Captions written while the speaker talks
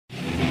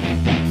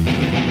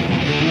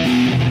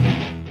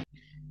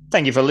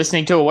Thank you for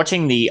listening to or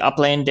watching the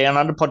Upland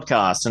Downunder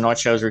podcast.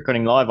 Tonight's show is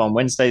recording live on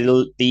Wednesday,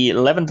 the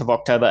 11th of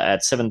October at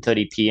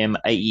 7:30 p.m.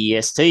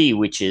 AEST,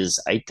 which is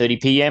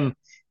 8:30 p.m.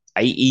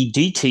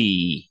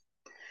 AEDT.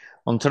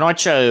 On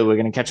tonight's show, we're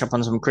going to catch up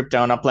on some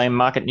crypto and Upland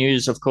market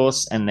news, of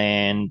course, and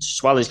then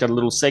Swaley's got a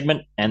little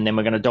segment, and then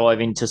we're going to dive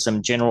into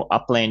some general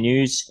Upland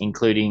news,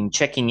 including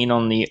checking in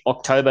on the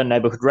October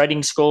neighborhood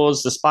rating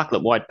scores, the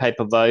Sparklet white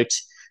paper vote,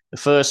 the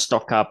first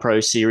Stock Car Pro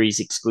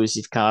Series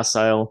exclusive car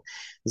sale.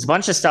 There's a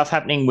bunch of stuff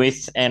happening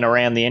with and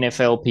around the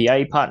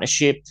NFLPA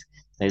partnership.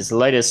 There's the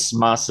latest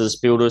Masters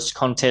Builders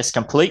contest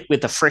complete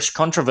with a fresh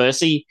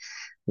controversy.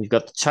 We've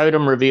got the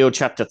Totem Reveal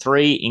Chapter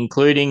 3,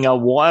 including a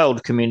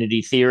wild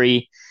community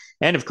theory.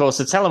 And of course,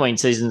 it's Halloween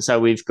season, so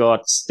we've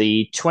got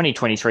the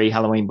 2023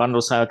 Halloween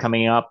bundle sale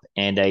coming up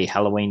and a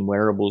Halloween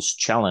wearables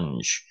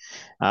challenge.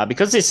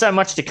 Because there's so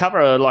much to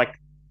cover, like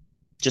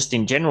just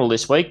in general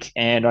this week,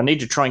 and I need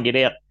to try and get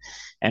out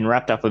and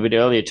wrapped up a bit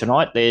earlier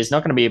tonight, there's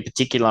not going to be a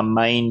particular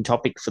main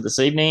topic for this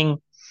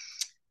evening.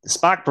 The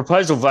Spark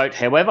proposal vote,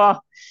 however,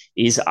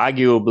 is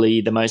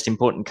arguably the most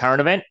important current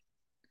event.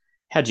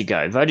 How'd you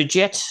go? Voted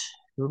yet?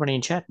 Everybody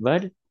in chat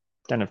voted?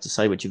 Don't have to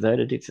say what you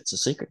voted if it's a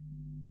secret.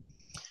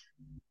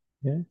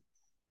 Yeah.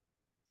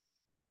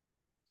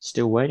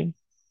 Still waiting?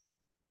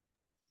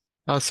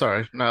 Oh,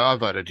 sorry. No, I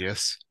voted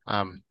yes.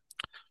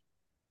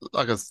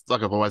 Like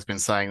I've always been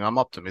saying, I'm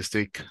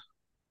optimistic,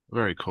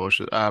 very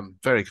cautious,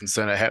 very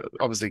concerned. It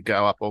obviously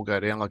go up or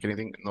go down like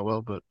anything in the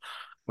world, but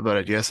I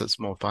voted yes. It's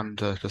more fun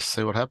to just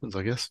see what happens,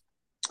 I guess.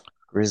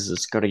 Grizz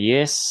has got a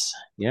yes.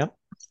 Yep.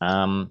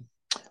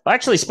 I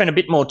actually spent a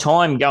bit more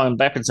time going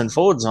backwards and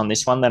forwards on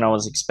this one than I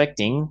was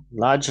expecting,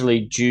 largely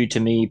due to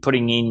me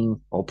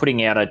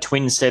putting out a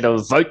twin set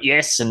of vote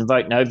yes and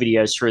vote no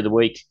videos through the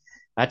week.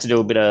 I had to do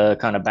a bit of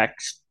kind of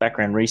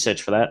background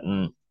research for that,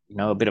 and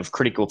a bit of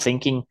critical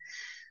thinking.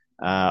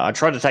 I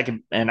tried to take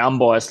an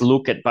unbiased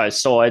look at both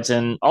sides,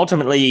 and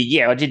ultimately,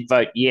 yeah, I did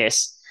vote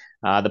yes.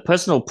 The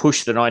personal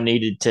push that I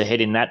needed to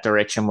head in that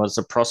direction was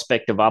the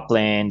prospect of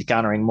Upland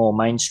garnering more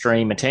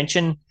mainstream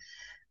attention.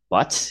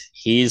 But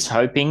here's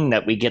hoping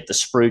that we get the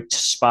spruiked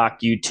Spark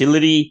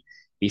utility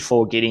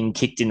before getting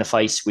kicked in the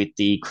face with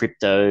the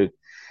crypto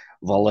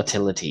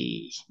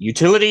volatility.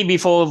 Utility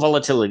before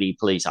volatility,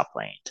 please,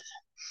 Upland.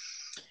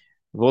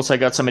 We've also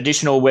got some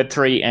additional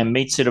Web3 and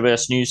Meet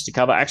Sudaverse news to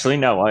cover. Actually,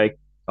 no,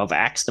 I've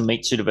axed the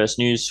Meet Sudaverse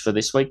news for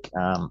this week.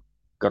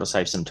 Got to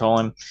save some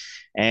time.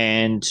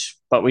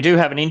 But we do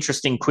have an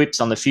interesting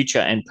quips on the future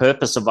and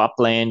purpose of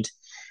Upland.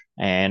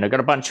 And I've got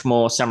a bunch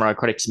more Samurai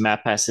Codex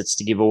map assets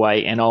to give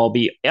away. And I'll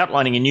be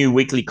outlining a new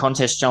weekly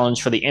contest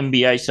challenge for the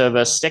NBA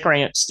server. Stick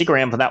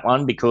around for that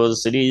one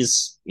because it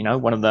is,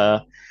 one of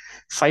the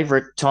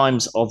favorite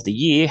times of the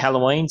year,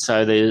 Halloween.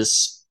 So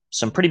there's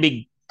some pretty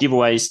big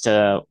giveaways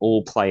to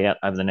all play out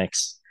over the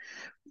next,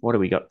 what do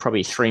we got?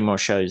 Probably 3 more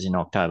shows in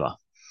October.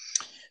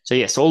 So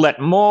yes, all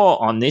that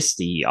more on this,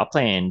 the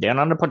Upland Down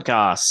Under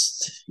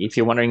podcast. If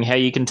you're wondering how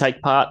you can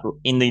take part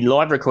in the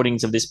live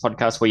recordings of this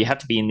podcast where you have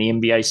to be in the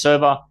NBA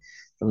server,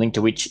 the link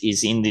to which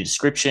is in the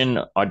description.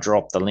 I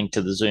drop the link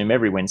to the Zoom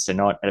every Wednesday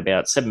night at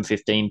about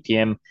 7:15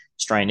 p.m.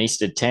 Australian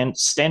Eastern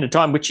Standard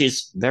Time, which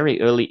is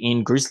very early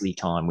in Grizzly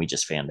time, we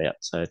just found out.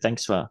 So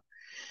thanks for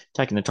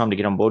taking the time to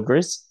get on board,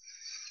 Grizz.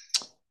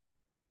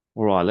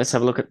 All right, let's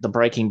have a look at the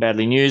breaking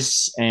badly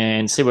news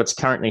and see what's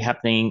currently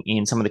happening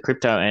in some of the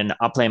crypto and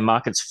Upland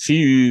markets.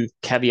 Few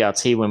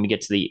caveats here when we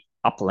get to the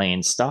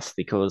Upland stuff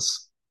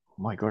because,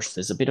 oh my gosh,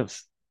 there's a bit of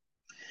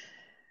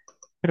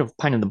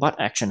pain in the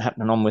butt action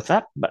happening on with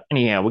that. But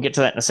anyhow, we'll get to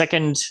that in a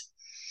second.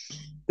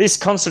 This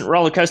constant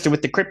roller coaster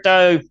with the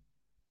crypto,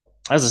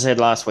 as I said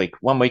last week,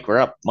 1 week we're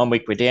up, 1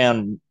 week we're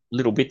down,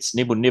 little bits,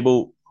 nibble,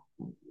 nibble.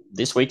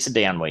 This week's a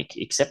down week,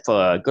 except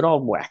for good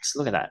old Wax.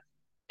 Look at that,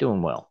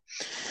 doing well.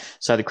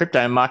 So the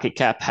crypto market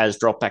cap has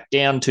dropped back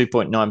down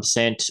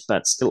 2.9%,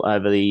 but still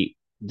over the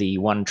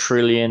 1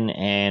 trillion,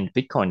 and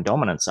Bitcoin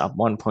dominance up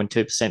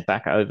 1.2%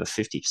 back over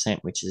 50%,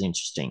 which is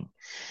interesting.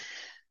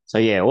 So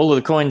yeah, all of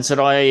the coins that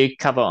I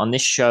cover on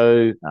this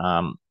show,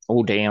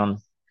 all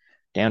down,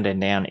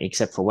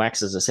 except for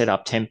Wax, as I said,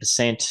 up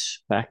 10%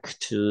 back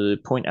to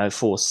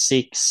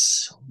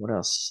 0.046. What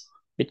else?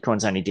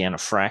 Bitcoin's only down a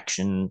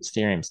fraction.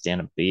 Ethereum's down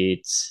a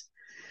bit.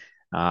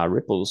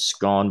 Ripple's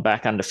gone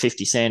back under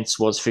 50 cents,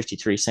 was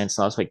 53 cents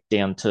last week,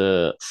 down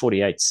to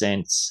 48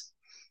 cents.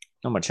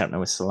 Not much happening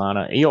with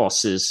Solana.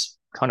 EOS is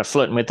kind of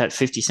flirting with that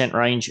 50-cent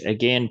range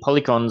again.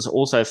 Polygon's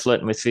also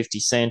flirting with 50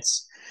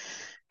 cents.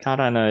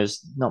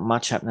 Cardano's not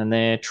much happening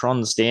there.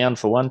 Tron's down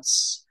for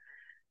once.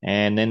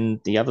 And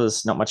then the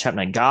others, not much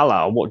happening.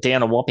 Gala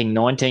down a whopping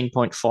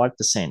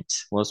 19.5%.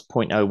 Was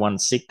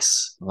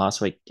 0.016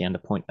 last week, down to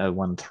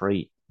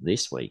 0.013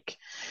 this week.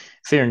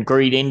 Fear and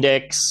Greed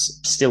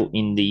Index still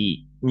in the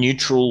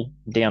neutral,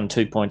 down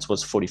 2 points,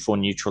 was 44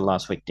 neutral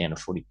last week, down to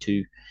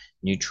 42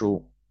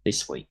 neutral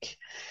this week.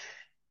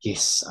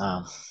 Yes,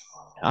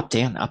 up,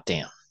 down, up,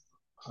 down.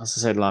 As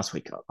I said last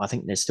week, I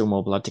think there's still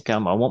more blood to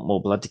come. I want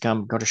more blood to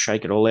come. Got to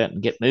shake it all out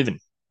and get moving.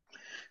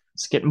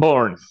 It's getting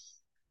boring.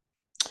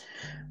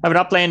 Over at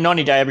Upland,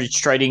 90-day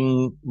average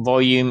trading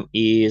volume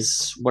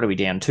is, what are we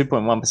down?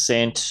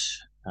 2.1%,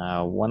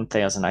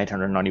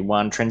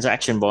 1,891.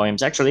 Transaction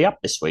volume's actually up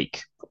this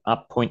week,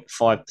 up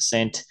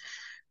 0.5%.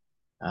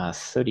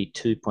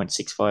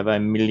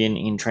 32.650 million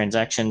in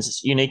transactions.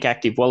 Unique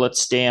active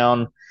wallets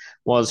down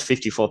was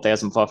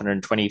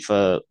 54,520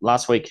 for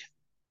last week,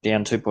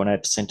 down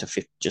 2.8%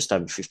 to just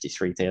over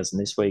 53,000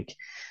 this week.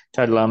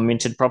 Total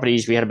minted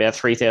properties, we had about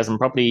 3,000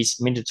 properties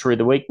minted through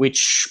the week,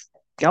 which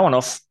going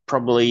off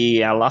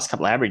probably our last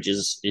couple of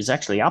averages is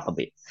actually up a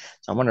bit.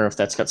 So I wonder if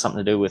that's got something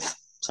to do with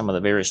some of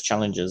the various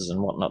challenges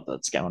and whatnot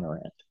that's going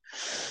around.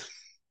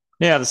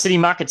 Now, the city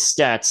market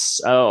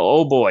stats.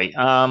 Oh boy.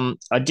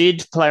 I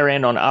did play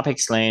around on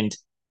Upland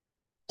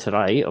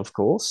today, of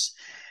course.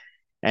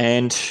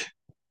 And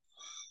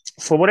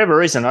for whatever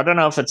reason, I don't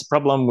know if it's a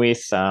problem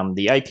with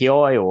the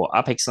API or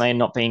Upland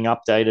not being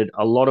updated.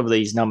 A lot of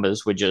these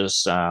numbers were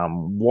just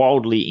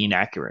wildly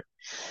inaccurate.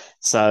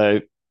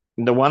 So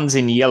the ones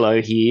in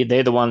yellow here,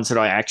 they're the ones that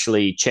I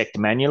actually checked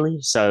manually.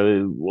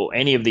 So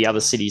any of the other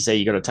cities there,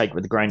 you got to take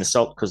with a grain of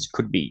salt because it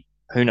could be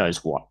who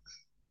knows what.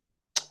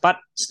 But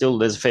still,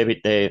 there's a fair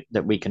bit there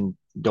that we can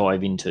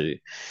dive into.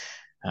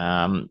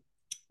 The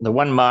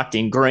one marked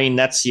in green,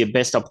 that's your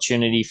best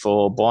opportunity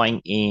for buying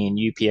in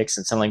UPX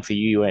and selling for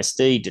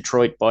USD.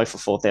 Detroit, buy for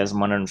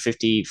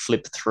 4,150,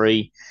 flip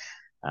 3.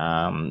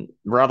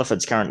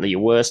 Rutherford's currently your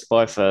worst,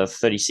 buy for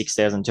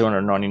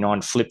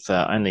 36,299, flip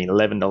for only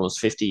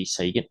 $11.50.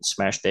 So you're getting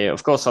smashed there.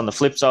 Of course, on the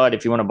flip side,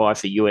 if you want to buy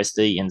for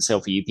USD and sell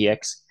for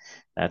UPX,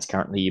 that's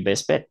currently your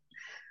best bet.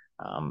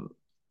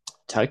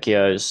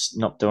 Tokyo's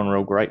not doing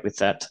real great with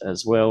that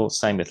as well.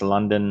 Same with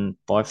London.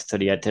 Buy for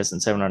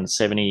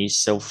 38,770,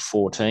 sell for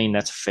 14.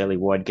 That's a fairly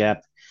wide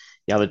gap.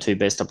 The other two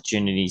best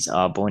opportunities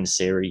are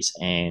Buenos Aires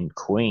and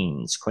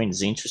Queens. Queens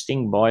is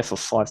interesting. Buy for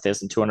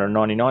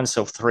 5,299,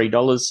 sell for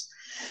 $3.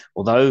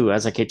 Although,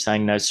 as I keep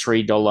saying, those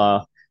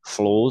 $3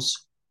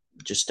 floors,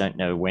 just don't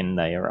know when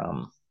they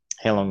are,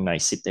 how long they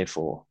sit there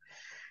for.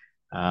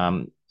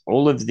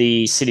 All of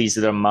the cities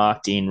that are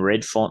marked in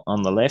red font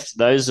on the left,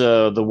 those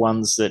are the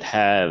ones that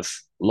have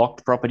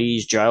locked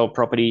properties, jail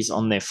properties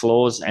on their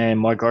floors. And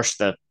my gosh,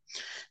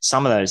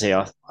 some of those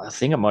here, I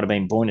think it might have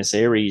been Buenos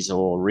Aires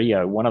or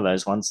Rio, one of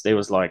those ones. There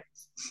was like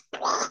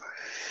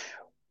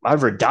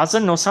over a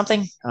dozen or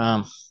something.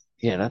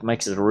 Yeah, that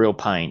makes it a real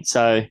pain.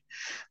 So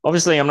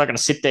obviously, I'm not going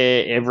to sit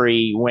there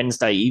every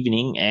Wednesday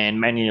evening and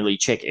manually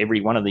check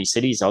every one of these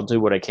cities. I'll do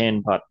what I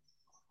can, but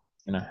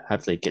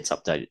hopefully it gets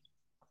updated.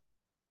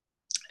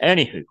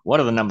 Anywho,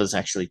 what are the numbers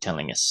actually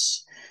telling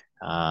us?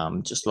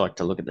 Just like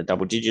to look at the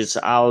double digits.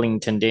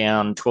 Arlington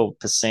down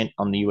 12%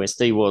 on the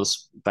USD,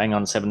 was bang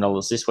on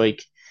 $7 this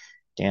week.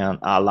 Down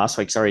last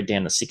week, down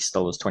to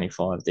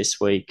 $6.25 this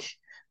week.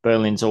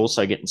 Berlin's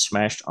also getting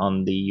smashed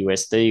on the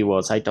USD,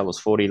 was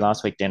 $8.40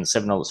 last week, down to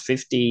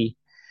 $7.50.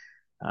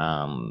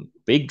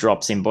 Big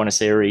drops in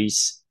Buenos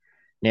Aires.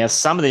 Now,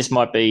 some of this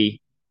might be,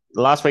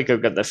 last week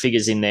I've got the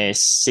figures in there,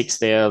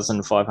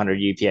 6,500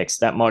 UPX.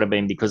 That might have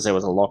been because there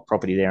was a locked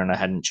property there and I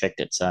hadn't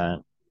checked it.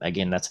 So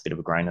again, that's a bit of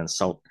a grain of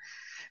salt.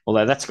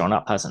 Although that's gone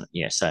up, hasn't it?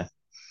 Yeah, so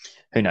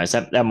who knows?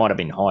 That might have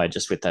been higher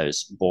just with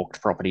those balked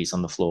properties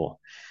on the floor.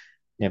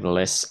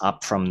 Nevertheless,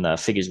 up from the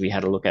figures we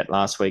had a look at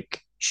last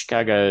week.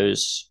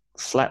 Chicago's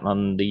flat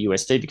on the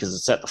USD because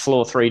it's at the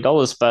floor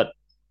 $3, but a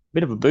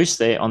bit of a boost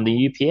there on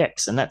the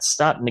UPX, and that's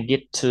starting to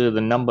get to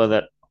the number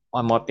that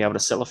I might be able to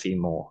sell a few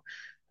more.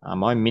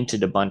 I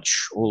minted a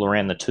bunch all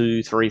around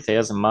the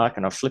 3,000 mark,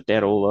 and I flipped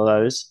out all of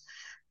those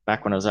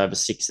back when I was over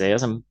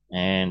 6,000.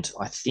 And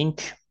I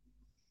think,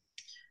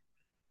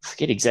 I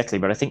forget exactly,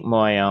 but I think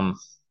my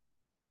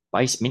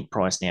base mint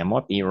price now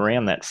might be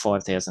around that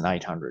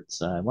 5,800.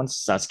 So once it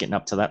starts getting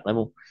up to that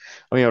level,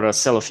 I'll be able to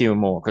sell a few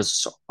more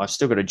because I've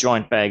still got a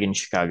giant bag in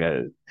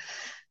Chicago.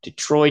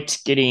 Detroit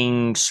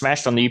getting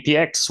smashed on the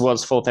UPX,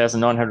 was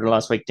 4,900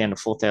 last week, down to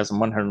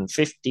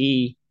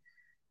 4,150.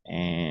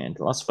 And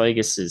Las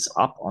Vegas is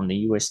up on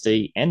the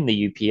USD and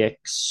the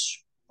UPX.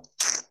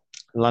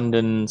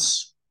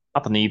 London's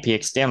up on the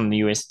UPX, down on the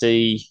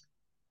USD.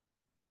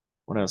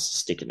 What else is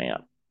sticking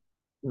out?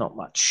 Not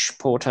much.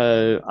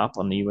 Porto up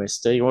on the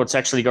USD. Well, it's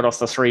actually got off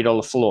the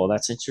 $3 floor.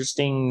 That's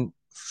interesting.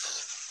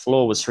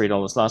 Floor was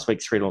 $3 last week,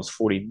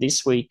 $3.40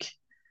 this week.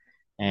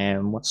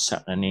 And what's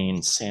happening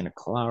in Santa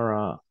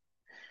Clara?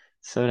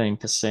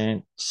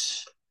 13%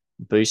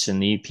 boost in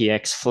the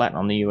UPX, flat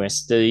on the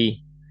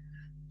USD.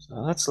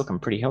 So that's looking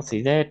pretty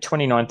healthy there.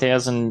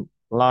 29,000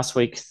 last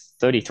week,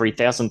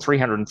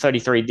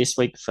 33,333 this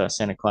week for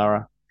Santa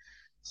Clara.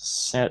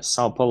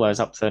 Sao Paulo's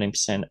up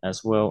 13%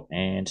 as well.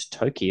 And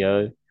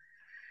Tokyo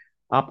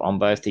up on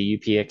both the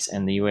UPX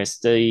and the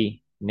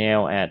USD,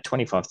 now at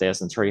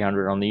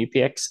 25,300 on the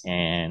UPX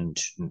and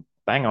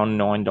bang on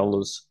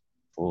 $9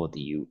 for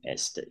the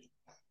USD.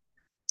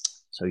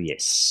 So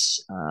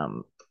yes,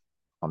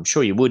 I'm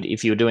sure you would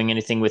if you were doing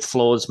anything with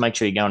floors. Make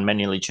sure you go and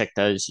manually check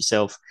those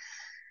yourself.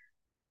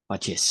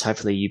 But yes,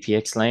 hopefully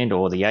UPX land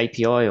or the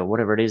API or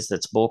whatever it is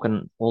that's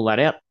balking all that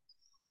out,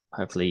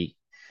 hopefully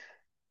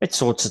it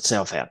sorts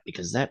itself out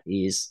because that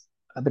is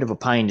a bit of a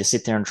pain to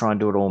sit there and try and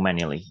do it all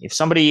manually. If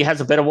somebody has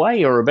a better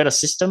way or a better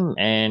system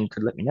and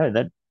could let me know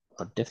that,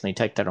 I'd definitely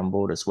take that on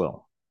board as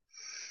well.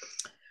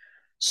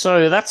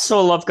 So that's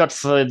all I've got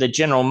for the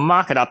general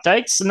market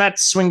updates, and that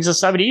swings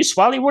us over to you,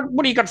 Swiley.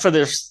 What do you got for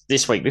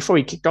this week? Before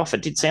we kicked off,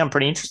 it did sound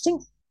pretty interesting.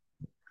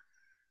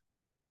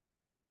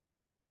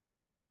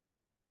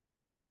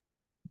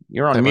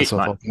 You're on Take mute,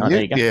 myself mate. off Oh, there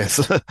mute. you go.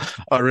 Yes,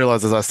 I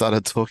realized as I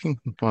started talking.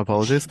 My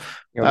apologies.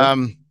 You're all good.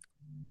 Um,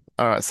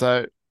 all right,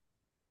 so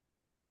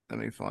let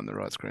me find the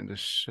right screen to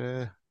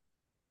share.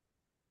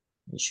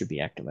 It should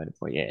be activated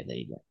for you. Yeah, there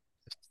you go.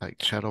 Take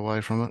chat away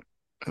from it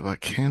if I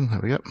can. There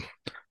we go.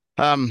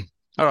 Um,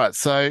 all right,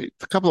 so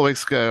a couple of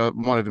weeks ago, it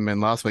might have even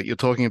been last week, you're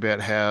talking about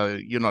how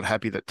you're not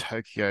happy that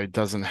Tokyo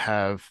doesn't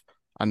have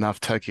enough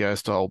Tokyo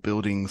style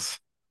buildings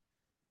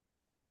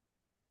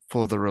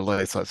for the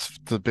release. That's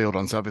to build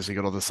on. So obviously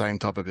you got all the same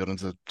type of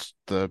buildings,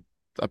 the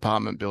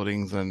apartment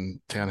buildings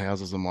and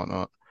townhouses and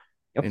whatnot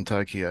Yep. in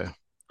Tokyo.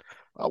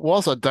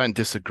 Whilst I don't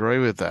disagree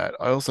with that,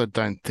 I also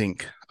don't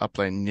think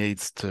Upland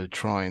needs to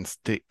try and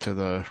stick to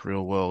the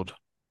real world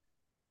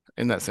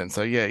in that sense.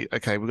 So yeah,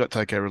 okay, we've got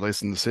Tokyo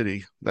released in the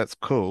city. That's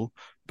cool.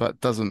 But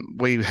doesn't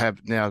we have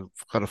now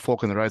got a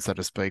fork in the road, so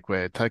to speak,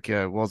 where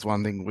Tokyo was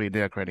one thing, we're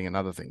now creating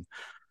another thing.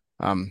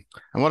 And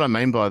what I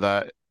mean by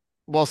that,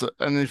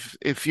 and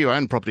if you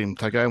own property in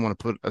Tokyo and want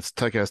to put a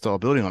Tokyo style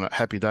building on it,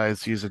 happy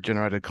days, user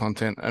generated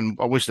content. And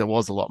I wish there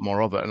was a lot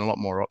more of it and a lot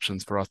more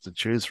options for us to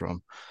choose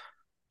from.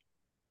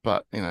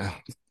 But,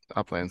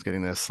 Upland's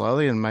getting there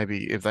slowly, and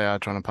maybe if they are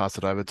trying to pass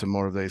it over to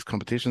more of these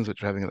competitions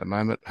which we're having at the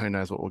moment, who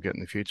knows what we'll get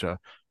in the future.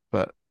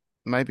 But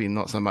maybe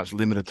not so much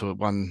limited to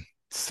one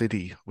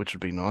city, which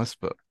would be nice,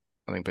 but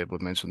I think people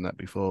have mentioned that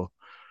before.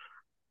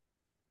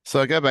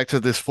 So I go back to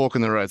this fork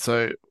in the road.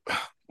 So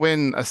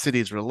when a city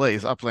is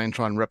released, Upland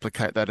try and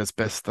replicate that as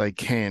best they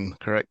can,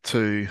 correct,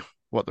 to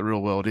what the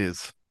real world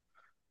is.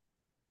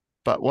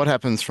 But what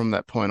happens from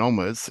that point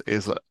onwards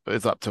is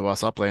up to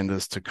us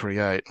Uplanders to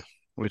create,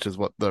 which is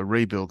what the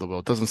rebuild the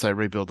world doesn't say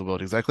rebuild the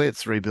world exactly.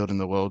 It's rebuilding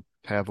the world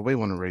however we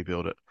want to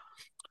rebuild it.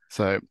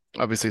 So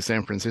obviously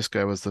San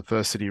Francisco was the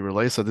first city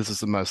release, so this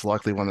is the most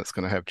likely one that's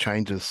going to have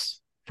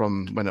changes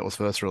from when it was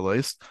first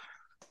released.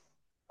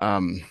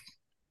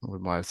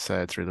 With my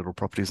sad three little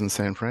properties in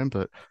San Fran,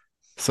 but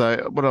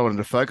so what I wanted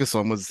to focus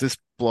on was this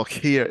block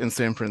here in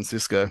San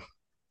Francisco.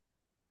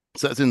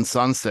 So it's in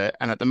Sunset,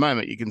 and at the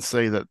moment you can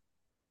see that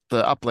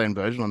the Upland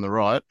version on the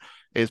right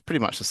is pretty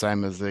much the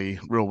same as the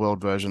real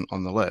world version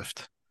on the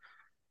left.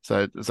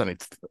 So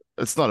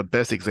it's not a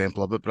best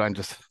example of it, but I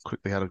just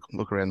quickly had a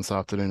look around this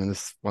afternoon and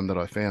this one that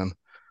I found.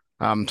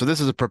 So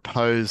this is a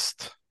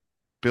proposed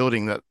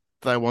building that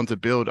they want to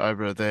build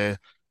over there.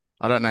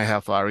 I don't know how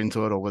far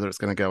into it or whether it's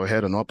going to go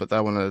ahead or not, but they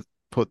want to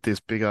put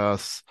this big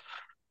ass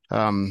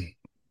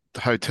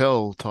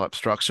hotel type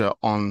structure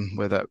on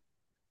where that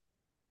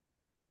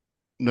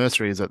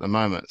nursery is at the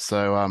moment.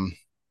 So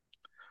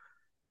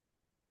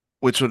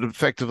which would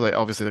effectively,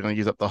 obviously, they're going to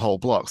use up the whole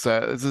block. So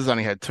this has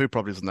only had two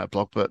properties on that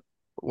block, but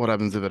what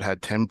happens if it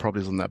had 10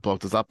 properties on that block?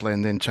 Does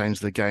Upland then change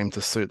the game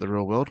to suit the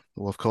real world?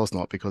 Well, of course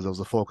not, because there was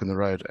a fork in the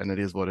road and it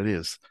is what it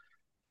is.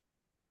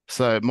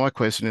 So my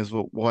question is,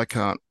 well, why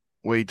can't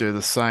we do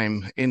the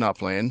same in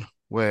Upland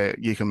where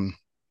you can?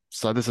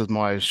 So this is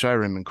my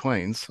showroom in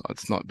Queens.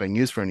 It's not being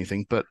used for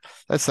anything, but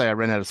let's say I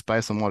ran out of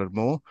space and wanted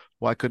more.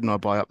 Why couldn't I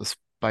buy up the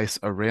space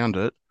around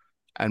it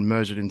and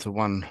merge it into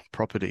one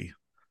property?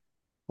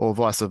 Or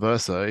vice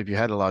versa, if you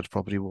had a large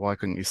property, why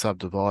couldn't you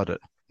subdivide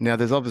it? Now,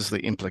 there's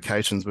obviously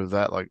implications with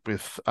that, like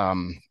with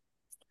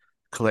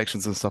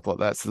collections and stuff like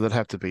that. So there'd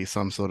have to be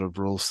some sort of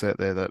rule set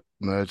there that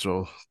merged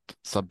or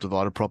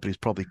subdivided properties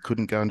probably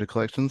couldn't go into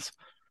collections.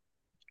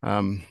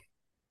 Um,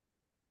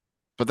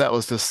 but that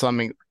was just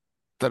something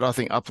that I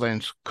think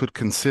Upland could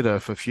consider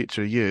for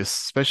future use,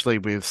 especially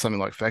with something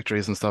like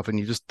factories and stuff, and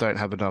you just don't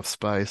have enough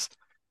space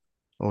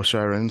or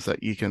showrooms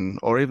that you can,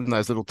 or even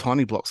those little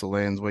tiny blocks of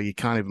land where you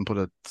can't even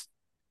put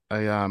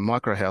a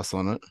micro house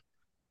on it.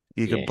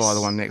 You could buy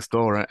the one Yes. next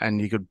door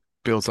and you could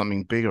build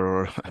something bigger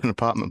or an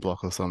apartment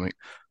block or something.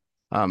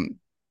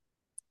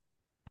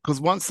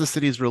 Because once the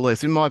city's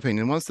released, in my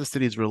opinion, once the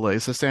city's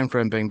released, so San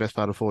Fran being best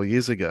part of 4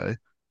 years ago,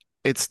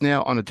 it's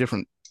now on a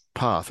different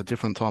path, a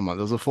different timeline.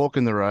 There's a fork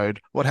in the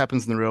road. What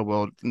happens in the real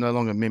world no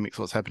longer mimics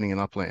what's happening in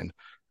Upland.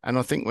 And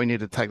I think we need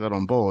to take that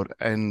on board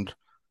and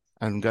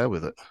go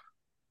with it.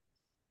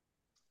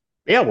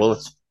 Yeah, well,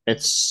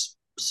 it's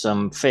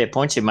some fair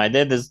points you made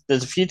there. There's a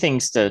few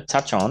things to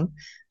touch on.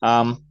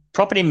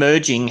 Property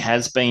merging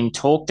has been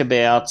talked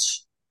about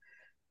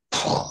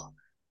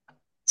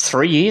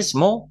 3 years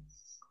more,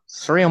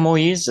 3 or more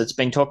years. It's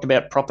been talked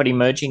about property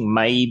merging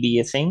may be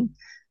a thing.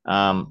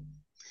 Um,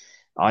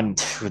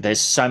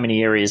 there's so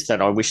many areas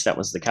that I wish that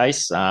was the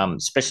case,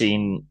 especially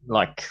in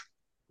like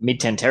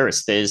Midtown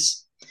Terrace.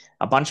 There's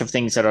a bunch of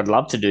things that I'd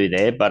love to do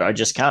there, but I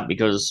just can't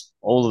because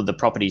all of the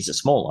properties are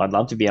small. I'd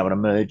love to be able to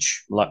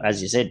merge, like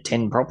as you said,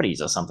 10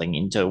 properties or something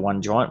into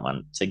one giant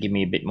one to give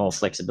me a bit more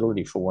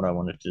flexibility for what I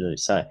wanted to do.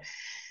 So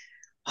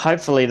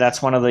hopefully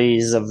that's one of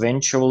these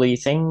eventually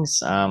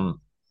things.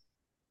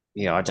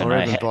 Yeah, I don't or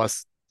know. even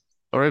vice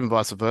or even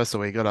vice versa,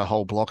 where you got a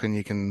whole block and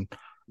you can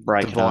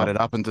Break it divide up. it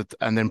up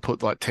and then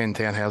put like 10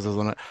 townhouses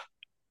on it.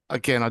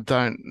 Again, I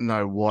don't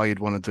know why you'd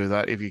want to do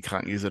that if you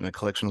can't use it in a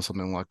collection or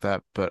something like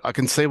that. But I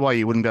can see why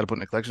you wouldn't be able to put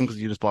it in a collection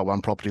because you just buy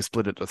one property,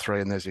 split it to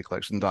three, and there's your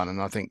collection done.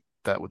 And I think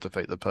that would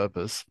defeat the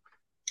purpose.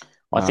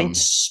 I think Um,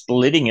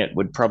 splitting it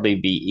would probably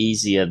be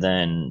easier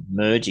than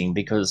merging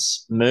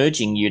because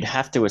merging you'd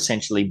have to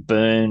essentially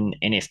burn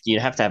NFT.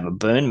 You'd have to have a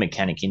burn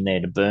mechanic in there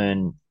to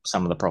burn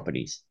some of the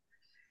properties.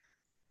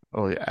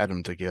 or you add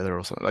them together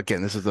or something.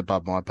 Again, this is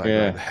above my pay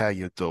grade. Yeah. How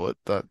you do it,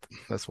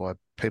 that's why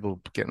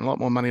people getting a lot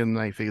more money than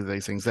they figure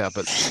these things out.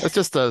 But that's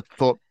just a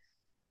thought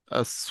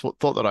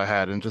thought that I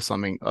had, and just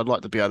something I'd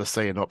like to be able to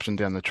see an option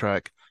down the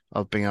track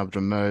of being able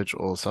to merge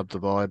or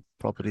subdivide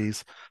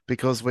properties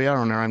because we are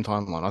on our own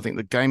timeline. I think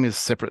the game is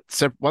separate.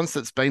 Once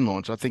it's been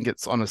launched, I think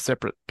it's on a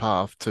separate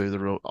path to the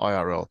real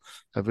IRL.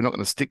 If we're not going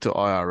to stick to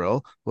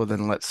IRL, well,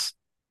 then let's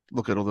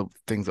look at all the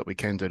things that we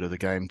can do to the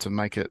game to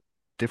make it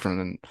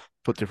different and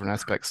put different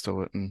aspects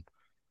to it and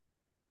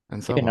Yeah,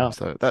 so on. no.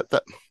 So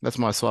that's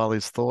my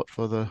Swiley's thought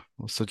for the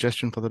or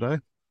suggestion for the day.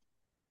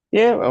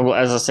 Yeah, well,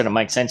 as I said, it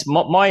makes sense.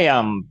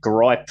 My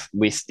gripe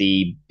with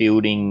the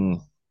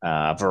building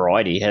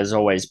variety has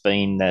always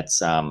been that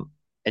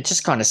it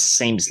just kind of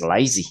seems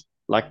lazy.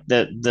 Like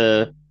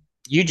the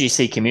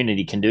UGC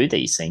community can do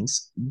these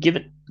things.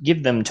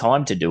 Give them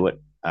time to do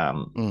it.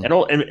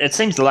 Mm. It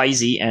seems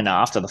lazy and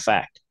after the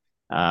fact.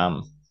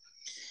 Um,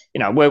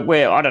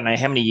 we're I don't know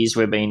how many years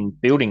we've been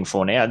building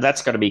for now.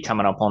 That's got to be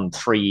coming up on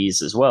 3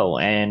 years as well,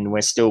 and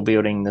we're still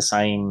building the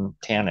same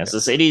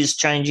townhouses. It is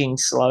changing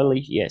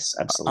slowly. Yes,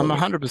 I'm absolutely.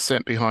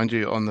 100% behind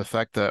you on the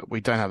fact that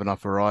we don't have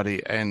enough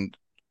variety. And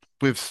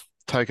with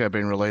Tokyo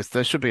being released,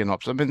 there should be an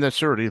option. I mean, there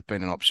should already have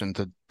been an option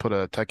to put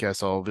a Tokyo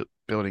style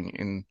building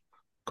in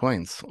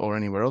Queens or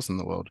anywhere else in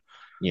the world.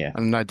 Yeah,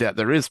 And no doubt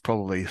there is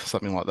probably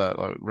something like that,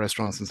 like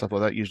restaurants and stuff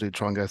like that usually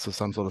try and go for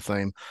some sort of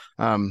theme.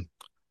 Um,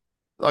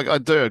 like I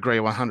do agree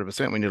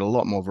 100%. We need a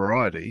lot more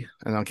variety,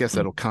 and I guess mm,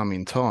 that'll come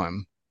in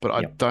time. But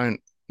I yeah, don't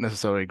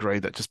necessarily agree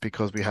that just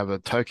because we have a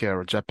Tokyo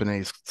or a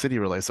Japanese city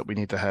release that we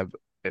need to have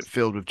it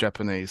filled with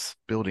Japanese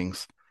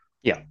buildings.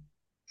 yeah,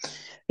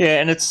 yeah.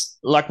 And it's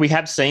like we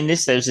have seen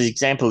this. There's an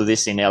example of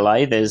this in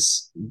LA.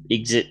 There's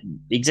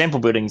example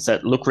buildings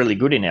that look really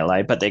good in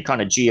LA, but they're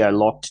kind of geo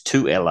locked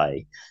to LA.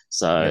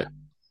 So Yeah,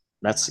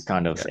 that's the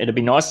kind of. yeah. It'd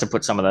be nice to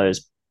put some of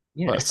those.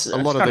 But It's a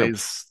it's lot of kind of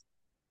these,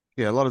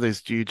 yeah, a lot of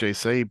these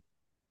UGC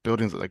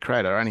buildings that they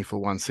create are only for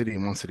one city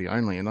and one city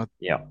only. And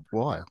yeah,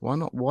 why? Why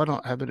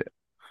not have it?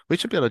 We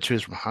should be able to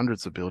choose from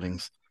hundreds of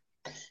buildings.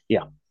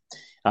 yeah.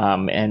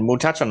 And we'll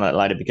touch on that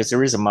later because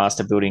there is a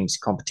master buildings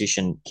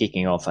competition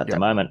kicking off at the Yeah,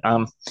 moment.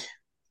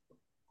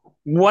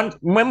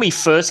 When we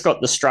first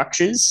got the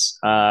structures,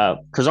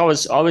 because I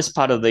was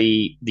part of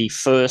the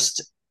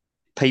first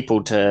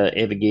people to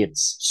ever get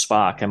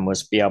Spark and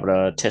was be able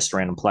to test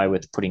around and play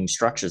with putting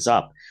structures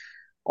up.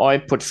 I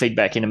put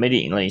feedback in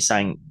immediately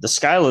saying the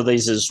scale of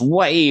these is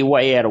way,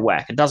 way out of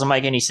whack. It doesn't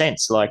make any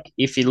sense. Like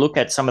if you look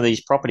at some of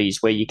these properties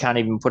where you can't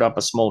even put up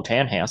a small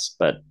townhouse,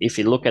 but if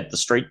you look at the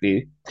street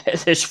view,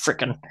 there's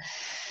freaking,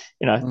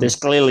 mm. there's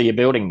clearly a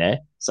building there.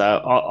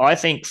 So I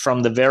think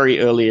from the very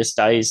earliest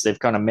days, they've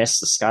kind of messed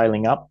the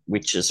scaling up,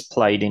 which has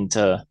played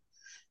into,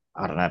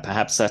 I don't know,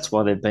 perhaps that's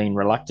why they've been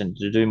reluctant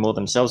to do more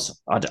themselves.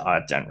 I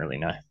don't really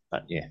know.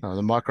 But yeah,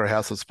 The micro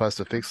house was supposed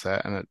to fix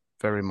that, and it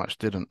very much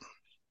didn't.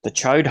 the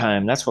chode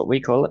home, that's what we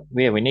call it.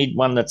 Yeah, we need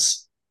one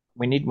that's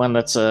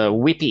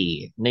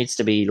whippy. It needs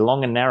to be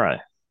long and narrow,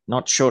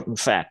 not short and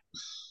fat.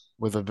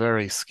 With a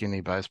very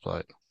skinny base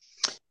plate.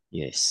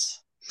 Yes.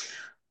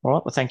 All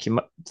right. Well, thank you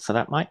for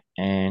that, mate.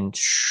 And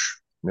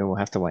we will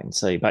have to wait and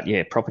see. But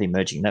yeah, property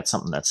merging, that's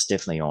something that's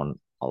definitely on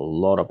a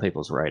lot of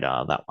people's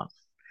radar, that one.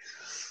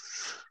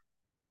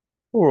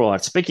 All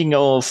right. Speaking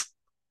of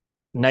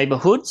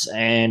neighborhoods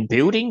and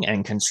building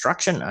and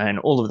construction and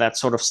all of that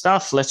sort of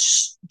stuff,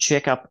 let's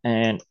check up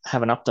and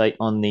have an update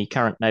on the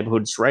current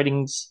neighborhoods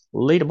ratings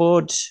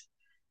leaderboard.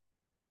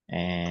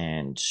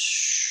 And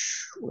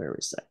where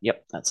is that?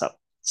 Yep, that's up.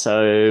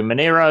 So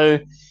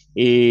Monero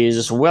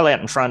is well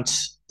out in front,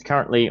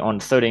 currently on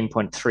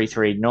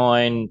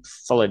 13.339,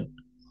 followed.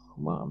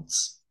 Well,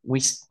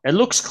 it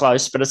looks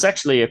close, but it's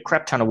actually a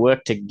crap ton of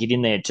work to get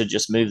in there to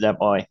just move that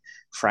by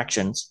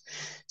fractions.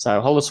 So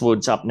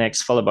Holliswood's up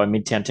next, followed by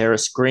Midtown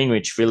Terrace,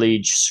 Greenwich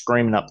Village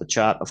screaming up the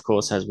chart, of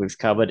course, as we've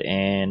covered,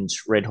 and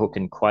Red Hook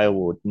and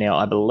Quailwood. Now,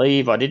 I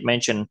believe I did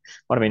mention,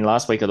 might have been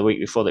last week or the week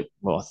before that.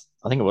 Well,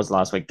 I think it was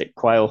last week that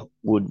Quailwood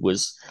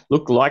was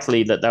looked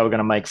likely that they were going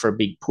to make for a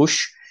big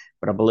push,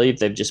 but I believe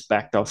they've just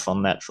backed off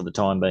on that for the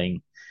time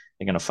being.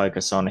 They're going to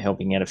focus on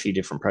helping out a few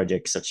different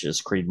projects such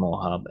as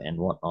Creedmoor Hub and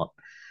whatnot.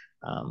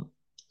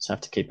 So I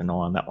have to keep an eye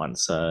on that one.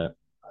 So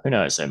who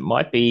knows? It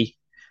might be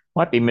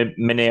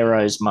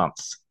Monero's month,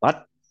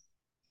 but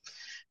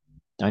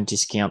don't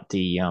discount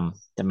the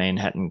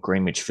Manhattan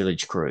Greenwich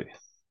Village crew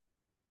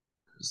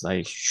because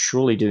they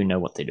surely do know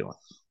what they're doing.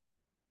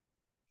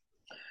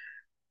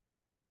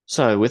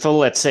 So with all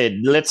that said,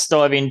 let's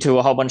dive into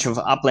a whole bunch of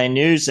Upland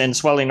news. And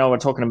Swelly and I were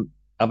talking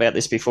about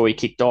this before he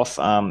kicked off.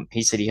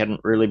 He said he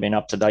hadn't really been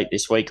up to date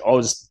this week. I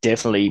was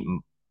definitely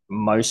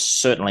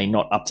most certainly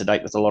not up to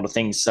date with a lot of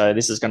things. So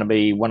this is going to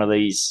be one of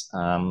these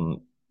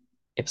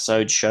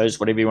episode shows,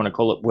 whatever you want to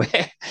call it,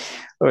 where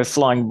we're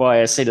flying by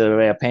our seat of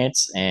our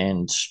pants,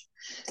 and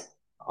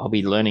I'll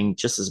be learning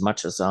just as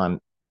much as I'm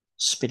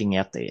spitting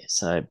out there.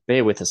 So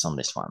bear with us on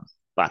this one.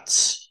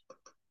 But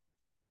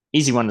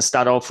easy one to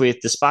start off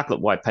with, the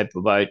Sparklet white paper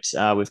vote.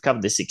 We've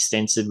covered this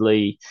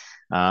extensively.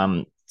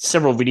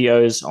 Several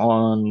videos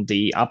on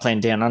the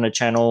Upland Downunder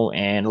channel,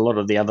 and a lot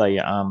of the other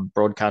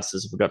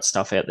broadcasters have got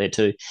stuff out there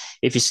too.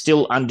 If you're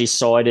still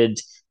undecided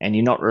and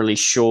you're not really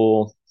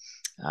sure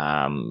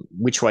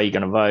which way you're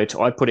going to vote,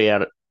 I put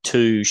out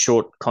two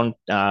short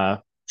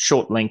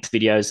length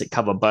videos that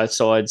cover both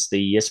sides,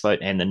 the yes vote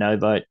and the no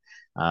vote.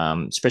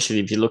 Especially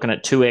if you're looking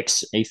at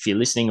 2x, if you're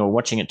listening or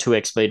watching at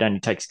 2x speed, it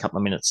only takes a couple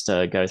of minutes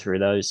to go through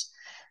those.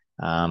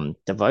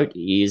 The vote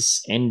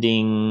is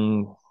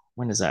ending,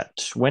 when is that?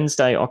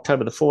 Wednesday,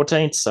 October the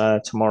 14th.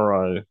 So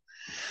tomorrow,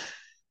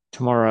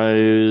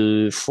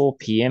 4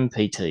 p.m.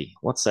 PT.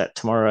 What's that?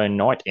 Tomorrow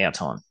night our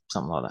time,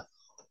 something like that.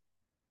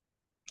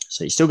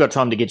 So you still got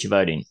time to get your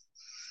vote in.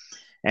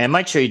 And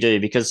make sure you do,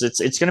 because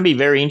it's going to be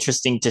very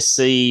interesting to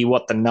see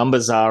what the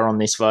numbers are on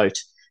this vote.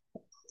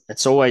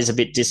 It's always a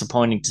bit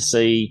disappointing to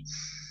see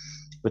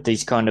with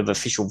these kind of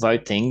official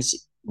vote things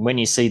when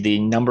you see the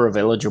number of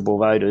eligible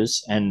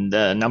voters and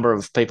the number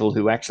of people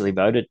who actually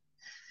voted.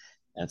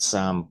 It's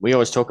we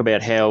always talk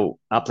about how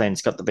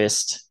Upland's got the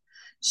best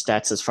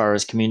stats as far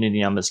as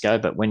community numbers go,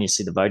 but when you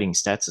see the voting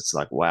stats, it's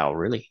like, wow,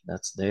 really?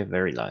 They're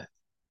very low.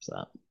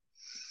 So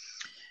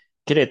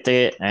get out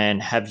there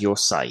and have your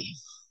say.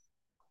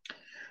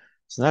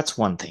 So that's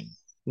one thing.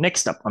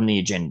 Next up on the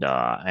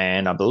agenda,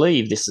 and I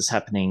believe this is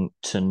happening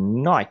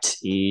tonight,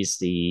 is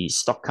the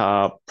Stock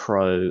Car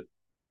Pro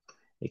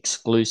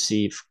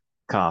exclusive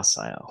car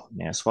sale.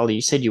 Now, Swally,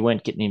 you said you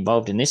weren't getting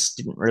involved in this.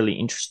 Didn't really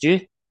interest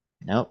you.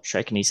 No,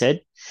 shaking his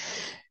head.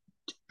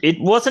 It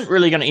wasn't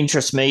really going to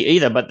interest me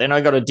either, but then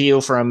I got a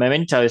deal for a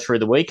memento through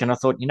the week, and I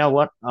thought, you know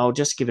what, I'll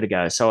just give it a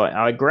go. So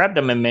I grabbed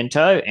a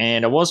memento,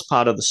 and I was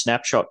part of the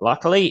snapshot,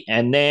 luckily.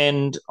 And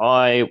then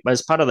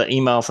as part of the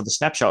email for the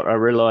snapshot, I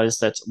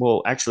realized that,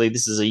 well, actually,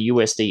 this is a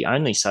USD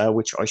only sale,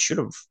 which I should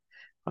have,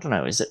 I don't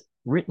know, is it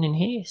written in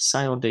here?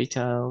 Sale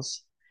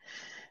details.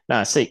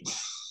 No, see.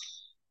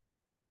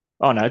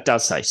 Oh, no, it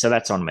does say. So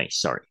that's on me.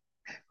 Sorry.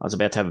 I was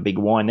about to have a big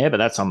whine there, but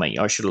that's on me.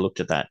 I should have looked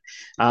at that.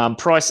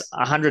 Price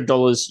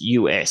 $100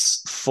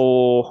 US.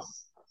 For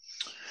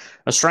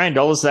Australian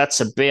dollars,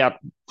 that's about,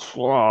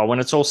 when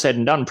it's all said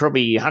and done,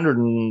 probably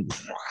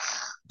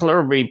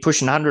probably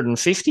pushing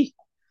 150,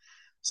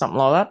 something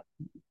like that.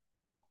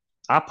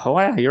 Up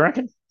higher, you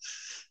reckon?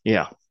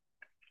 Yeah.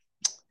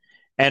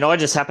 And I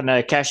just happened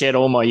to cash out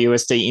all my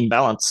USD in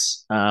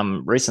balance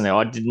recently.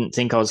 I didn't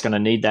think I was going to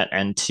need that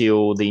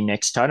until the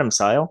next totem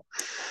sale.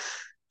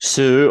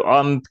 So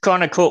I'm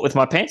kind of caught with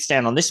my pants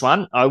down on this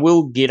one. I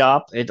will get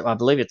up. I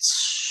believe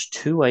it's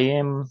 2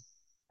 a.m.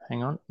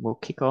 Hang on. We'll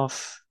kick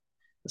off.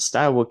 The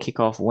sale will kick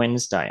off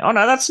Wednesday. Oh,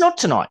 no, that's not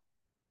tonight.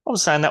 I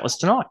was saying that was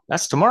tonight.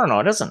 That's tomorrow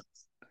night, isn't it?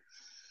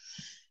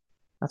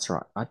 That's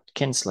right. I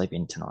can sleep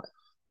in tonight.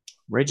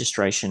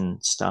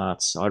 Registration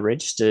starts. I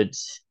registered.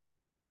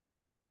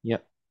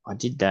 Yep, I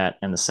did that.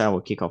 And the sale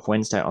will kick off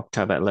Wednesday,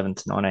 October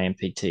 11th, 9 a.m.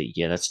 PT.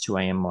 Yeah, that's 2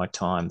 a.m. my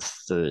time,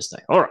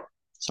 Thursday. All right.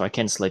 So I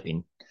can sleep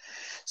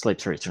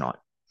through tonight.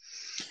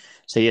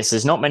 So yes,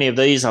 there's not many of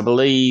these. I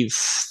believe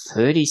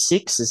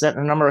 36. Is that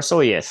the number I saw?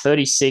 Yeah,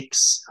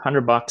 36,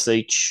 $100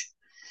 each.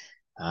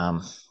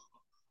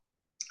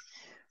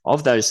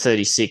 Of those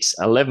 36,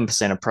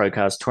 11% are pro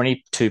cars,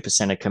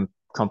 22% are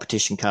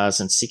competition cars,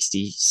 and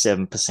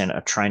 67%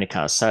 are trainer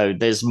cars. So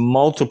there's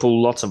lots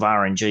of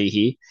RNG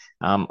here.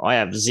 I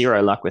have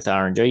zero luck with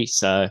RNG,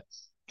 so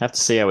have to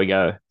see how we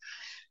go.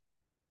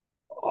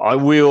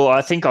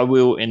 I think I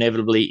will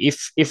inevitably,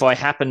 if I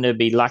happen to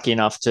be lucky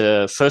enough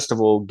to, first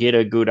of all, get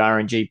a good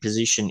RNG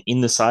position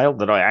in the sale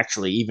that I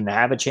actually even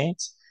have a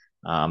chance.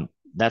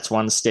 That's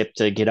one step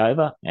to get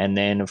over. And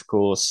then, of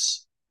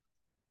course,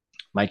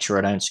 make sure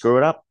I don't screw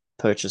it up,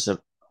 purchase it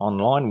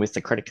online with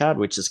the credit card,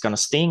 which is going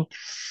to sting.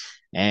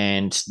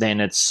 And then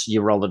it's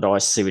you roll the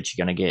dice, see what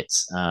you're going to get.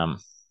 I'll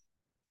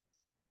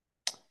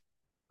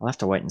have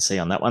to wait and see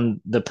on that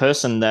one. The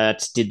person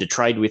that did the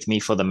trade with me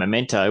for the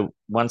memento,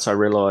 once I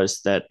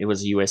realized that it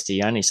was a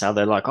USD only sale,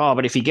 they're like, oh,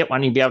 but if you get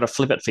one, you'll be able to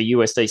flip it for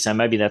USD. So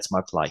maybe that's my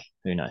play.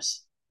 Who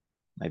knows?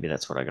 Maybe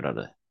that's what I got to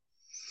do.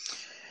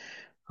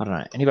 I don't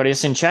know. Anybody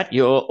else in chat?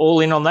 You're all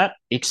in on that?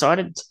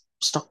 Excited?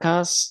 Stock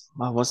cars?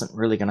 I wasn't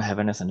really going to have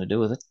anything to do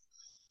with it.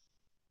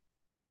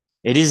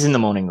 It is in the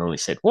morning, Rully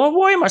said. Well,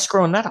 why am I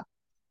screwing that up?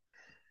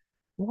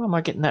 Why am I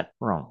getting that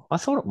wrong? I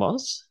thought it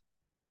was.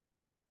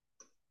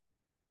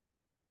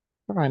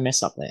 What did I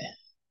mess up there?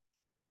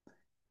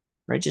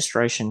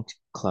 Registration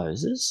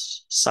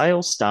closes.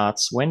 Sale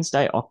starts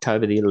Wednesday,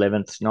 October the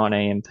 11th, 9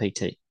 a.m.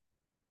 PT,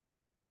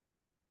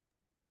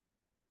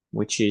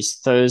 which is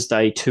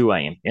Thursday, 2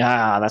 a.m.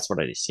 Ah, that's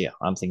what it is. Yeah,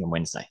 I'm thinking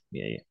Wednesday.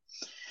 Yeah.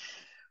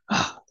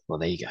 Well,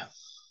 there you go.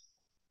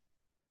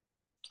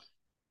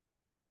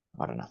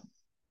 I don't know.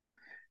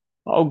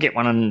 I'll get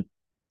one and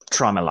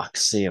try my luck.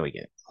 See how we go.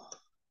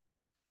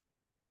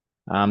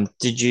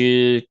 Did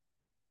you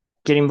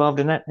get involved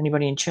in that?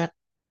 Anybody in chat?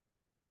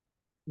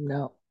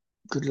 No.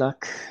 Good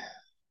luck.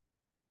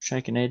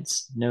 Shaking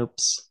heads.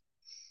 Nopes.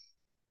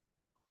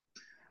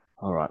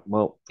 All right.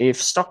 Well,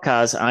 if stock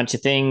cars aren't your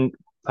thing,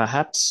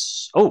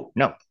 perhaps. Oh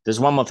no, there's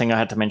one more thing I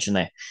had to mention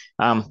there.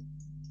 Um,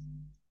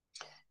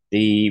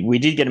 we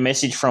did get a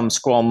message from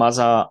Squall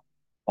Muzzer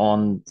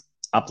on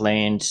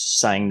Upland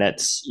saying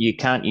that you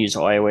can't use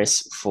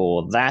iOS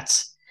for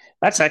that.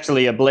 That's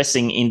actually a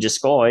blessing in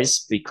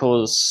disguise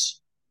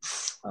because,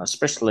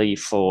 especially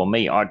for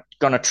me, I'm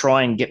going to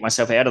try and get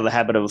myself out of the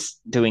habit of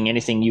doing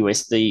anything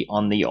USD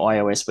on the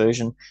iOS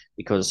version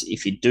because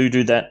if you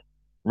do that,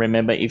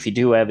 remember, if you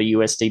do have a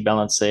USD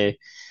balance there,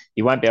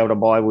 you won't be able to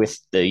buy with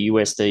the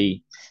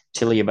USD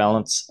till your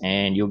balance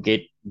and you'll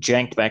get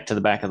janked back to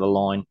the back of the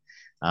line.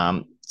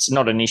 It's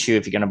not an issue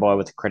if you're going to buy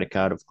with a credit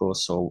card, of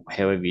course, or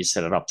however you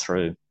set it up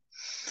through.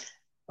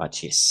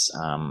 But yes,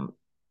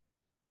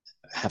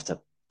 have to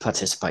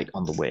participate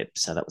on the web.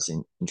 So that was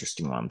an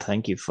interesting one.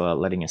 Thank you for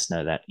letting us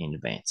know that in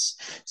advance.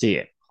 So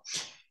yeah,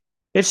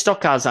 if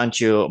stock cars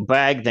aren't your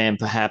bag, then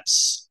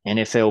perhaps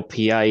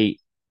NFLPA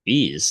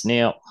is.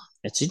 Now,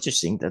 it's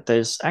interesting that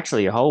there's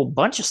actually a whole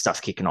bunch of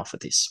stuff kicking off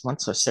with this.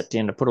 Once I sat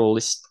down to put all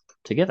this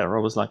together,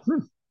 I was like,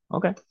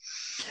 okay.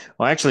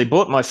 I actually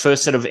bought my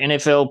first set of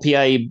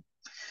NFLPA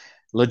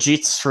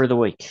legits through the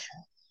week.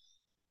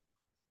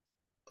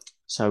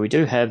 So we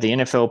do have the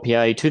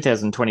NFLPA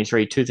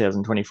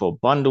 2023-2024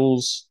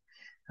 bundles.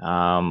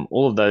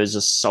 All of those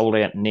are sold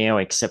out now,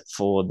 except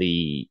for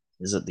the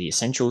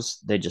essentials?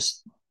 They're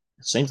just,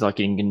 it seems like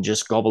you can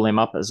just gobble them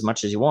up as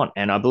much as you want.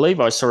 And I believe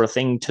I saw a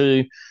thing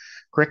too.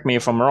 Correct me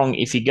if I'm wrong.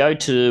 If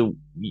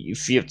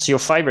it's your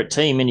favorite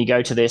team and you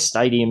go to their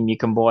stadium, you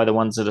can buy the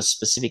ones that are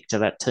specific to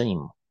that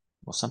team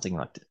or something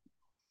like that.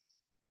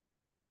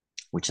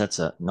 Which that's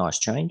a nice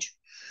change.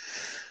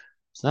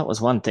 So that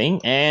was one thing.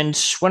 And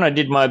when I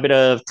did my bit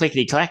of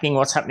clickety clacking,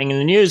 what's happening in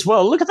the news?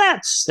 Well, look at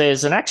that.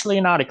 There's actually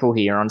an article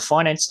here on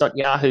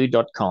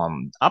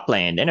finance.yahoo.com.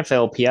 Upland,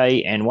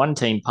 NFLPA, and one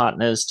team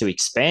partners to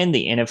expand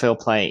the NFL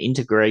player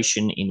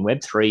integration in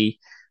Web3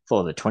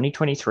 for the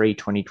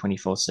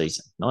 2023-2024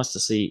 season. Nice to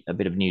see a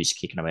bit of news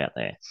kicking about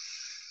there.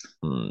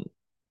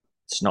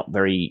 It's not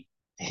very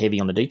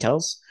heavy on the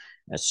details.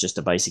 It's just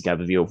a basic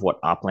overview of what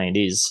Upland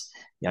is,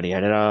 yada,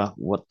 yada,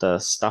 what the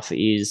stuff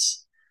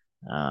is.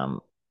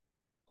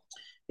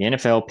 The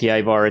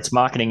NFLPA, via its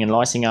marketing and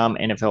licensing arm,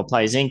 NFL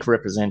Players Inc.,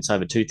 represents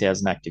over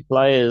 2,000 active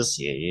players.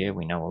 Yeah,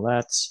 we know all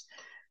that.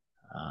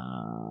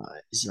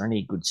 Is there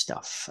any good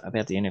stuff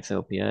about the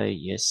NFLPA?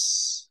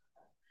 Yes.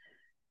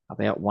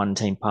 About one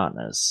team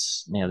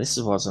partners. Now, this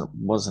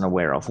wasn't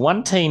aware of.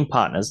 One team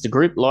partners, the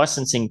group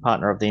licensing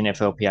partner of the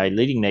NFLPA,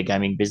 leading their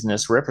gaming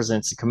business,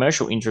 represents the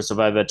commercial interests of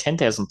over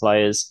 10,000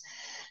 players,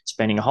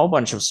 spanning a whole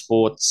bunch of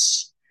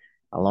sports,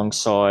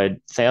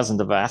 alongside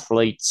thousands of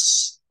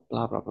athletes.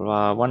 Blah, blah,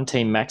 blah. One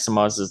team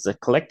maximizes the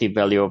collective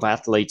value of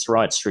athletes'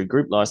 rights through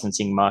group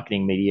licensing,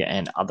 marketing, media,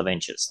 and other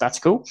ventures. That's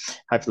cool.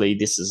 Hopefully,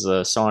 this is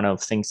a sign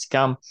of things to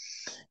come.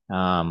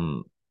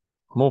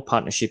 More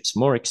partnerships,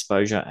 more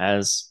exposure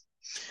as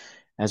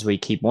we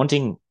keep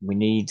wanting. We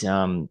need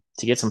to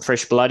get some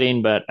fresh blood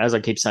in, but as I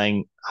keep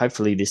saying,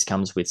 hopefully this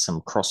comes with some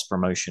cross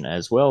promotion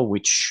as well,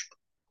 which,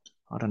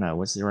 I don't know,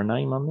 was there a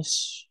name on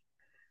this?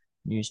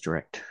 News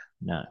Direct?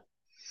 No.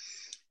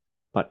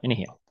 But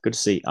anyhow, good to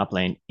see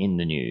Upland in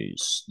the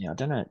news. Now, I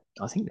don't know.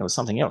 I think there was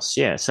something else.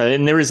 Yeah. So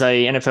then there is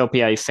a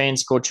NFLPA fan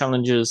score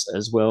challenges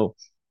as well.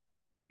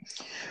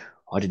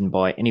 I didn't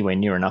buy anywhere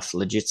near enough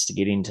legits to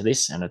get into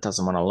this, and it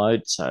doesn't want to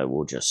load. So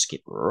we'll just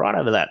skip right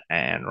over that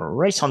and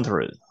race on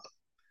through.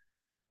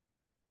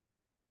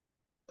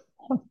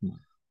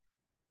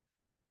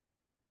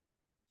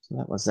 So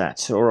that was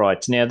that. All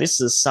right. Now,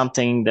 this is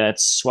something that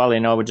Swally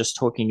and I were just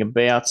talking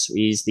about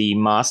is the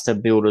Master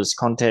Builders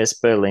Contest,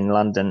 Berlin,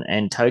 London,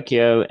 and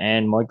Tokyo.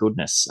 And my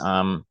goodness,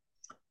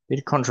 bit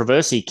of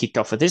controversy kicked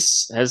off with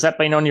this. Has that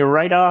been on your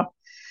radar,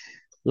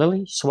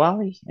 Lily,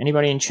 Swally?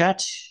 Anybody in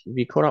chat? Have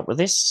you caught up with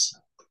this?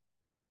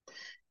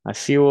 A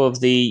few of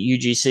the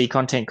UGC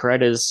content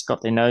creators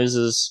got their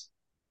noses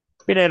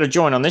a bit out of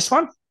joint on this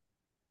one.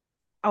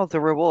 Oh,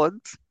 the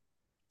rewards.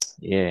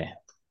 Yeah.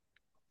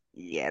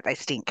 Yeah, they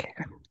stink.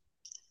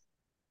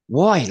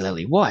 Why,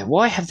 Lily? Why?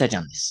 Why have they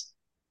done this?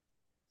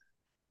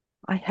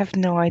 I have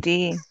no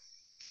idea.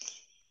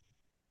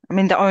 I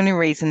mean, the only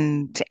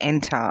reason to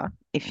enter,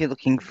 if you're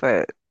looking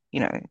for,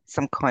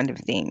 some kind of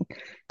thing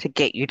to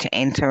get you to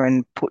enter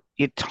and put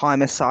your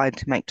time aside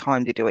to make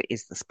time to do it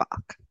is the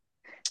spark.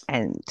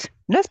 And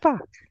no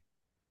spark.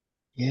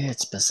 Yeah,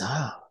 it's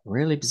bizarre.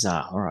 Really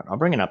bizarre. All right, I'll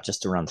bring it up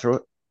just to run through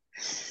it.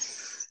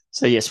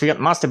 So yes, we got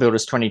Master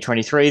Builders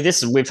 2023.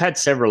 We've had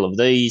several of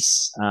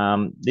these.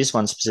 This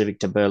one's specific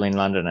to Berlin,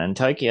 London, and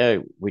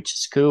Tokyo, which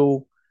is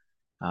cool.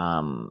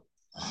 Now,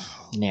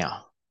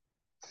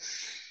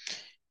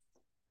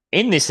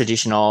 In this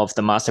edition of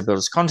the Master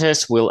Builders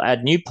Contest, we'll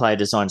add new player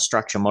design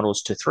structure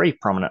models to 3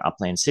 prominent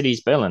Upland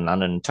cities, Berlin,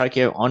 London, and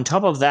Tokyo. On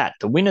top of that,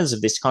 the winners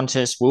of this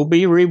contest will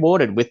be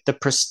rewarded with the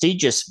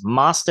prestigious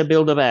Master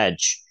Builder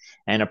badge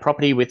and a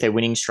property with their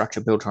winning structure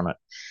built on it.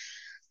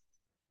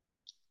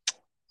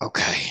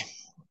 Okay.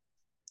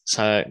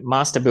 So,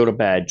 Master Builder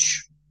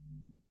badge.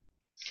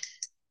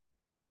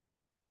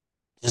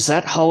 Does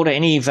that hold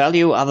any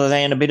value other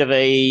than a bit of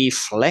a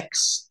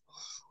flex?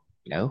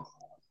 No.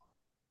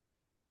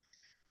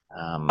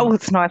 Oh,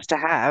 it's nice to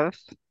have,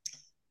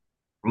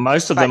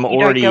 Most of but them you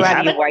don't already go out have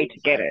of your it. way to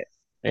get it.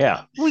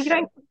 Yeah. Well, you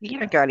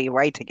don't go out of your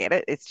way to get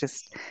it. It's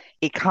just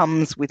it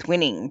comes with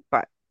winning.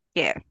 But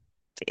yeah,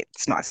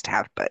 it's nice to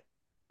have, but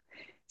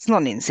it's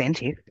not an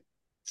incentive.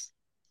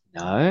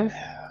 No.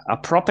 A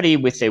property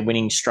with their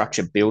winning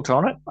structure built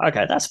on it.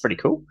 Okay, that's pretty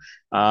cool.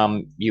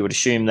 You would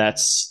assume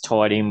that's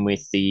tied in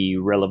with the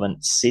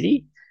relevant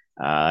city.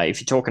 If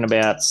you're talking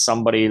about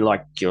somebody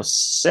like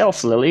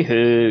yourself, Lily,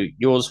 who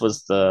yours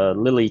was the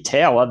Lily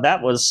Tower,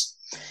 that was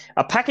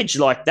a package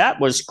like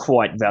that was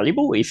quite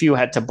valuable. If you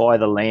had to buy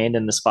the land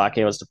and the spark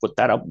hours to put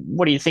that up,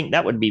 what do you think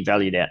that would be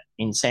valued at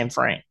in San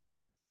Fran?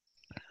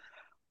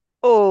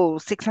 Oh,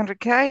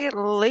 600K at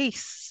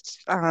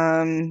least.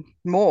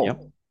 More.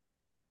 Yep.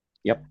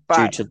 Yep. Due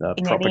But to the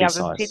in any property other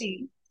size.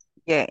 city,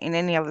 yeah, in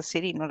any other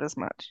city, not as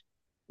much,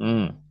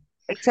 Mm.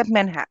 except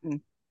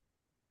Manhattan.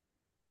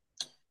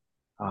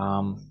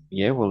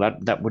 Yeah, well,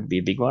 that would be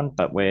a big one.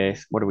 But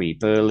what are we?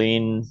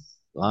 Berlin,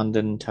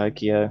 London,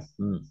 Tokyo.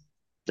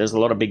 There's a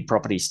lot of big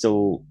properties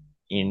still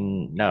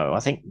in. No, I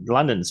think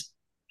London's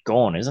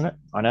gone, isn't it?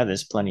 I know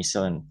there's plenty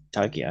still in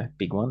Tokyo,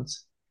 big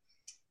ones.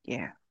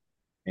 Yeah.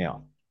 Yeah.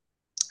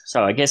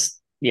 So I guess,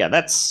 yeah,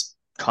 that's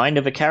kind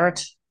of a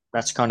carrot.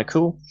 That's kind of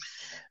cool.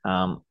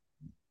 Um,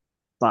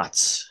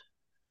 but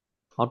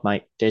odd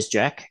mate, Des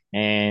Jack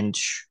and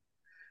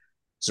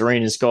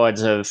Zarina's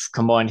guides have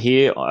combined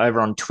here over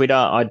on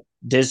Twitter.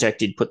 Des Jack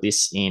did put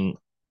this in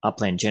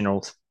Upland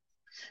General,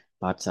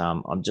 but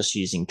I'm just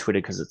using Twitter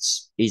because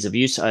it's ease of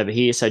use over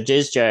here. So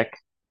Des Jack,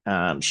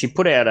 she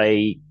put out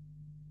a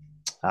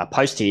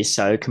post here.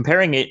 So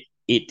comparing it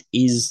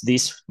is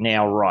this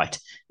now right?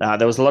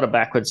 There was a lot of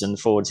backwards and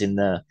forwards in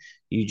the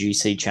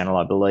UGC channel,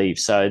 I believe.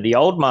 So the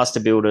old Master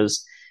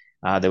Builders,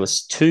 there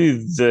was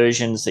 2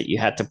 versions that you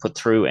had to put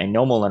through, a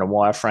normal and a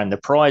wireframe. The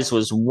prize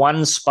was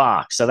 1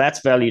 spark, so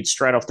that's valued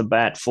straight off the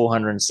bat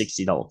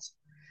 $460.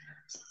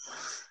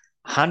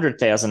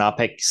 100,000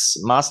 Apex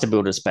Master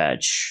Builders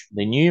badge.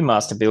 The new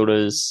Master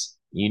Builders,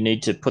 you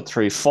need to put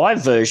through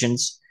 5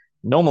 versions: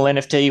 normal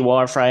NFT,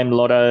 wireframe,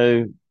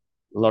 Lotto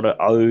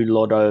O,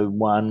 Lotto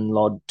 1,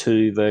 Lotto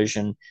 2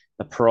 version.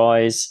 The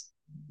prize,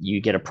 you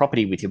get a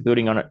property with your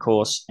building on it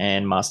course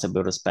and Master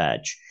Builders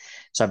badge.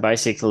 So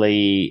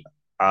basically,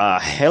 a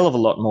hell of a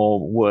lot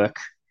more work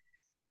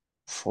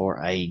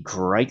for a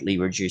greatly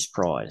reduced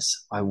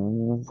price. I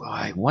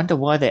wonder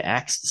why they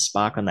axed the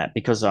spark on that,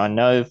 because I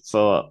know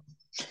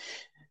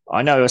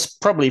it's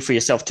probably for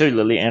yourself too,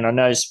 Lily, and I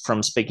know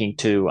from speaking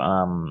to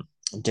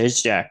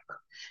Desjak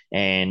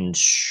and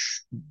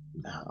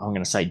I'm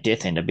going to say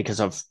Death Ender because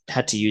I've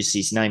had to use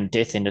his name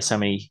Death Ender so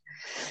many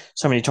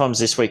times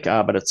this week.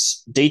 But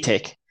it's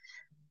D-Tech.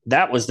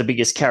 That was the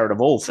biggest carrot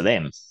of all for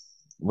them,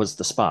 was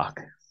the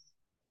spark.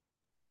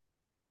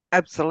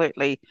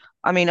 Absolutely.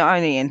 I mean, I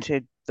only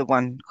entered the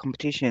one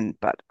competition,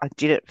 but I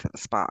did it for the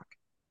spark.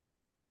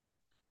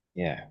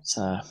 Yeah.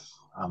 So,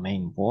 I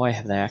mean, why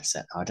have they axed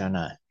that? I don't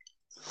know.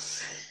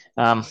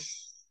 Um,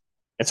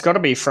 it's got to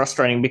be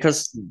frustrating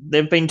because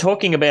they've been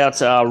talking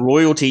about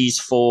royalties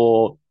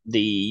for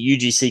the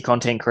UGC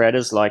content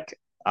creators like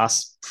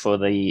us for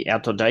the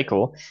outdoor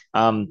decor.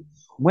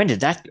 When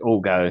did that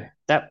all go?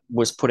 That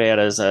was put out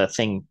as a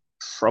thing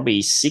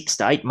probably 6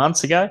 to 8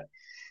 months ago.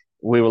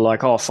 We were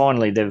like, oh,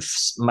 finally they've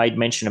made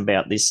mention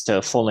about this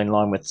to fall in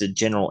line with the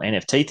general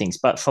NFT things.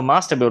 But for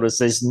master builders,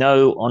 there's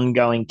no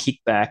ongoing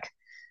kickback.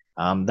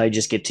 They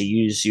just get to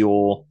use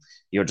your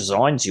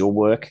designs, your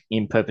work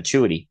in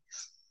perpetuity.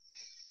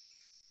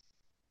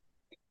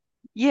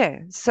 Yeah,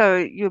 so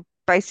you're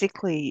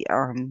basically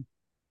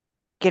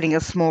getting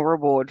a small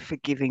reward for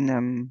giving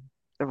them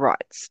the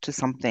rights to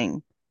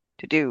something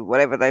to do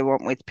whatever they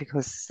want with,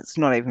 because it's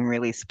not even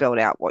really spelled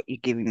out what you're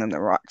giving them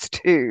the rights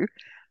to.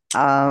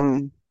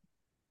 Um,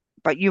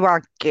 but you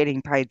are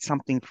getting paid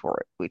something for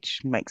it,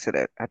 which makes it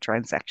a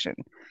transaction.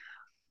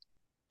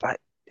 But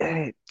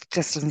it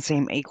just doesn't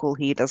seem equal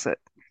here, does it?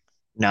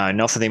 No,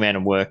 not for the amount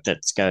of work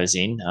that goes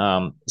in,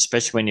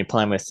 especially when you're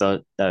playing with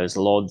those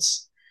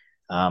LODs.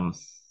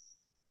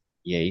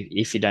 Yeah,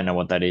 if you don't know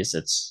what that is,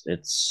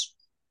 it's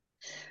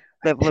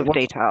Level of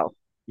detail.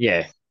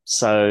 yeah.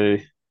 So,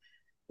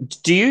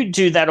 do you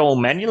do that all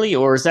manually,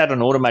 or is that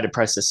an automated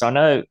process? I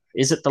know,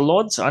 is it the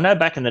LODs? I know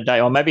back in the day,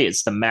 or maybe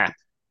it's the map.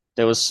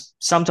 There was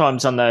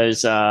sometimes on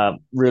those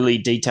really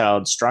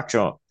detailed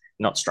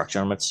not structure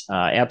elements,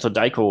 outdoor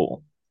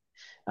decor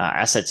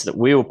assets that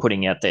we were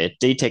putting out there.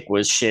 DTech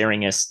was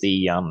sharing us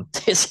the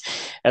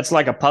it's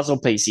like a puzzle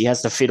piece. He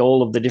has to fit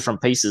all of the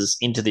different pieces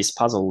into this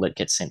puzzle that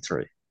gets sent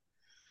through.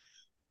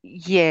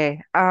 Yeah,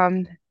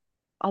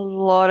 a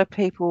lot of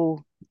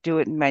people do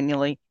it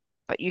manually,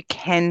 but you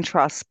can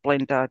trust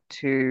Blender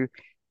to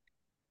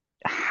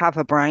have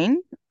a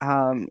brain.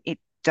 It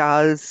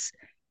does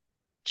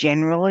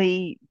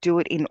generally do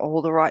it in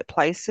all the right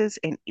places,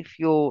 and if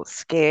you're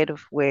scared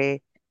of where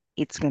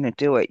it's going to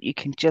do it, you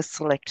can just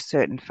select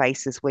certain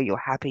faces where you're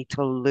happy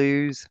to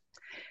lose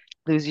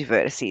your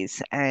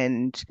vertices,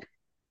 and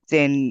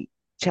then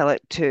tell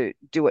it to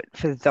do it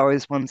for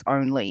those ones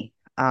only.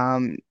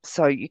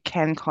 So you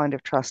can kind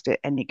of trust it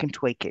and you can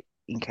tweak it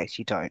in case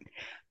you don't.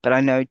 But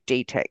I know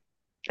DTech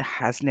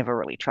has never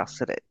really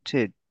trusted it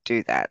to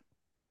do that.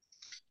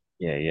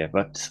 Yeah, yeah.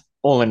 But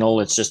all in all,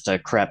 it's just a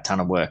crap ton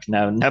of work.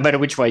 No matter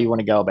which way you want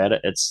to go about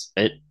it,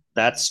 it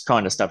that's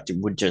kind of stuff that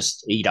would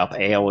just eat up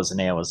hours and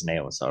hours and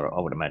hours. I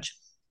would imagine.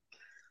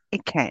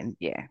 It can,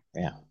 yeah.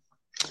 Yeah.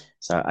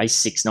 So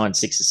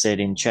A696 has said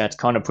in chat,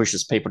 kind of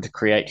pushes people to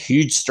create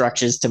huge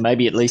structures to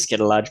maybe at least get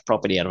a large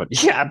property out of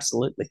it. Yeah,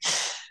 absolutely.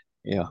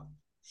 Yeah.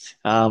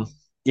 Um,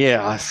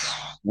 yeah.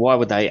 Why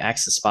would they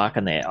axe the Spark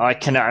in there? I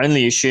can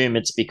only assume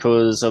it's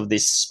because of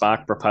this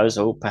Spark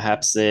proposal.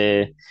 Perhaps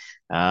they're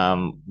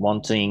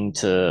wanting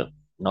to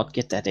not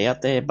get that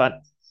out there.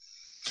 But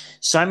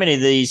so many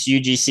of these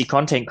UGC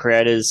content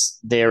creators,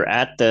 they're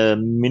at the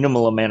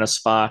minimal amount of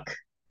Spark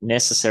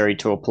necessary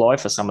to apply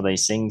for some of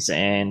these things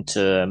and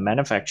to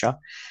manufacture.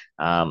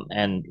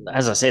 And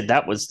as I said,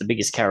 that was the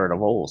biggest carrot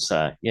of all.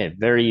 So, yeah,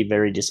 very,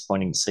 very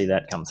disappointing to see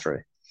that come through.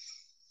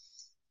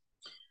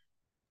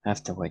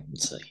 Have to wait and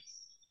see.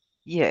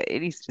 Yeah,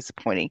 it is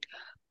disappointing.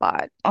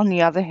 But on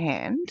the other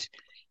hand,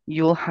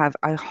 you'll have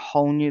a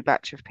whole new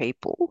batch of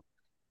people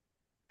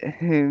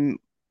who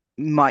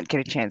might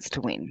get a chance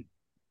to win,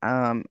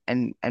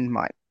 and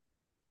might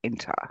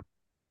enter.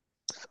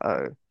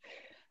 So,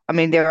 I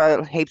mean, there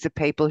are heaps of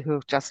people who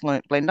have just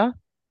learnt Blender.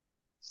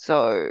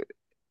 So,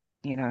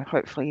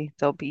 hopefully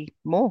there'll be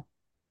more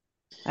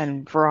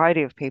and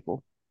variety of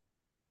people.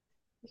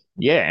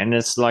 Yeah, and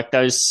it's like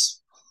those.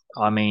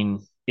 I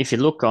mean, if you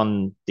look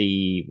on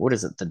the what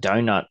is it, the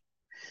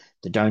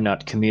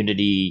donut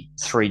community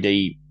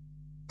 3D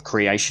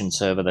creation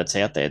server that's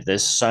out there.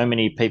 There's so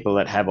many people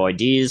that have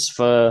ideas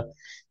for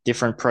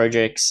different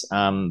projects,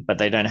 but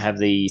they don't have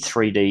the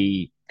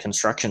 3D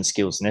construction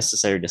skills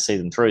necessary to see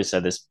them through. So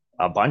there's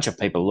a bunch of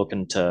people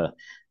looking to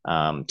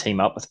team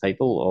up with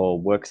people or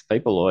work with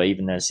people, or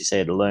even, as you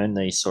said, learn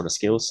these sort of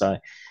skills. So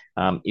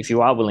if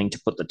you are willing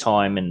to put the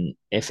time and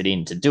effort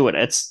in to do it,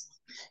 it's,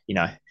 you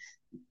know,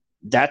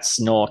 that's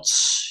not,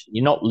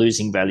 you're not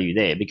losing value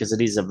there because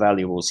it is a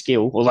valuable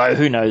skill. Although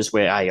who knows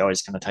where AI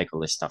is going to take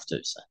all this stuff to.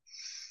 So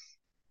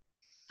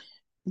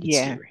it's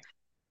Yeah, scary.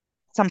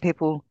 some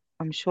people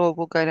I'm sure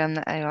will go down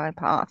the AI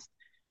path.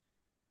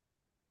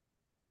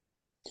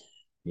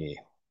 Yeah.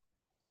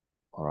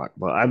 All right.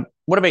 Well,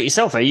 what about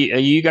yourself? Are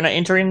you going to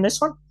enter in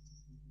this one?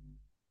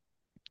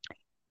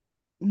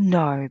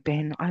 No,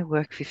 Ben, I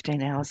work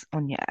 15 hours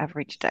on your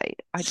average day.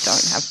 I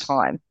don't have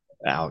time.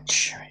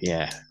 Ouch.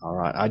 Yeah. All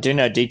right. I do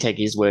know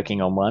DTech is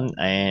working on one,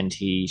 and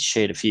he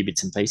shared a few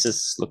bits and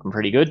pieces, looking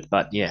pretty good.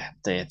 But yeah,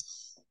 they're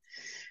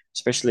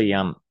especially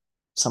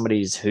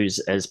somebody who's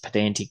as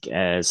pedantic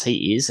as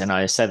he is, and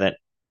I say that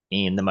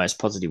in the most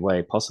positive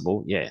way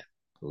possible. Yeah,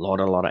 a lot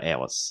of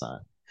hours. So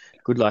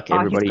good luck, Oh,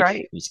 he's everybody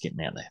great. who's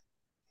getting out there.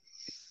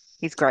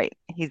 He's great.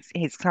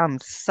 He's come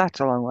such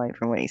a long way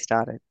from when he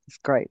started. It's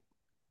great.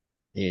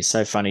 Yeah,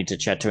 so funny to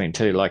chat to him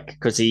too. Like,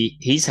 because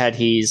he's had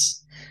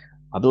his,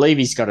 I believe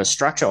he's got a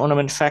structure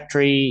ornament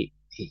factory.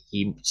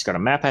 He's got a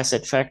map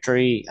asset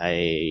factory,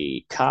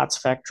 a carts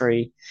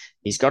factory.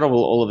 He's got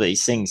all of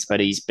these things, but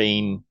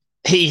he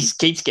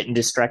keeps getting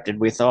distracted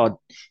with, oh,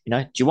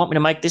 do you want me to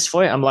make this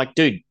for you? I'm like,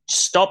 dude,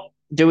 stop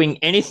doing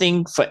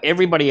anything for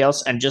everybody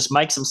else and just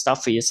make some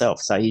stuff for yourself.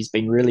 So he's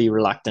been really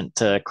reluctant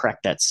to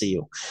crack that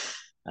seal.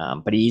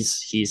 But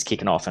he's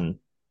kicking off, and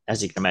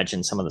as you can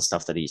imagine, some of the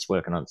stuff that he's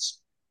working on is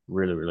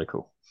really, really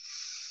cool.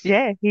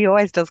 Yeah, he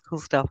always does cool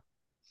stuff.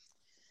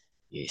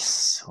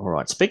 Yes. All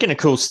right. Speaking of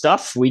cool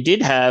stuff, we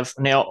did have.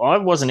 Now, I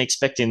wasn't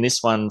expecting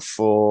this one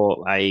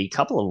for a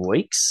couple of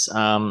weeks.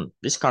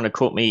 This kind of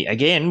caught me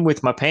again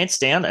with my pants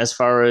down as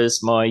far as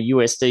my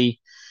USD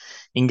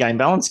in-game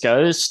balance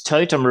goes.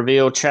 Totem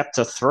Reveal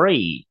Chapter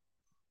 3.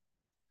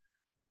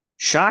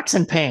 Sharks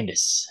and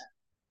Pandas.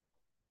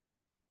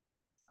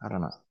 I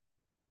don't know.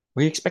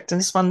 Were you expecting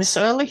this one this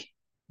early?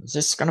 Is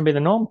this going to be the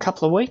norm?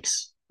 Couple of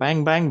weeks?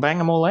 Bang, bang, bang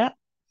them all out?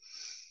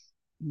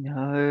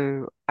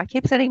 No, I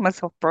keep setting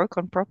myself broke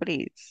on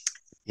properties.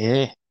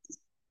 Yeah.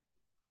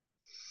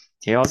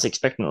 Yeah, I was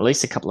expecting at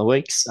least a couple of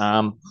weeks.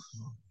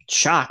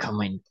 Shark, I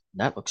mean,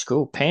 that looks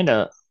cool.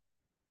 Panda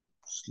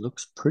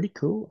looks pretty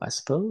cool, I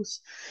suppose.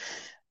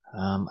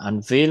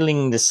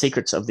 Unveiling the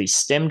secrets of the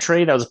stem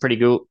tree. That was a pretty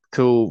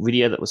cool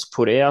video that was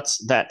put out.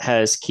 That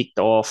has kicked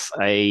off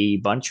a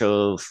bunch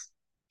of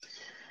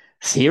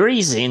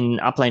theories in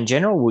Upland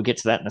General. We'll get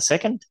to that in a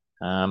second.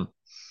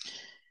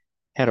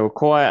 How to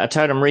acquire a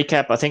totem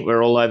recap. I think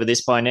we're all over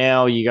this by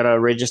now. You got to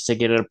register,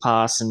 get a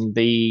pass, and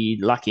be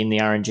lucky in the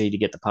RNG to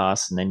get the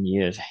pass, and then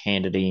you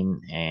hand it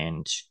in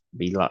and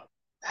be luck.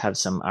 have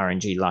some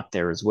RNG luck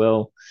there as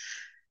well.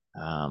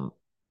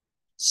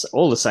 So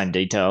all the same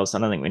details. I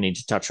don't think we need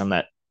to touch on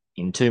that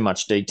in too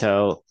much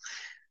detail.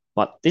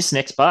 But this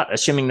next part,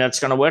 assuming that's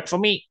going to work for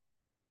me,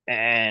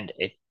 and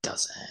it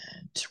doesn't.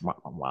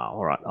 Wow.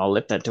 All right. I'll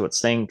let that do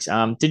its thing.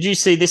 Did you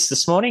see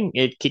this morning?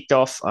 It kicked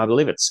off, I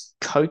believe it's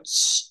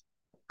Coates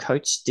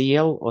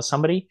DL or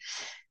somebody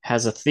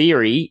has a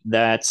theory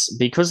that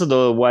because of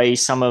the way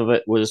some of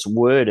it was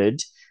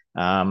worded,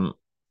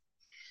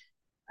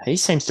 he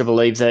seems to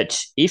believe that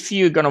if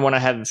you're going to want to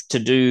have to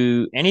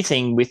do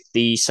anything with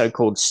the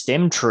so-called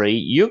stem tree,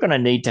 you're going to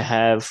need to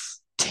have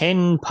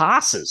 10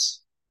 passes.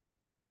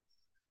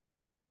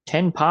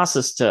 10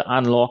 passes to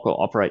unlock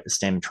or operate the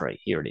stem tree.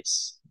 Here it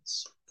is.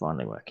 It's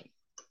finally working.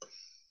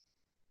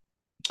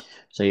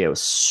 So yeah, it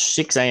was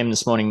 6 a.m.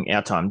 this morning,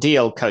 our time.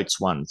 DL Coates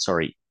 1.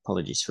 Sorry,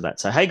 apologies for that.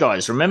 So hey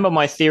guys, remember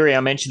my theory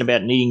I mentioned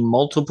about needing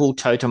multiple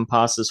totem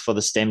passes for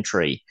the stem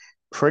tree?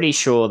 Pretty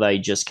sure they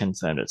just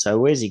confirmed it. So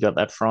where's he got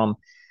that from?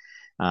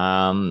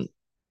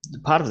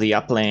 Part of the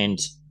Upland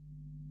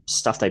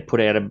stuff they put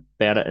out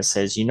about it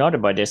says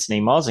United by Destiny,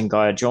 Miles and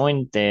Gaia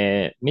joined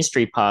their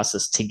mystery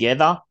passes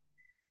together.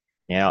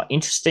 Now,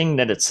 interesting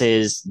that it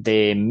says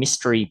their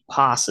mystery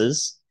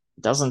passes.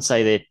 It doesn't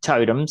say their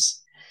totems.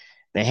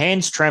 Their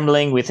hands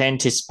trembling with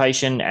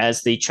anticipation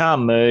as the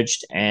charm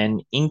merged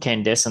and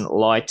incandescent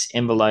light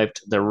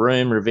enveloped the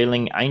room,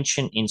 revealing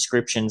ancient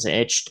inscriptions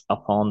etched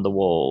upon the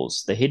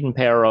walls. The hidden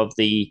power of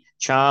the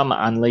charm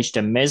unleashed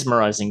a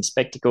mesmerizing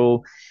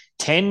spectacle.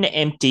 10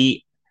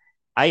 empty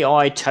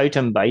AI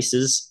totem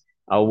bases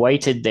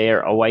awaited their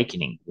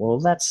awakening.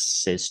 Well, that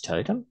says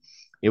totem.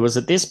 It was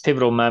at this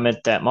pivotal moment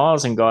that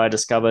Miles and Gaia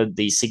discovered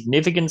the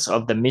significance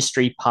of the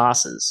mystery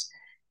passes.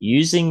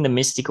 Using the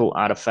mystical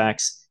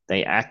artifacts,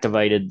 they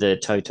activated the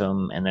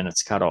totem and then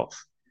it's cut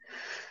off.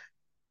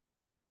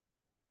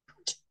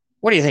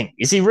 What do you think?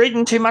 Is he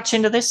reading too much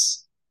into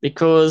this?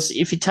 Because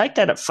if you take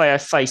that at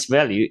face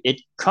value,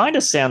 it kind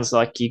of sounds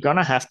like you're going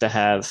to have to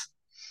have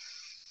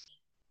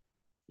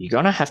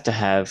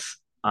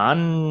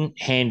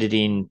unhanded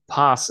in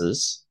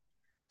passes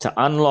to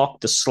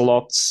unlock the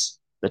slots,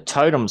 the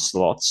totem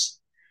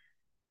slots.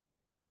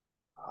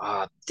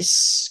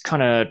 This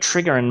kind of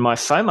triggering my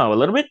FOMO a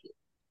little bit.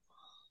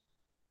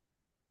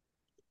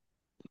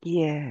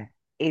 Yeah,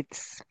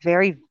 it's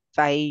very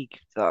vague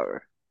though.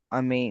 I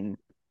mean,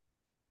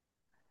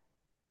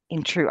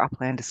 in true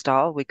Uplander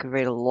style, we could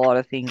read a lot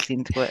of things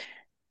into it.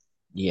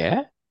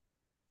 Yeah.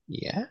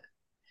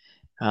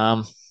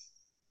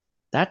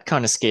 That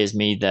kind of scares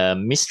me, the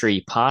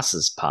mystery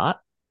passes part.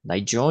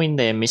 They join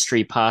their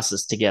mystery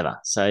passes together.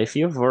 So if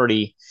you've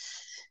already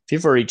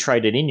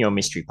traded in your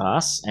mystery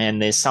pass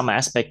and there's some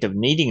aspect of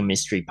needing a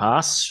mystery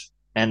pass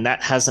and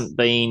that hasn't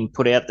been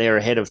put out there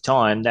ahead of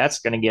time, that's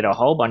going to get a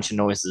whole bunch of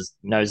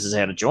noses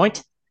out of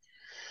joint.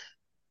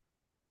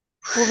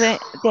 Well,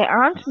 there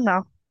aren't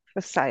enough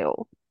for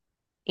sale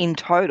in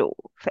total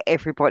for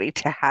everybody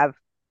to have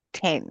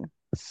 10.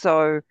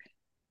 So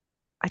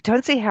I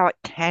don't see how it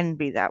can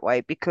be that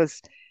way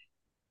because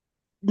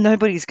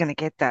nobody's going to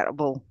get that.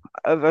 Well,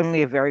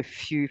 only a very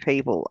few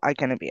people are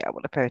going to be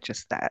able to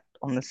purchase that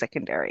on the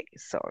secondary.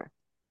 So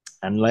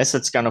Unless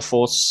it's going to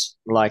force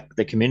like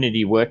the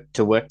community work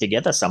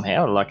together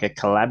somehow, like a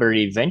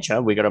collaborative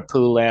venture, we got to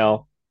pool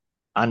our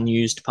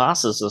unused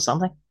passes or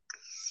something.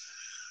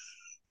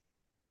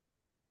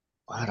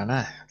 I don't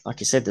know. Like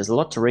you said, there's a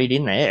lot to read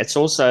in there. It's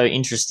also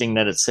interesting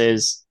that it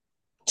says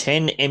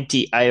 10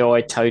 empty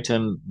AI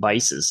totem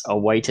bases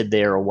awaited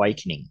their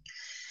awakening.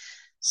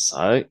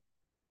 So,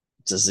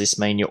 does this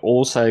mean you're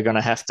also going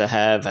to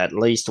have at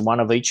least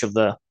one of each of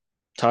the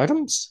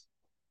totems?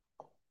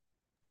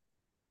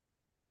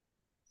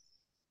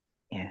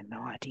 yeah,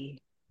 no idea.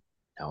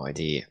 No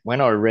idea.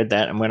 When I read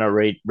that and when I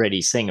read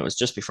his thing, it was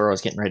just before I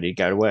was getting ready to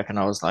go to work, and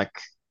I was like,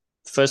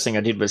 first thing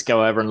I did was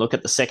go over and look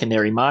at the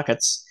secondary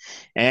markets,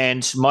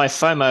 and my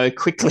FOMO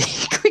quickly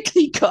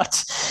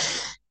got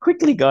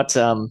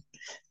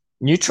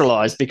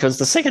neutralized because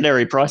the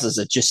secondary prices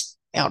are just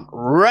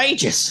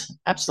outrageous,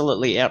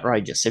 absolutely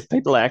outrageous. If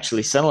people are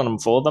actually selling them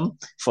for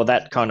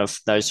that kind of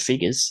those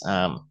figures,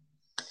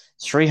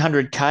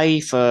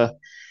 300K for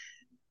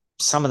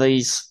some of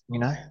these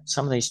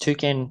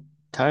toucan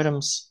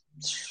totems,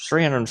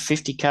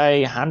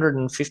 350K,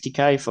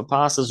 150K for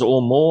passes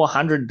or more,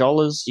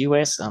 $100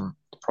 US. The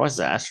prices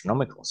are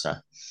astronomical. So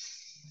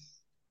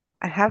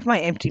I have my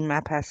empty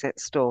map asset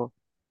store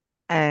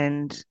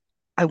and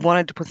I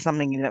wanted to put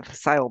something in it for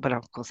sale, but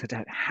of course I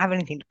don't have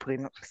anything to put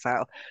in it for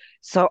sale.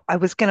 So I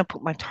was going to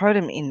put my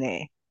totem in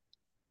there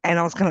and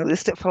I was going to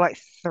list it for like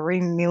 3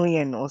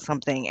 million or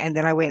something. And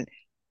then I went,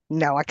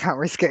 no, I can't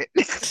risk it.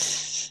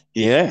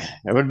 yeah,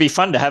 it would be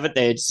fun to have it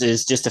there.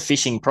 It's just a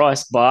fishing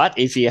price. But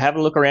if you have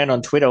a look around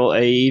on Twitter, or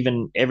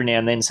even every now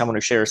and then someone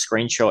will share a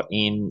screenshot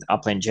in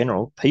Upland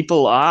General,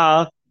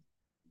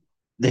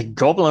 they're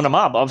gobbling them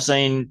up. I've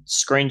seen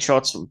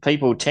screenshots of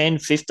people 10,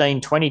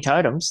 15, 20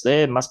 totems.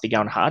 They must be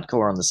going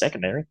hardcore on the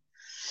secondary.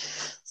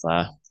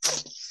 So,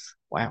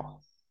 wow.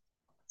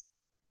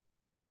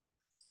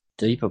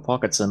 deeper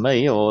pockets than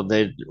me, or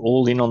they're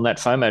all in on that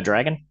FOMO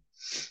dragon.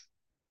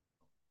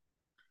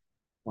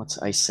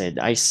 What's Ace said?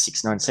 Ace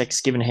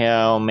 696. Given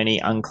how many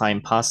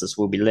unclaimed passes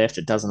will be left,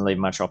 it doesn't leave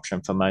much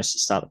option for most to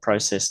start the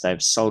process.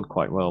 They've sold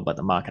quite well, but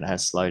the market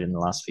has slowed in the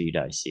last few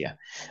days. Yeah,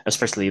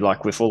 especially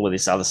like with all of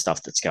this other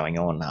stuff that's going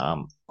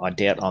on. I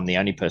doubt I'm the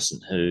only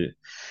person who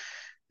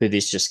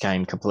this just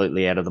came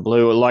completely out of the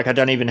blue. Like I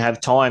don't even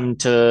have time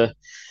to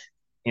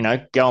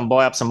go and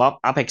buy up some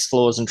UPEX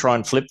floors and try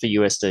and flip for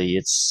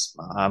USD.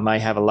 I may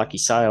have a lucky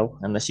sale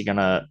unless you're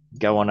gonna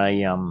go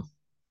on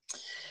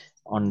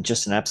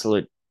just an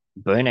absolute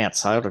burnout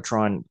sale to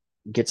try and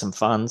get some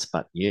funds.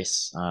 But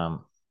yes,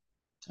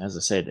 as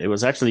I said, it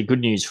was actually good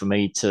news for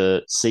me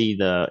to see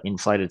the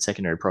inflated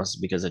secondary prices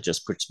because it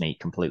just puts me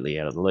completely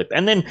out of the loop.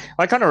 And then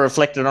I kind of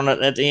reflected on it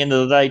at the end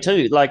of the day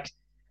too. Like,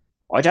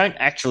 I don't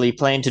actually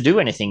plan to do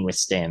anything with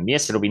STEM.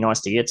 Yes, it'll be nice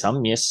to get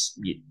some. Yes,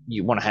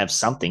 you want to have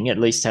something, at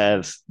least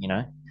have,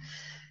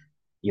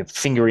 your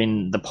finger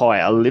in the pie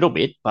a little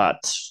bit,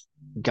 but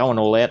going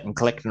all out and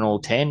collecting all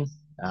 10.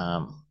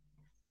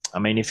 I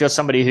mean, if you're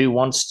somebody who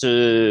wants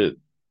to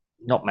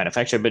not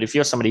manufacture, but if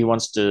you're somebody who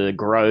wants to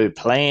grow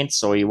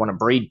plants or you want to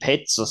breed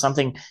pets or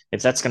something,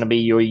 if that's going to be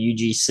your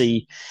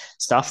UGC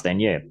stuff,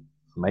 then yeah,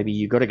 maybe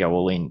you got to go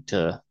all in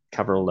to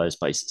cover all those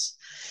bases.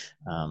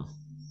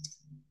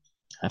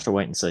 Have to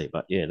wait and see,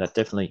 but yeah, that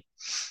definitely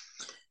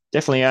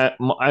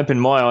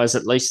opened my eyes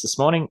at least this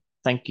morning.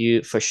 Thank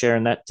you for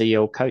sharing that,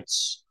 DL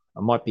Coates.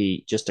 It might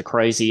be just a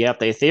crazy out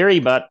there theory,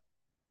 but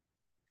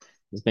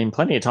there's been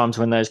plenty of times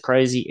when those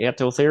crazy out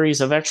there theories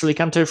have actually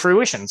come to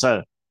fruition.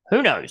 So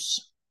who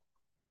knows?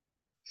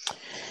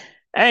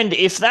 And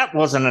if that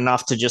wasn't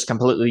enough to just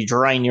completely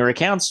drain your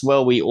accounts,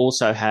 well, we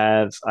also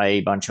have a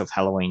bunch of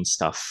Halloween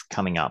stuff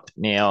coming up.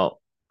 Now,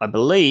 I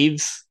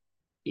believe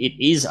it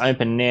is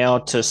open now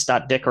to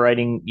start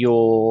decorating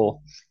your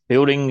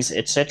buildings,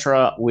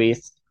 etc., with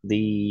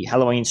the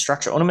Halloween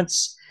structure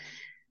ornaments.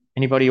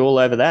 Anybody all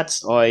over that?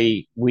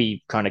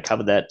 We kind of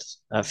covered that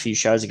a few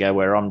shows ago,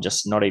 where I'm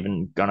just not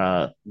even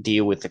gonna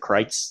deal with the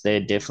crates. They're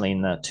definitely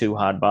in the too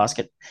hard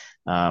basket.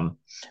 I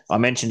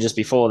mentioned just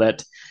before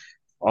that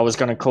I was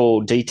going to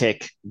call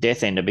DTech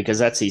Death Ender because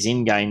that's his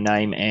in-game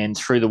name. And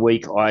through the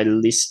week, I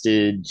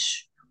listed.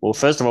 Well,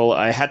 first of all,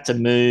 I had to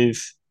move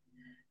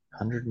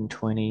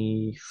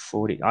 120,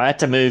 40. I had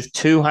to move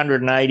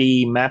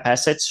 280 map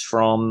assets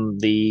from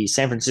the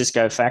San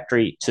Francisco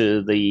factory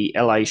to the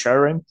LA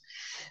showroom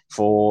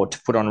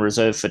to put on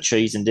reserve for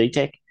Cheese and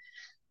DTech.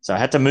 So I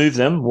had to move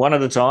them one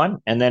at a time,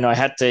 and then I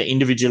had to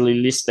individually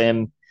list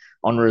them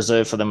on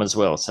reserve for them as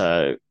well.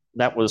 So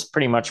that was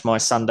pretty much my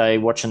Sunday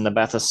watching the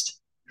Bathurst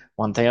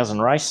 1000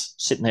 race,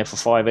 sitting there for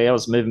 5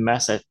 hours, moving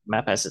map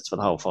assets for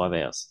the whole 5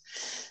 hours.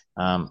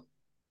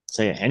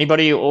 So yeah,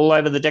 anybody all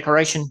over the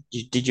decoration?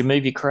 Did you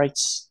move your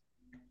crates?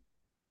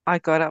 I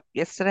got up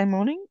yesterday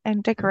morning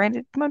and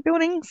decorated my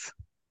buildings.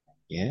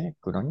 Yeah,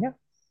 good on you.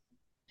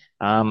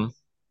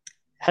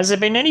 Has there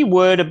been any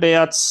word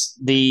about it's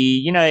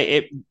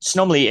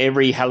normally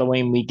every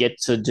Halloween we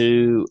get to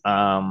do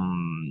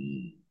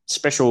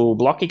special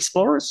block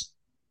explorers,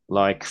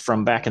 like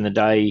from back in the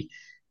day.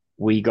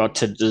 We got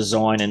to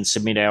design and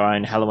submit our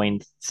own Halloween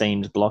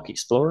themed block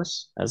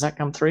explorers. Has that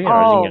come through yet? Or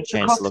I didn't get a The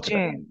chance to look at it.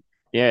 costume.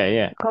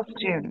 Yeah. The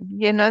costume.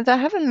 Yeah, no, they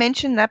haven't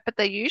mentioned that, but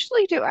they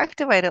usually do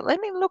activate it. Let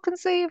me look and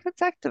see if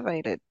it's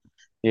activated.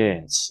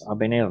 Yeah, I've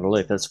been out of the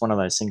loop. That's one of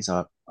those things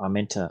I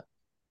meant to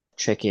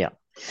check out.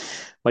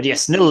 But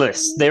yes,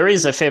 nevertheless, there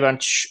is a fair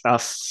amount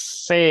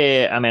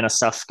of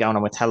stuff going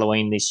on with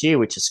Halloween this year,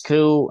 which is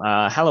cool.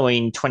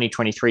 Halloween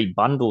 2023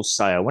 bundle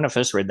sale. When I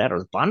first read that, it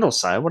was bundle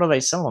sale. What are they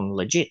selling?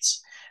 Legits.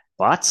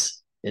 But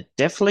it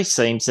definitely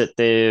seems that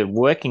they're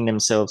working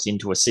themselves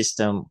into a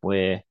system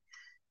where,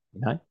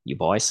 you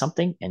buy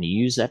something and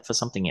you use that for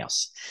something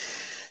else.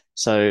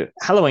 So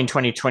Halloween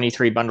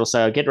 2023 bundle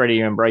sale, get ready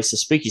to embrace the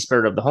spooky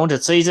spirit of the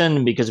haunted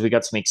season because we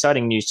got some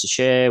exciting news to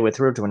share. We're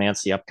thrilled to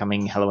announce the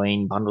upcoming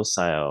Halloween bundle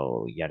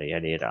sale, yada,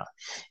 yada, yada.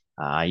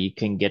 You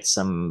can get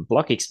some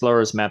Block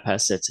Explorers map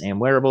assets and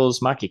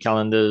wearables. Mark your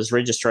calendars.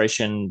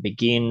 Registration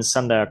begins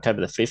Sunday,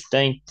 October the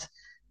 15th.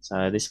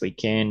 So this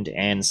weekend,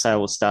 and sale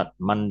will start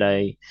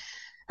Monday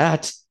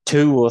at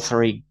 2 or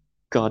 3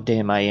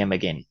 goddamn AM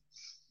again.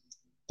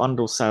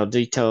 Bundle sale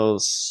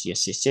details,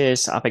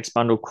 yes. Apex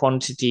bundle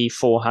quantity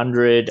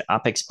 400,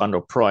 Apex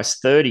bundle price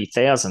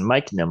 30,000,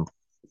 making them,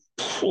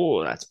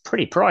 that's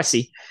pretty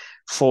pricey.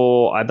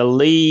 For I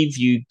believe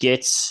you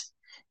get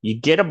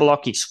a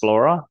block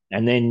explorer,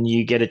 and then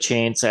you get a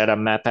chance at a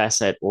map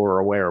asset or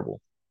a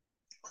wearable.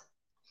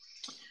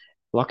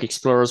 Block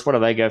explorers, what do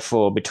they go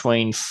for?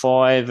 Between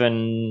 5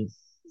 and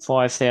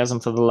 5,000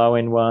 for the low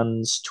end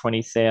ones,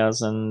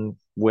 20,000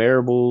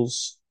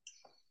 wearables.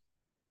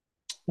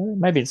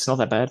 Maybe it's not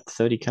that bad,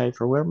 30K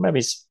for a wearable.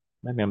 Maybe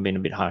I'm being a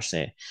bit harsh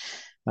there.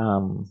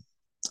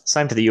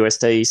 Same for the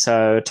USD.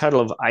 So a total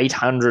of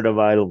 800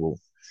 available.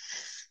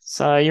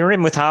 So you're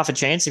in with half a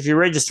chance. If you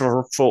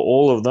register for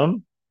all of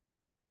them,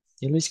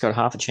 you at least got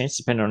half a chance,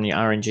 depending on your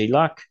RNG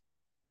luck.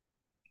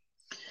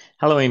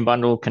 Halloween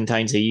bundle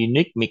contains a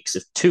unique mix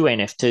of 2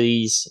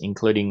 NFTs,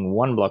 including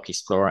one block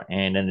explorer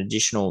and an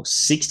additional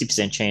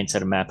 60% chance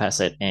at a map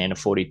asset and a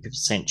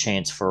 40%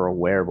 chance for a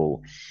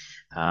wearable.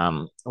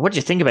 What do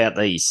you think about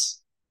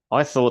these?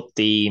 I thought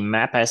the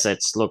map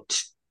assets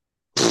looked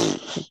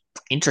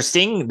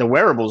interesting. The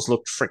wearables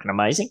looked freaking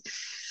amazing.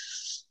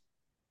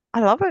 I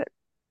love it.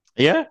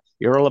 Yeah,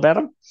 you're all about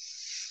them?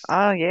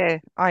 Oh yeah.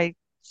 I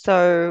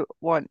so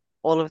want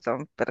all of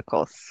them, but of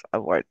course I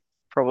won't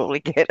probably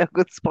get a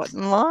good spot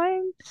in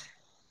line. Oh,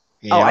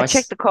 Yeah, I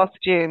checked the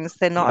costumes.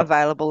 They're not yep.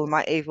 available, and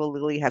my Evil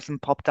Lily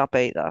hasn't popped up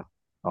either.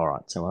 All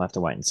right, so we'll have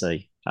to wait and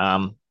see.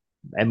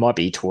 It might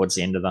be towards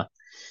the end of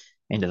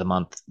the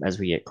month as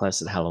we get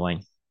closer to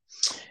Halloween.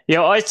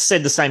 Yeah, I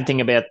said the same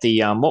thing about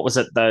the what was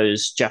it?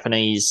 Those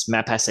Japanese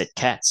map asset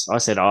cats. I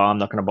said, "Oh, I'm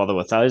not going to bother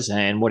with those."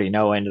 And what do you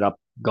know? I ended up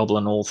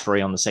gobbling all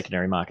three on the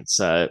secondary market.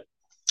 So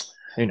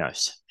who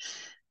knows?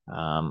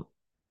 Um,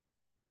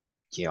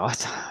 yeah,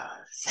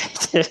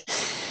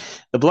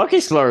 the block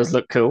explorers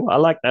look cool. I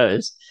like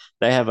those.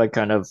 They have a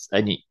kind of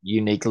a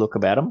unique look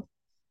about them.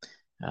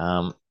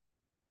 Um,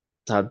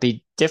 so I'd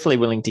be definitely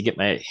willing to get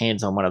my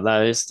hands on one of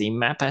those. The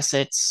map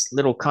assets,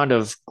 little kind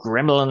of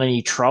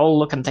gremlin-y troll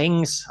looking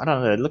things. I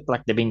don't know. They look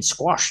like they've been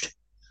squashed.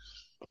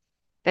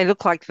 They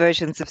look like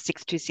versions of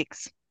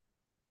 626.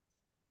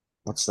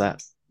 What's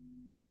that?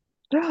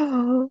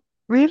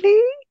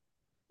 Really?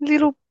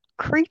 Little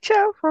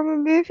creature from a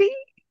movie?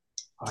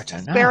 I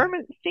don't know.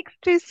 Experiment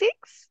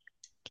 626?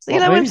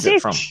 What Lilo movie and is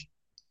it from? Stitch.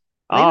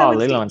 Lilo Oh, and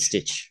Lilo and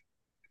Stitch.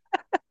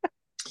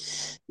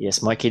 Stitch.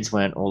 Yes, my kids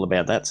weren't all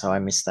about that, so I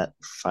missed that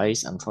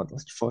phase,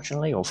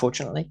 unfortunately, or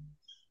fortunately.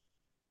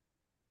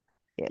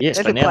 Yeah, Yes,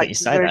 they but look now that like you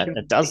say that, versions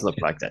it of does look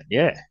Stitch. like that.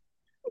 Yeah.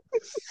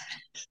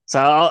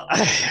 So,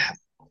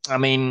 I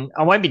mean,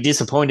 I won't be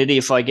disappointed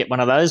if I get one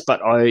of those,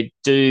 but I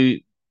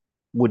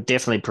would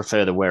definitely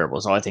prefer the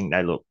wearables. I think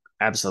they look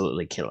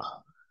absolutely killer.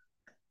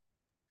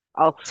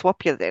 I'll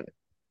swap you then.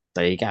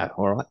 There you go.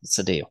 All right, it's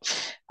a deal.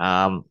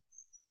 Um,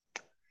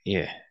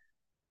 yeah,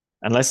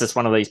 unless it's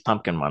one of these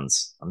pumpkin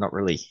ones, I'm not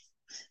really.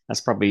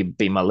 That's probably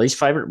be my least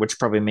favorite, which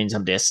probably means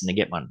I'm destined to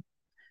get one.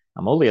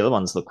 All the other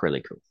ones look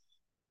really cool.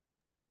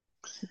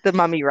 The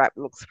mummy wrap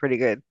looks pretty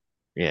good.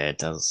 Yeah, it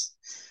does.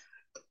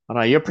 I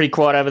know you're pretty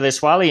quiet over there,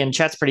 Swiley, and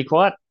chat's pretty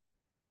quiet.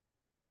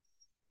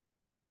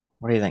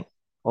 What do you think?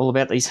 All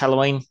about these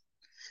Halloween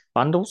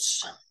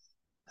bundles?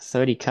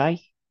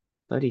 30K?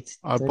 30,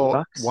 I 30 bought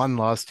bucks? one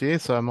last year,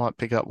 so I might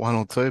pick up one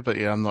or two, but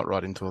yeah, I'm not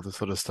right into all this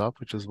sort of stuff,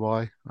 which is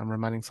why I'm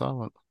remaining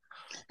silent.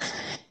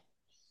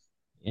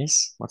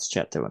 Yes. What's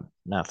chat doing?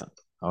 Nothing.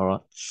 All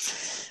right.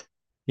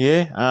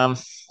 Yeah.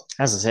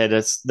 As I said,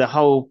 it's the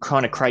whole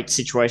kind of crate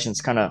situation's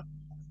kind of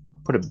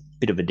put a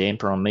bit of a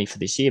damper on me for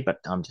this year, but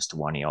I'm just a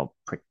whiny old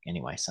prick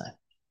anyway, so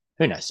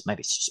who knows? Maybe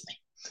it's just me.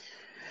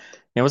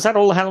 Now, was that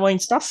all the Halloween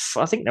stuff?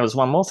 I think there was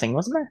one more thing,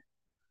 wasn't there?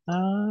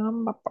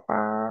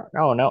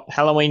 Oh no,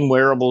 Halloween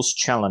wearables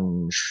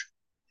challenge.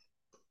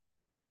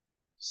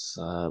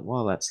 So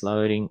while that's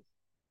loading,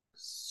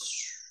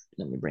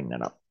 let me bring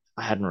that up.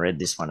 I hadn't read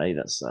this one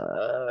either,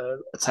 so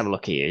let's have a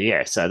look here.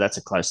 Yeah, so that's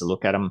a closer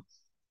look at them.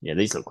 Yeah,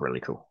 these look really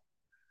cool.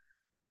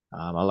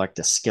 I like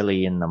the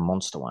Skelly and the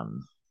Monster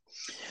one.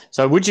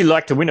 So, would you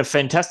like to win a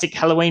fantastic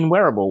Halloween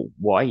wearable?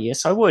 Why,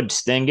 yes, I would.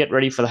 Then get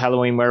ready for the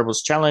Halloween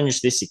Wearables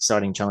Challenge. This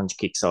exciting challenge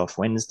kicks off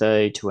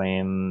Wednesday, 2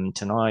 a.m.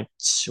 tonight,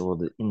 or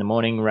in the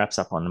morning, wraps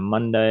up on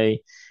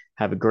Monday.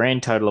 Have a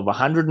grand total of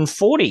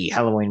 140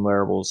 Halloween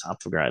wearables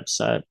up for grabs.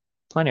 So,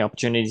 plenty of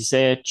opportunities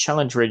there.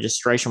 Challenge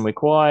registration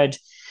required.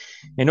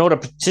 In order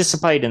to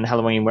participate in the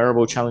Halloween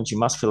Wearable Challenge, you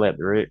must fill out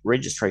the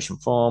registration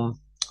form.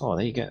 Oh,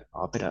 there you go.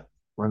 I better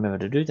remember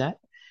to do that.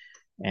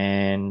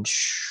 And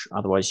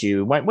otherwise,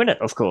 you won't win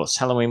it, of course.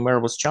 Halloween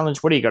Wearables Challenge.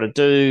 What do you got to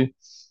do?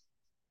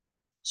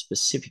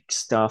 Specific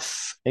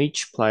stuff.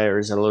 Each player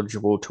is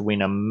eligible to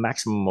win a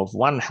maximum of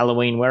one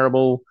Halloween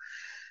wearable.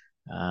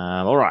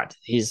 All right.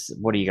 Here's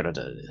what do you got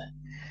to do?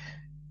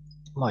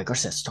 Oh my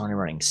gosh, that's tiny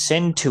running.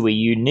 Send to a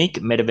unique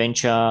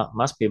metaventure.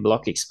 Must be a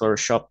block explorer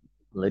shop,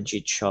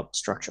 legit shop,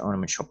 structure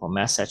ornament shop, or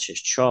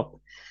Massachusetts shop.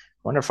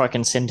 Wonder if I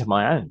can send to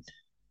my own.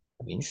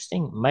 That'd be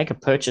interesting. Make a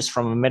purchase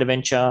from a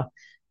metaventure.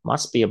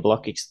 Must be a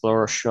block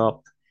explorer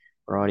shop,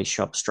 variety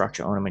shop,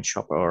 structure ornament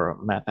shop, or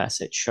a map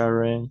asset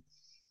showroom.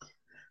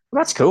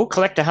 Well, that's cool.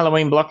 Collect a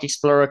Halloween block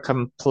explorer.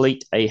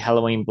 Complete a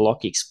Halloween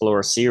block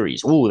explorer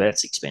series. Ooh,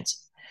 that's expensive,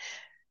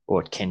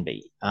 or it can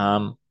be.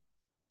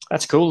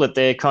 That's cool that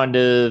they're kind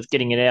of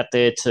getting it out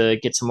there to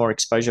get some more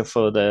exposure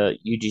for the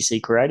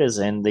UGC creators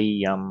and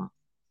the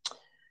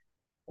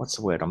what's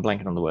the word? I'm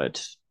blanking on the word.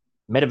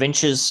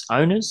 Metaventures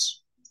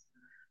owners.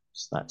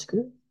 So that's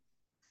good.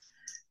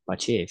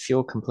 But yeah, if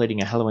you're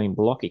completing a Halloween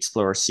Block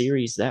Explorer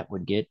series, that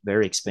would get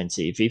very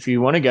expensive. If you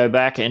want to go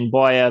back and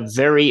buy a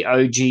very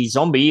OG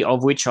zombie,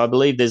 of which I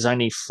believe there's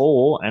only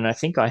 4, and I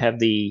think I have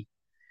the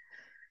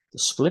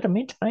Splitter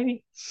Mint,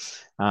 maybe.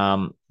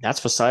 That's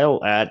for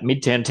sale at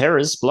Midtown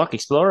Terrace, Block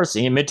Explorers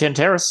in Midtown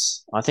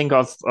Terrace. I think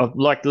I've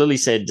like Lily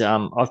said,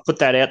 I've put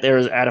that out there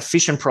at a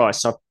fishing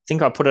price. I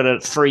think I put it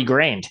at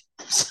 $3,000.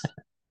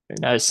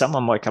 Who knows?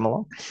 Someone might come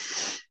along.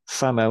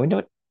 FOMO into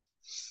it.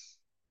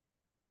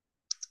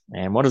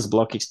 And what is the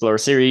Block Explorer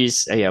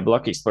series? Yeah,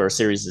 Block Explorer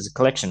series is a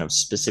collection of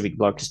specific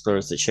Block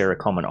Explorers that share a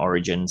common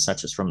origin,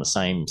 such as from the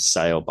same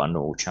sale,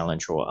 bundle,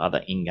 challenge, or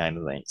other in-game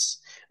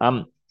events.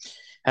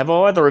 Have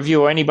either of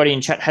you or anybody in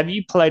chat, have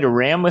you played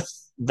around with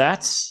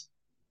that?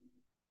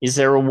 Is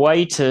there a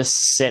way to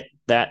set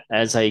that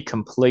as a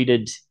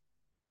completed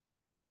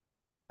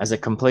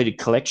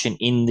collection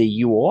in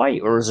the UI,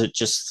 or is it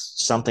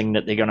just something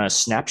that they're going to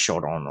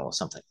snapshot on or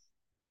something?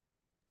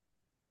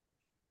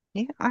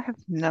 Yeah, I have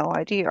no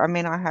idea. I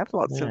mean, I have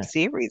lots of Yeah.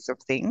 series of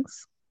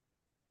things.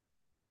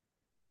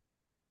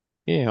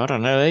 Yeah, I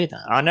don't know either.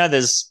 I know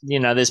there's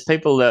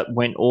people that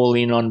went all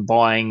in on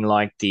buying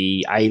like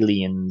the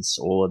aliens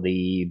or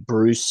the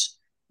Bruce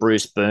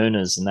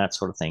Burners and that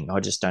sort of thing. I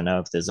just don't know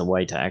if there's a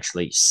way to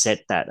actually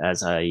set that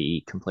as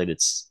a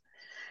completed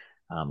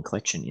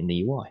collection in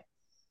the UI.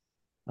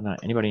 I don't know.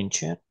 Anybody in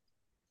chat?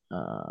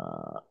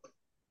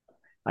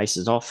 Ace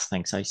is off.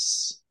 Thanks,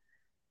 Ace.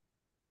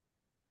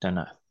 Don't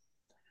know.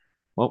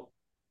 Well,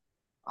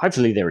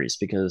 hopefully there is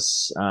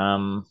because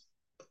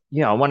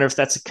yeah, I wonder if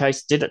that's the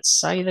case. Did it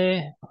say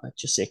there? I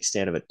just X'd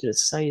out of it. Did it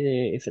say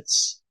there if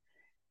it's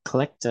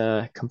complete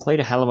a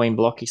Halloween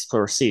Block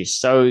Explorer series?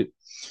 So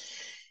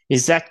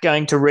is that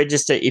going to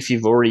register if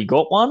you've already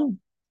got one?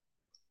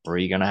 Or are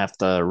you going to have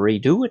to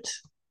redo it?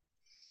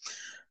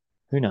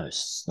 Who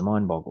knows? The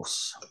mind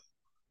boggles.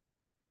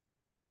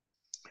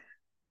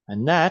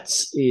 And that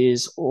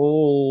is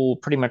all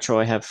pretty much all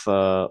I have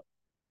for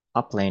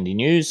Uplandy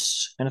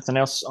news. Anything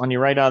else on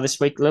your radar this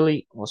week,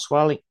 Lily or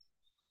Swally?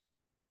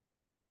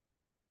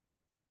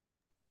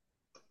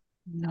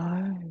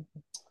 No.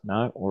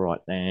 No? All right,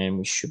 then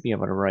we should be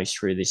able to race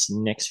through this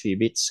next few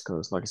bits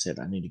because, like I said,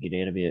 I need to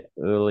get out of here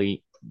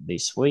early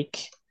this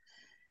week.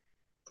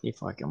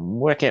 If I can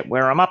work out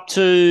where I'm up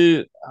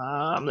to,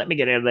 let me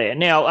get out of there.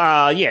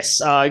 Now,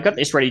 yes, I got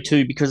this ready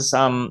too because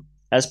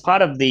as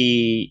part of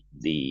the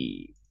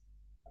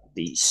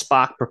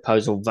Spark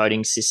proposal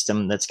voting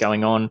system that's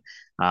going on,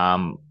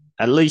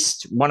 at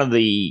least one of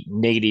the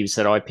negatives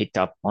that I picked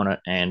up on it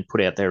and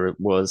put out there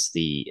was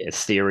the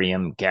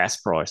Ethereum gas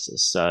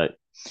prices. So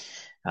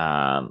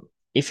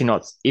if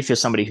you're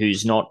somebody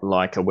who's not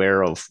like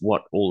aware of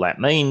what all that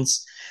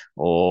means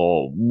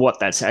or what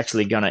that's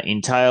actually going to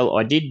entail,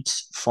 I did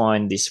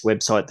find this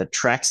website that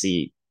tracks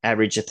the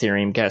average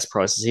Ethereum gas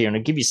prices here, and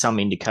it'll give you some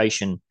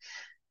indication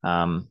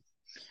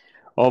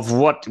of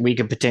what we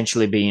could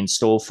potentially be in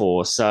store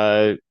for.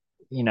 So,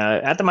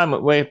 at the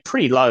moment we're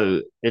pretty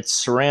low.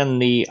 It's around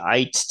the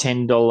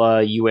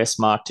 $8-10 US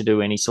mark to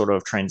do any sort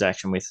of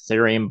transaction with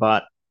Ethereum,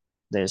 but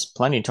there's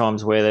plenty of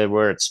times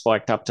where it's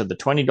spiked up to the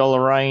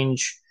 $20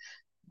 range.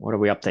 What are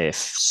we up there?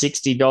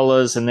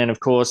 $60. And then, of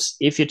course,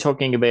 if you're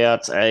talking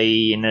about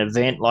an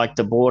event like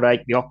the Bored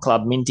Ape Yacht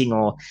Club minting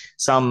or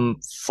some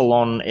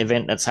full-on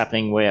event that's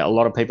happening where a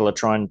lot of people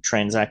are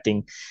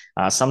transacting,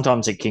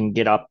 sometimes it can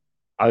get up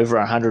over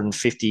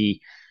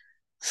 150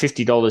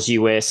 $50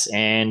 US,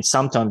 and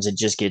sometimes it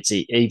just gets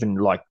even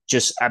like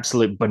just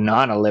absolute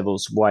banana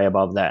levels way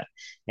above that.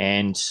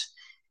 And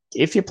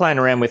if you're playing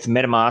around with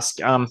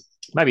MetaMask,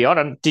 maybe I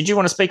don't. Did you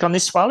want to speak on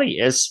this, Swally?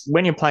 As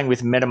when you're playing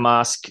with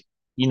MetaMask,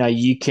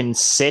 you can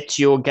set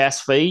your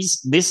gas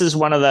fees. This is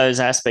one of those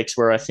aspects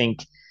where I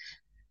think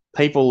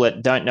people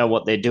that don't know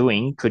what they're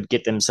doing could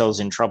get themselves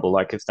in trouble,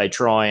 like if they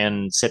try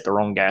and set the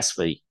wrong gas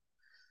fee.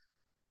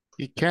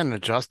 You can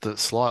adjust it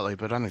slightly,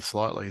 but only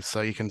slightly.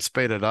 So you can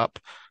speed it up.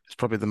 It's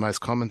probably the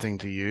most common thing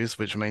to use,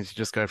 which means you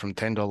just go from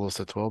 $10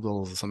 to $12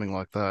 or something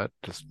like that,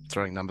 just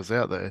throwing numbers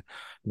out there.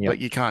 Yep. But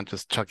you can't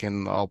just chuck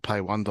in, I'll pay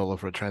 $1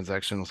 for a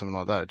transaction or something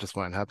like that. It just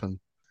won't happen.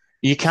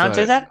 You can't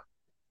do So that?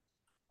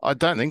 I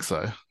don't think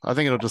so. I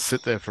think it'll just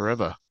sit there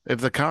forever. If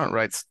the current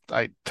rate's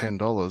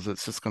 $8-10,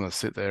 it's just going to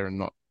sit there and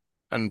not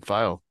and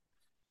fail.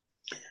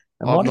 It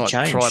I've might have not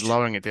tried changed.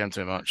 lowering it down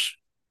too much.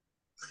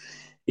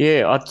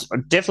 Yeah,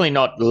 I'm definitely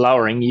not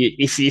lowering.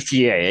 If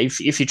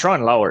you try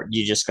and lower it,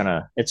 it's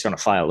gonna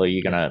fail, or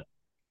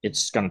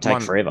it's gonna take My,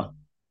 forever.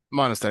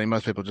 my understanding,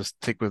 most people just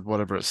tick with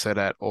whatever it's set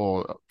at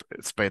or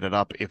speed it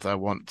up if they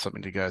want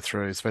something to go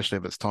through, especially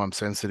if it's time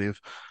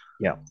sensitive.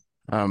 Yeah,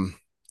 Um,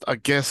 I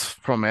guess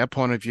from our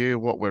point of view,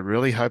 what we're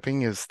really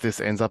hoping is this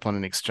ends up on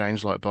an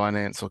exchange like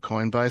Binance or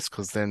Coinbase,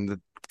 because then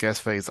the gas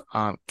fees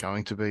aren't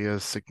going to be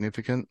as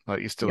significant.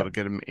 Like you still got yep, to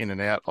get them in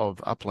and out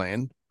of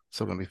Upland,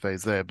 still going to be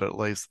fees there, but at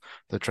least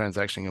the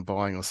transaction you're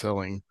buying or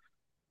selling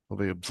will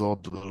be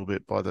absorbed a little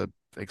bit by the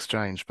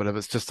exchange. But if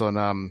it's just on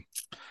a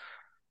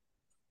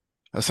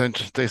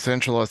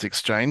decentralized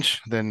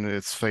exchange, then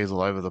it's fees all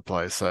over the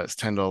place. So it's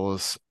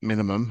 $10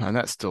 minimum, and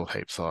that's still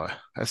heaps high.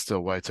 That's still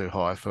way too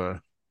high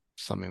for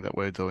something that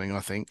we're doing, I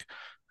think.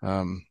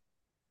 And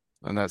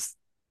that's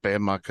bear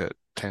market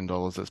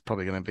 $10. It's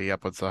probably going to be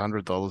upwards of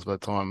 $100 by the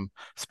time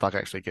Spark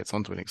actually gets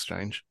onto an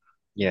exchange.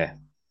 yeah,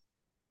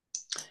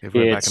 If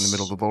we're yeah. back in the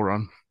middle of the bull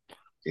run.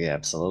 Yeah,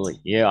 absolutely.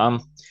 Yeah,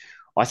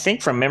 I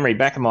think from memory,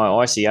 back in my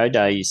ICO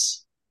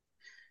days,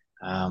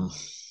 um,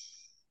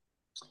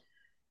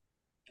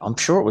 I'm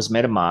sure it was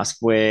MetaMask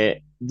where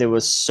there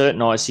was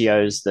certain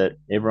ICOs that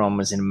everyone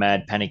was in a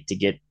mad panic to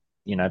get,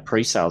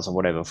 pre-sales or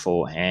whatever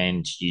for,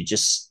 and you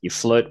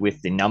flirt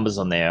with the numbers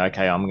on there.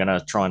 Okay, I'm going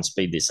to try and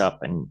speed this up,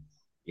 and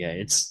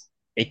yeah,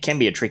 it can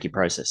be a tricky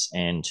process,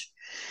 and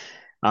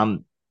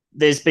um,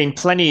 there's been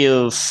plenty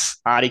of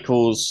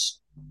articles.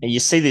 And you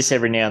see this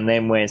every now and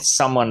then where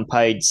someone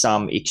paid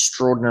some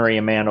extraordinary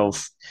amount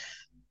of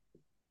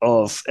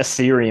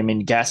Ethereum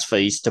in gas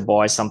fees to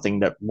buy something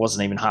that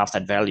wasn't even half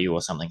that value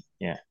or something.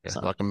 Yeah. Yeah, So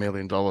like $1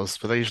 million, but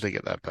they usually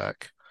get that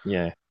back,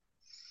 yeah.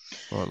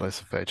 or at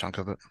least a fair chunk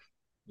of it.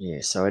 Yeah.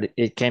 So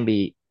it can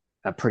be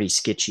a pretty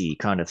sketchy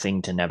kind of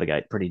thing to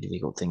navigate, pretty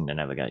difficult thing to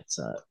navigate.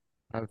 So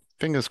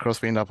Fingers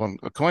crossed we end up on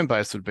a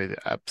Coinbase would be the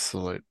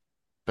absolute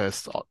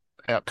best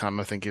outcome.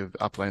 I think if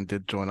Upland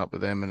did join up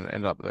with them and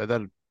end up there,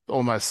 that'd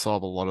almost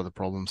solve a lot of the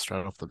problems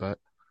straight off the bat.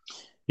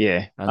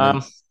 yeah. And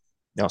then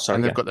Oh,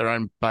 sorry, they've go. got their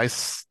own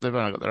base. They've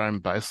only got their own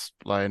base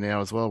layer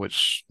now as well,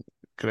 which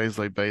could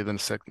easily be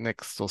the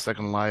next or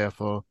second layer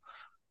for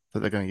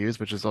that they're going to use,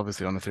 which is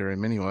obviously on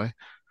Ethereum anyway.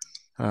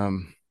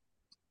 Um,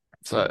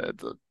 so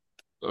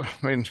I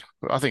mean,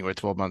 I think we're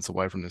 12 months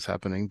away from this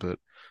happening, but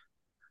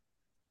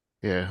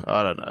yeah,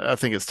 I don't know. I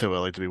think it's too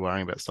early to be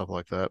worrying about stuff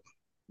like that.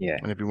 Yeah.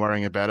 And if you're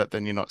worrying about it,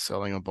 then you're not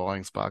selling or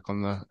buying Spark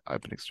on the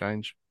open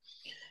exchange.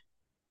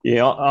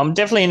 Yeah, I'm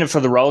definitely in it for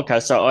the roller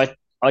coaster.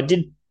 I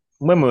did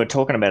when we were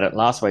talking about it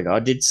last week.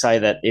 I did say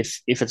that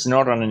if it's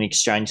not on an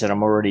exchange that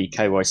I'm already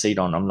KYC'd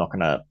on, I'm not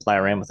going to play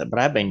around with it. But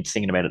I've been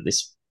thinking about it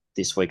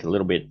this week a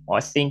little bit. I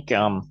think,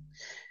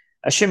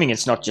 assuming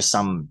it's not just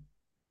some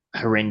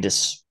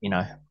horrendous,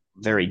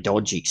 very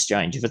dodgy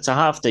exchange. If it's a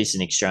half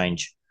decent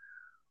exchange,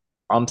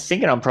 I'm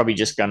thinking I'm probably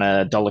just going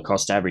to dollar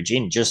cost average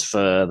in just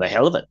for the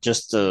hell of it,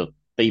 just to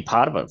be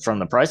part of it from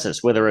the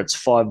process, whether it's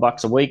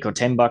 $5 a week or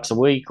 $10 a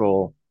week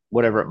or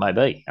whatever it may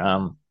be.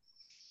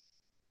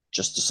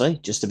 Just to see,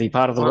 just to be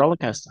part of the Well, roller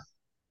coaster.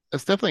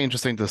 it's definitely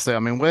interesting to see. I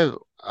mean, we're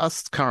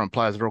us current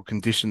players are all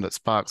conditioned that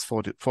Spark's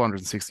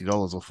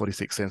 $460 or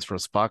 46 cents for a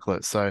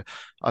Sparklet. So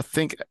I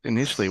think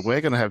initially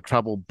we're going to have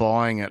trouble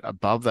buying it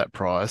above that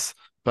price.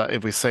 But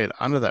if we see it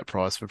under that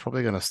price, we're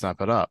probably going to snap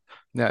it up.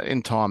 Now,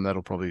 in time,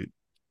 that'll probably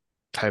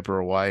taper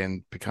away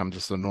and become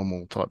just a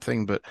normal type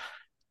thing. But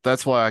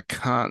that's why I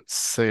can't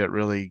see it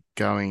really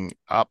going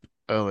up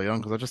early on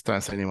because I just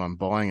don't see anyone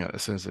buying it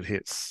as soon as it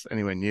hits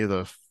anywhere near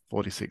the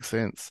 46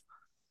 cents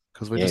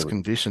because we're Yeah, just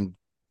conditioned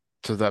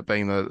to that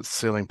being the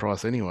ceiling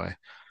price anyway.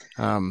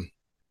 Um,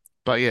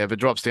 but yeah, if it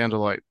drops down to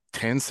like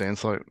 10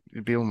 cents, like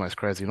you'd be almost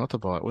crazy not to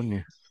buy it, wouldn't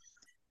you?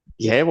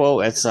 yeah.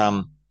 Well, it's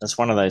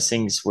one of those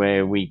things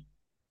where we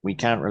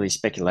can't really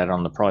speculate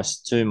on the price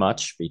too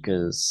much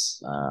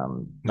because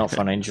not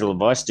financial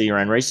advice. Do your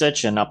own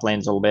research, and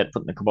Upland's all about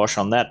putting the kibosh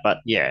on that. But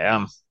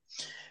yeah,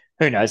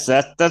 who knows?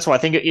 That's why I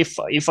think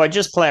if I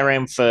just play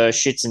around for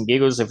shits and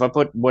giggles, if I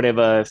put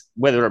whatever,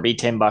 whether it be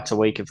 $10 a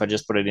week, if I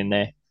just put it in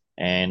there,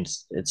 and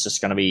it's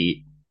just going to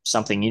be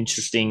something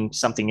interesting,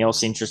 something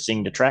else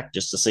interesting to track,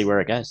 just to see where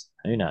it goes.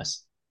 Who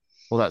knows?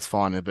 Well, that's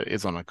fine if it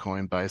is on a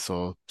Coinbase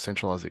or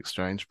centralized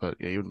exchange, but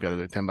yeah, you wouldn't be able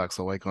to do $10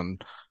 a week on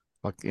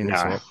like No,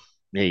 Uniswap.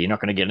 yeah, you're not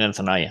going to get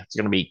anything, are you? It's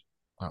going to be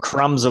Uh,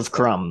 crumbs of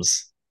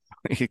crumbs.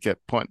 you get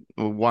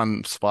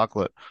one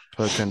sparklet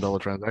per $10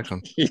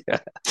 transaction. Yeah,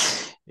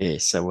 yeah.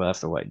 So we'll have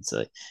to wait and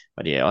see.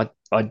 But yeah,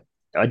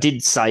 I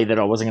did say that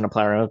I wasn't going to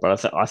play around,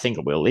 but I think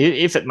it will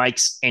if it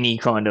makes any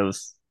kind of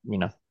you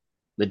know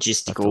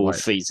Have to logistical,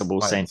 feasible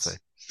wait and see. sense.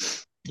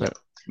 Yep.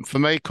 But for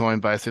me,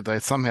 Coinbase, if they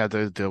somehow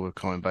do deal with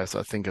Coinbase,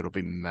 I think it'll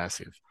be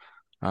massive.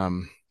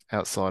 Um,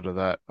 Outside of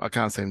that, I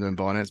can't see them doing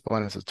Binance.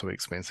 Binance is too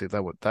expensive. They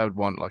would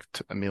want like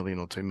 $1 million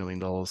or $2 million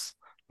worth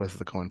of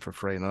the coin for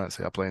free, and I don't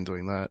see Upland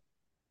doing that.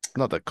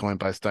 Not that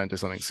Coinbase don't do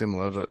something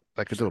similar, but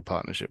they could do a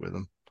partnership with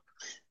them.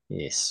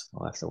 Yes,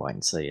 we'll have to wait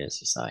and see, as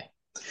you say.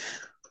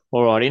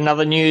 All right. In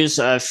other news,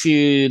 a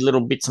few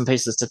little bits and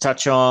pieces to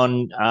touch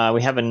on.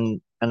 We have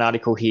an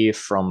article here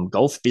from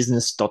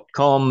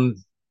golfbusiness.com,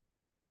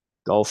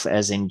 golf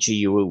as in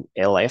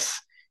GULF.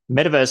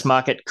 Metaverse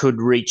market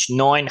could reach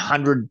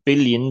 900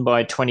 billion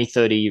by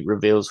 2030,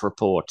 reveals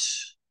report.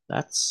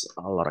 That's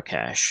a lot of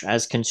cash.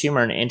 As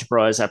consumer and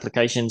enterprise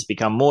applications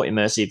become more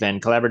immersive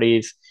and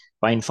collaborative,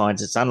 Bain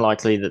finds it's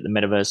unlikely that the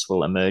metaverse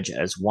will emerge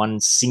as one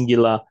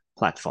singular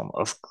platform.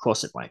 Of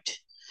course it won't.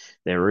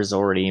 There is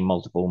already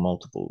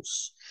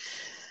multiples.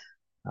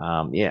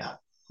 Yeah,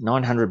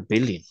 900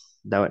 billion,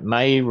 though it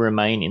may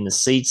remain in the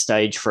seed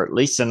stage for at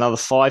least another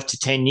 5 to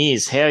 10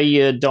 years. How are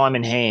your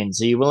diamond hands?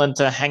 Are you willing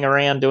to hang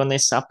around doing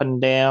this up and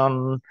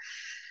down,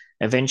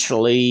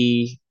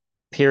 eventually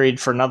period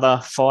for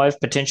another 5,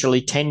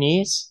 potentially 10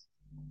 years?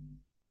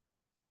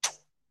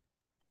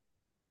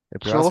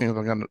 If you're Sure. asking if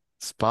I'm going to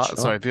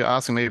Sure. if you're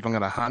asking me if I'm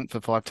going to hunt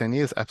for 5, 10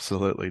 years,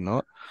 absolutely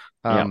not.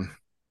 Yeah.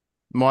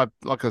 My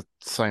like I was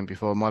saying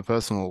before, my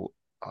personal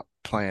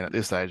plan at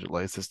this age at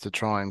least is to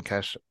try and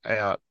cash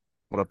out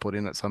what I put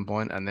in at some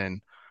point and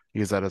then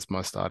use that as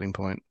my starting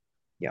point.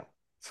 Yeah.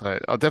 So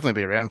I'll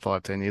definitely be around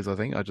 5, 10 years, I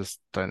think. I just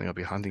don't think I'll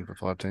be hunting for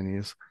 5, 10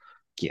 years.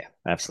 Yeah,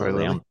 Very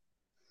absolutely. early.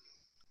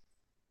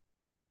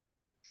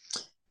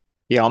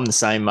 Yeah, I'm the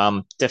same.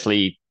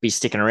 Definitely be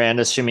sticking around,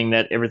 assuming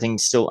that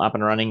everything's still up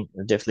and running.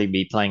 I'll definitely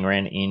be playing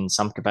around in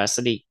some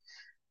capacity.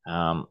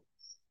 Um,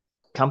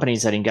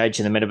 Companies that engage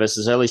in the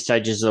metaverse's early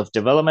stages of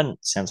development,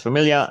 sounds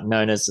familiar,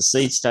 known as the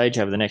seed stage,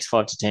 over the next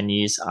 5 to 10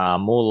 years, are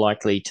more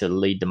likely to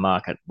lead the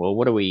market. Well,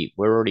 what are we?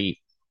 We're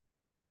already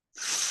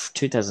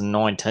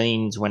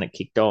 2019 is when it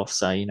kicked off,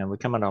 so we're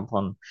coming up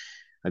on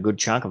a good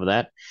chunk of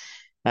that.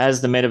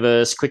 As the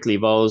metaverse quickly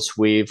evolves,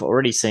 we've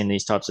already seen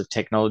these types of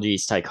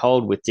technologies take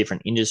hold with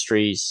different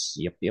industries.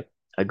 Yep.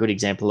 A good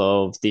example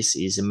of this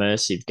is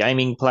immersive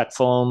gaming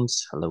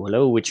platforms,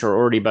 hello, which are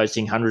already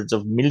boasting hundreds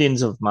of million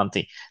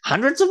monthly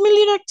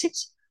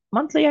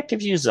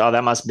active users. Oh,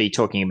 that must be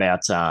talking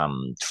about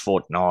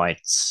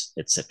Fortnite,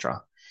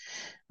 etc.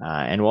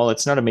 And while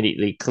it's not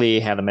immediately clear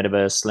how the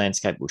metaverse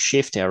landscape will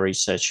shift, our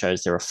research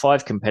shows there are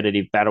 5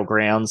 competitive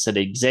battlegrounds that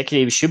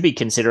executives should be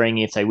considering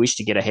if they wish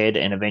to get ahead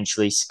and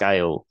eventually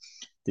scale.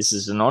 This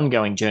is an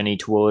ongoing journey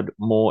toward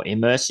more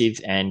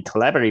immersive and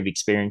collaborative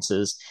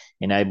experiences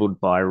enabled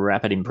by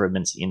rapid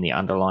improvements in the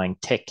underlying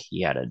tech,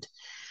 he added.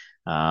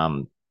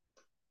 Metaverse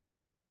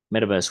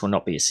will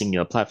not be a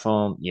singular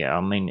platform. Yeah,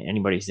 I mean,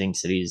 anybody who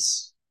thinks it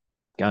is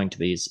going to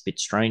be is a bit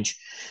strange.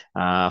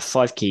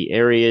 5 key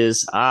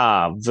areas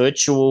are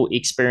virtual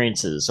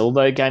experiences.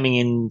 Although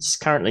gaming is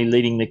currently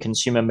leading the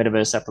consumer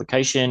metaverse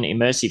application,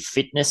 immersive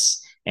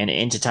fitness and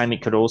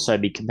entertainment could also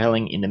be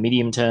compelling in the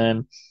medium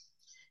term.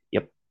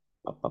 Yep.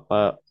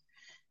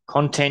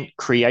 Content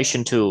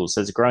creation tools.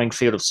 There's a growing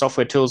field of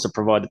software tools that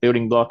provide the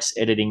building blocks,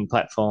 editing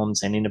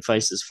platforms, and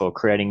interfaces for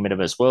creating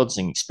metaverse worlds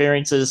and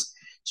experiences.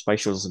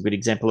 Spatial is a good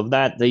example of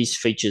that. These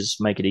features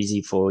make it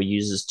easy for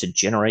users to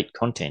generate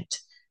content.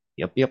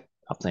 Yep.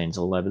 Upland's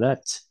all over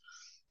that.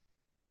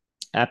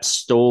 App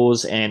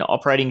stores and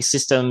operating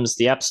systems.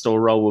 The App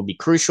Store role will be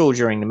crucial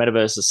during the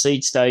metaverse's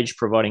seed stage,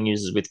 providing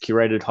users with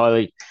curated,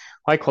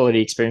 high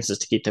quality experiences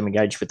to keep them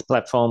engaged with the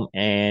platform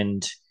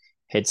and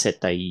headset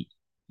they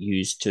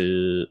use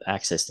to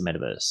access the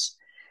metaverse.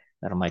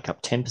 That'll make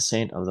up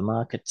 10% of the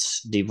market.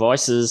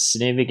 Devices,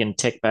 significant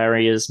tech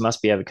barriers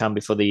must be overcome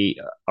before the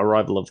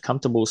arrival of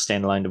comfortable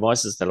standalone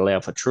devices that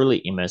allow for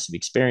truly immersive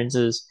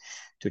experiences.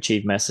 To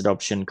achieve mass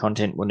adoption,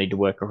 content will need to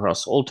work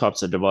across all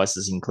types of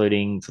devices,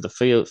 including, for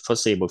the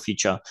foreseeable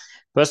future,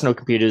 personal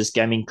computers,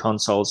 gaming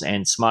consoles,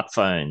 and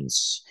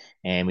smartphones.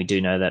 And we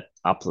do know that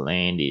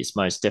Upland is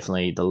most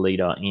definitely the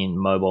leader in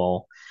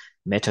mobile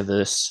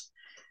metaverse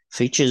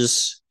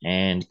features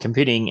and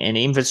computing and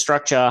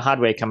infrastructure.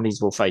 Hardware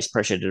companies will face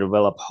pressure to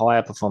develop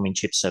higher performing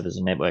chip servers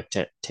and network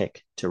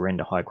tech to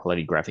render high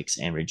quality graphics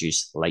and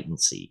reduce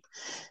latency.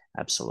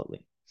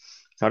 Absolutely.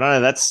 So I don't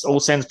know. That's all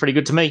sounds pretty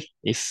good to me.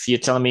 If you're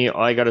telling me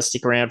I got to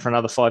stick around for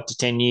another 5 to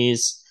 10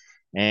 years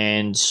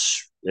and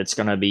it's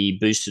going to be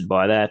boosted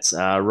by that,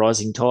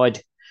 rising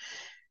tide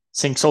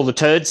sinks all the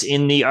turds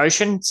in the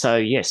ocean. So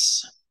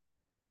yes,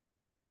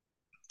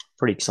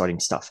 pretty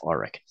exciting stuff, I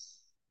reckon.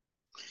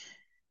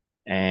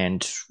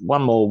 And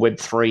one more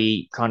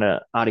Web3 kind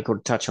of article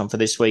to touch on for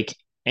this week.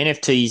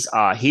 NFTs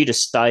are here to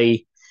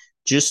stay,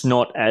 just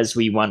not as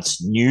we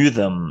once knew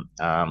them.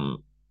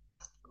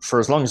 For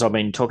as long as I've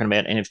been talking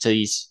about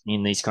NFTs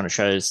in these kind of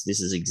shows,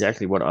 this is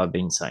exactly what I've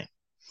been saying.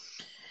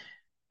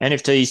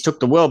 NFTs took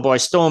the world by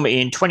storm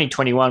in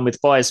 2021,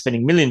 with buyers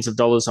spending millions of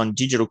dollars on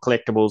digital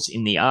collectibles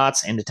in the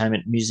arts,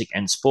 entertainment, music,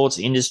 and sports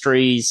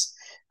industries.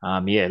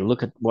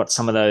 Look at what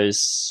some of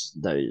those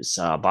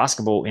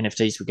basketball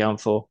NFTs were going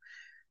for.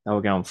 They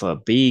were going for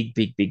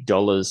big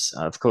dollars.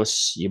 Of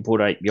course, you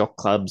bought 8 yacht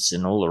clubs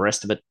and all the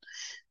rest of it.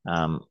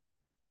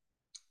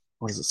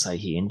 What does it say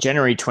here? In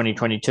January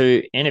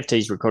 2022,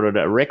 NFTs recorded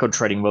a record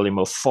trading volume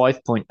of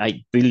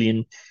 5.8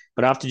 billion,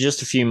 but after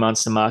just a few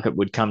months, the market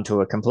would come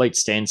to a complete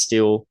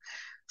standstill.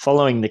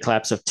 Following the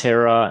collapse of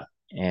Terra,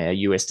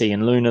 USD,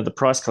 and Luna, the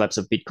price collapse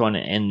of Bitcoin,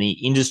 and the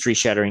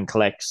industry-shattering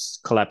collapse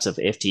of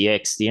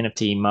FTX, the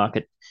NFT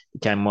market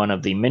became one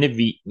of the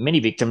many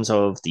victims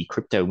of the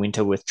crypto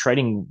winter, with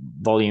trading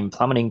volume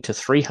plummeting to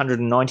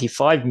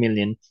 395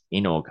 million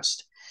in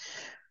August.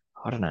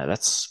 I don't know,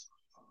 that's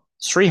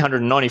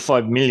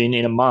 395 million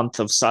in a month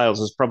of sales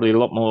is probably a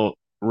lot more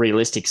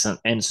realistic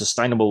and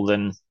sustainable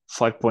than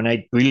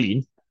 5.8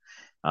 billion.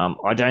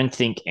 I don't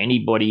think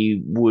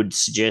anybody would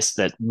suggest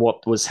that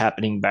what was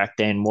happening back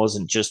then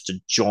wasn't just a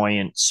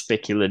giant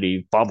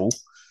speculative bubble.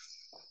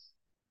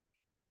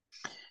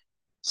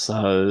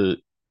 So,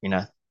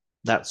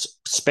 that's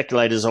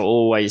speculators are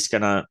always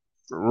going to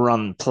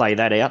play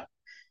that out,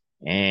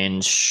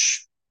 and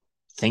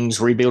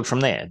things rebuild from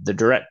there.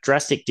 The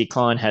drastic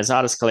decline has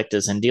artist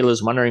collectors and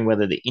dealers wondering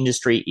whether the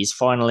industry is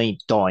finally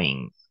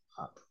dying.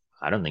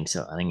 I don't think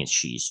so. I think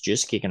she's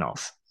just kicking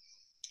off.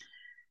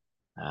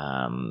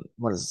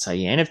 What does it say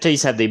here?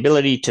 NFTs have the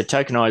ability to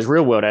tokenize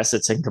real-world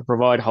assets and can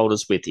provide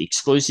holders with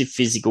exclusive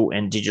physical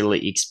and digital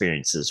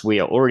experiences. We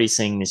are already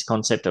seeing this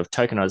concept of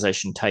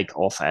tokenization take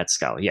off at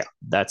scale. Yeah,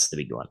 that's the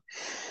big one.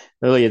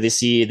 Earlier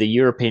this year, the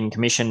European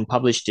Commission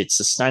published its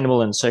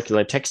Sustainable and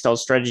Circular Textile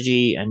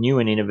Strategy, a new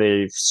and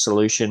innovative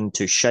solution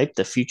to shape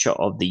the future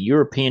of the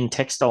European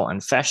textile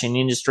and fashion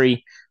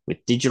industry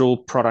with digital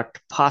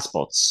product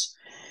passports.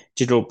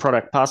 Digital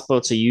product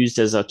passports are used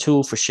as a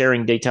tool for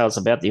sharing details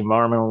about the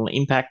environmental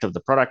impact of the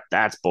product.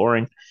 That's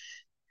boring.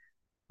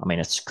 I mean,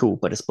 it's cool,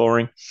 but it's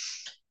boring.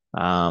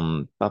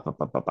 I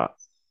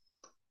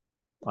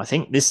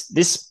think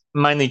this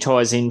mainly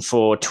ties in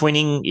for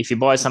twinning. If you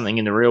buy something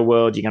in the real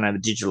world, you're going to have a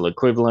digital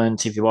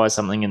equivalent. If you buy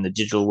something in the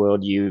digital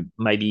world, you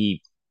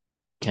maybe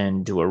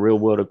can do a real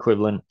world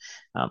equivalent.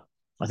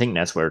 I think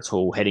that's where it's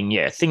all heading.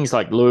 Yeah, things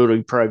like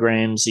loyalty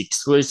programs,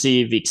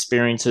 exclusive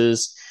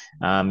experiences.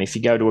 If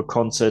you go to a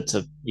concert,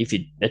 if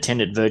you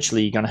attend it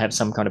virtually, you're going to have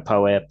some kind of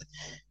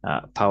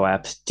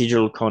POAP,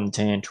 digital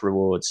content,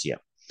 rewards. Yeah,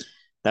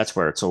 that's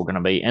where it's all going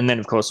to be. And then,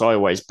 of course, I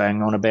always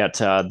bang on about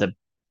the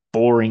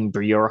boring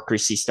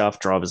bureaucracy stuff,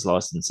 driver's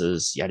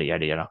licenses, yada,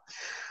 yada, yada,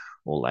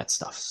 all that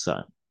stuff.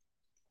 So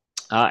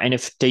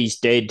NFT's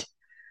dead.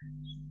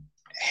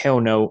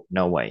 Hell no,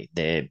 no way.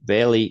 They're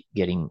barely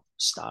getting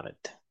started.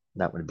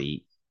 That would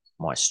be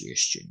my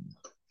suggestion.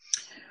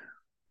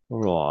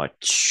 Right.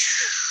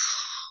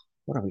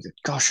 What have we got?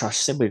 Gosh, I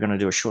said we were going to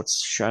do a short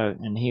show,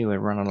 and here we're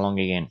running along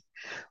again.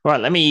 Right,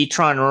 let me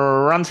try and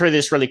run through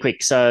this really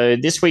quick. So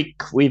this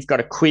week we've got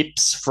a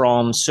quips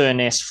from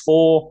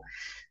CernS4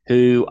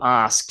 who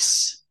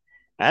asks,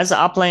 as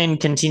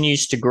Upland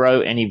continues to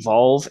grow and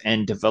evolve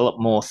and develop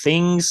more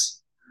things,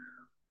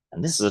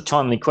 and this is a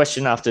timely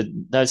question after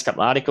those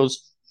couple of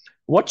articles,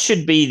 what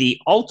should be the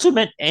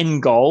ultimate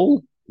end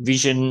goal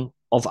vision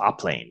of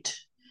Upland?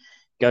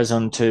 Goes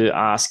on to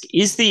ask,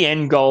 is the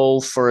end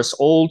goal for us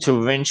all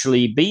to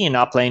eventually be in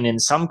Upland in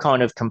some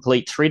kind of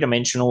complete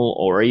three-dimensional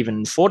or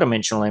even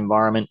four-dimensional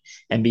environment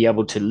and be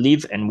able to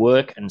live and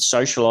work and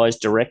socialize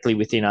directly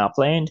within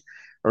Upland?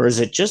 Or is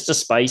it just a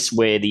space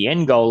where the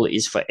end goal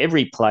is for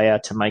every player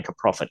to make a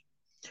profit?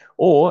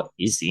 Or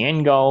is the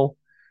end goal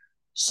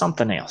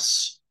something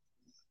else?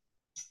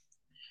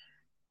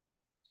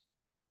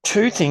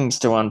 Two things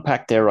to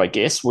unpack there, I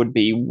guess, would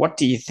be what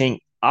do you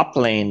think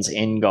Upland's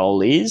end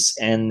goal is,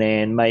 and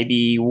then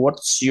maybe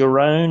what's your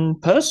own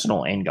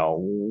personal end goal?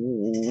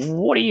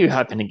 What are you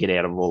hoping to get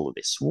out of all of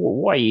this?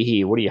 Why are you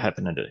here? What are you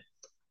hoping to do?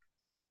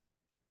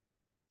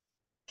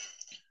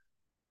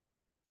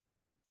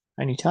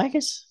 Any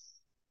takers?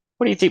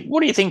 What do you think?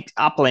 What do you think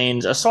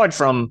Upland, aside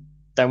from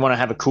they want to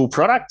have a cool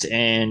product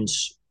and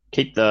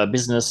keep the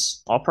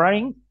business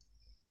operating,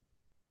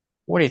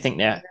 what do you think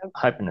they're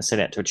hoping to set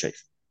out to achieve?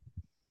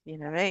 You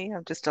know me,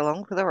 I'm just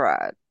along for the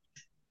ride.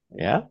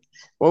 Yeah.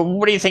 Well,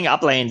 what do you think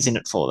Upland's in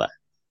it for, though?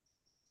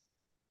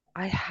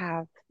 I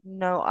have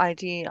no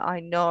idea. I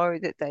know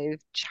that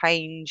they've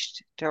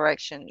changed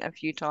direction a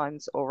few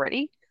times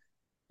already.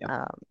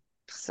 Yep.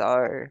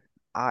 So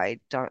I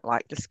don't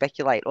like to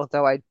speculate,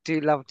 although I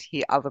do love to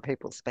hear other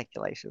people's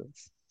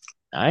speculations.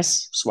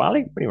 Nice.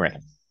 Swally, what do you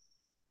reckon?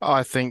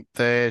 I think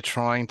they're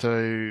trying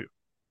to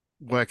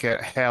work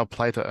out how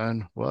play to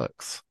earn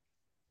works.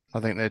 I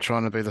think they're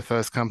trying to be the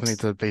first company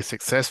to be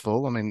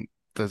successful. I mean,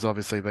 there's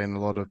obviously been a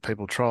lot of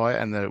people try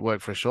and they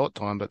work for a short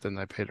time, but then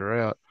they peter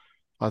out.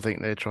 I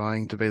think they're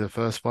trying to be the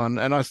first one,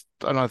 and I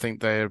think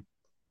their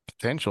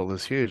potential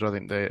is huge. I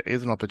think there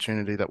is an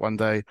opportunity that one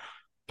day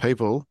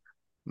people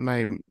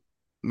may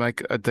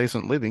make a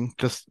decent living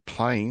just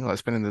playing, like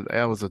spending the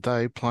hours a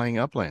day playing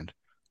Upland,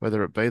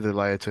 whether it be the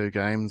layer two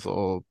games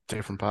or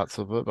different parts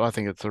of it. But I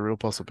think it's a real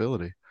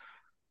possibility.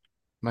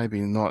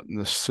 Maybe not in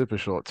the super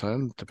short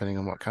term, depending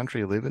on what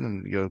country you live in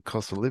and your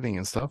cost of living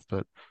and stuff,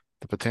 but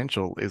the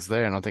potential is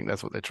there. And I think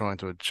that's what they're trying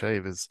to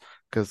achieve is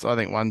because I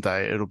think one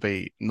day it'll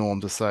be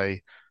norm to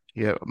say,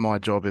 yeah, my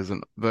job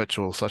isn't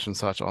virtual such and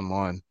such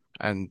online.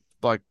 And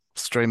like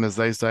streamers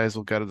these days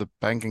will go to the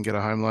bank and get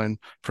a home loan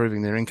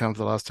proving their income for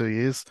the last 2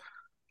 years.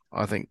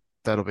 I think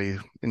that'll be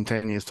in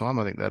 10 years' time.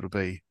 I think that'll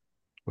be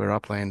where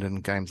Upland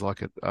and games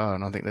like it are.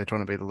 And I think they're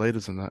trying to be the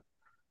leaders in that.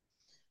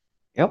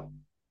 Yep.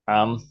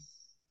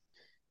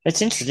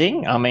 It's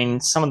interesting. I mean,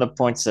 some of the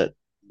points that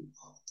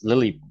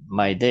Lily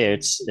made there,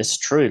 it's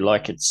true.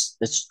 Like it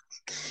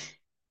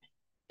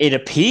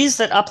appears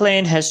that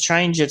Upland has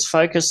changed its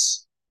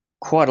focus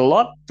quite a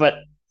lot, but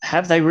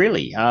have they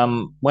really?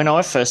 When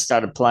I first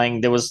started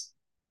playing, there was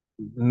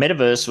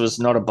metaverse was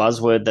not a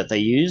buzzword that they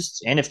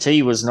used.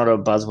 NFT was not a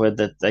buzzword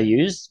that they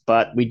used,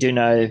 but we do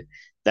know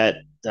that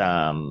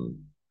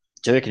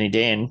Dirk and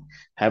Dan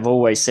have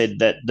always said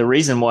that the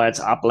reason why it's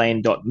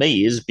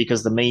upland.me is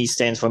because the me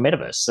stands for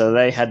metaverse. So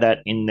they had that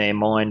in their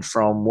mind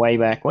from way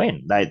back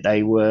when.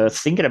 They were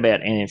thinking about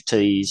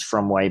NFTs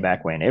from way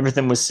back when.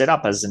 Everything was set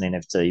up as an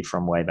NFT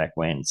from way back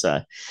when. So,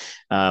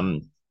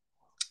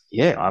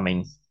 yeah, I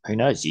mean, who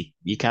knows?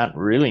 You can't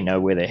really know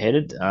where they're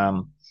headed.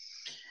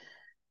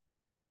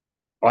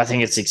 I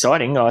think it's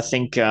exciting. I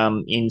think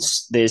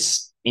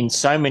there's in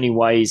so many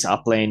ways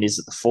Upland is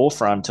at the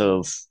forefront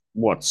of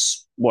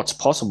what's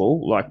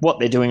possible. Like what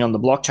they're doing on the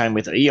blockchain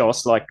with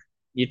EOS, like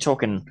you're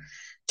talking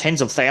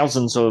tens of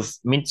thousands of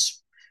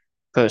mints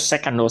per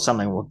second or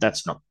something. Well,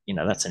 that's not,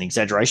 that's an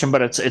exaggeration,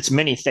 but it's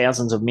many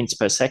thousands of mints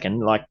per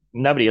second. Like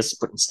nobody else is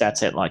putting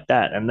stats out like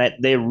that. And that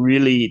they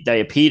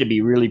appear to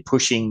be really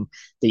pushing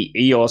the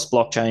EOS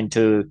blockchain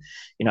to,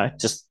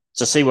 just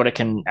to see what it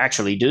can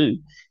actually do.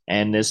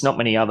 And there's not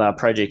many other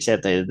projects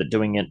out there that are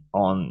doing it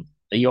on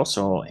EOS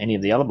or any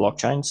of the other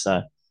blockchains.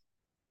 So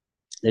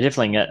they're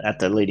definitely at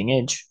the leading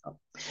edge.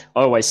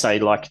 I always say,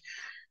 like,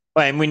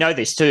 and we know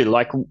this too,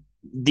 like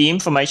the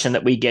information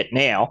that we get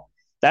now,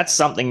 that's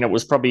something that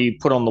was probably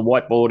put on the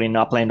whiteboard in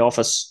Upland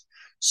office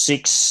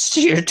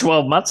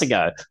 12 months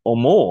ago or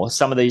more.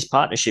 Some of these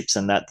partnerships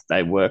and that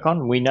they work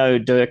on. We know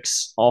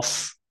Dirk's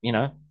off,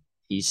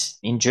 he's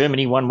in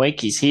Germany 1 week,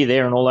 he's here,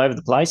 there, and all over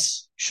the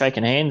place,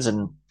 shaking hands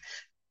and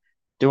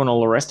doing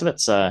all the rest of it.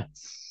 So,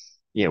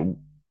 yeah,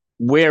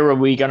 where are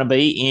we going to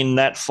be in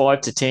that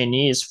 5 to 10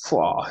 years?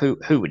 Who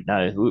would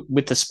know?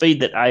 With the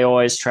speed that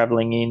AI is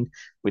traveling in,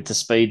 with the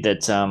speed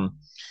that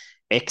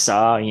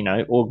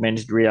XR,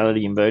 augmented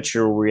reality and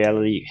virtual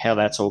reality, how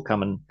that's all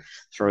coming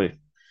through.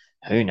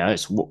 Who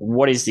knows?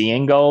 What is the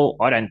end goal?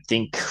 I don't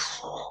think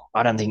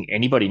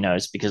anybody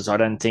knows, because I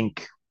don't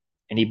think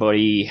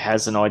anybody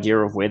has an idea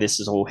of where this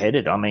is all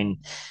headed. I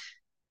mean,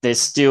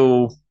 there's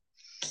still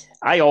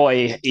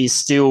AI is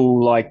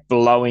still like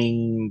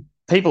blowing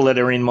people that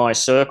are in my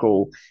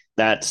circle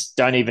that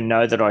don't even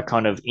know that I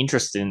kind of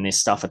interested in this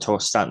stuff are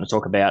starting to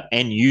talk about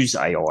and use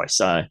AI.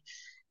 So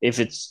if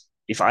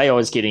AI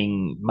is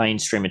getting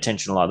mainstream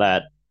attention like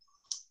that,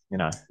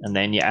 and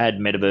then you add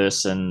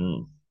metaverse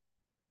and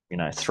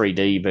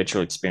 3D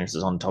virtual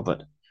experiences on top of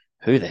it,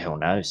 who the hell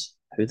knows?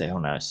 Who the hell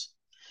knows?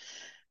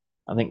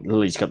 I think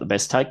Lily's got the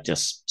best take.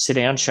 Just sit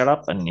down, shut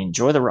up, and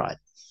enjoy the ride.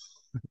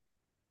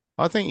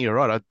 I think you're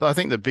right. I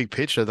think the big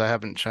picture, they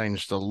haven't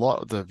changed a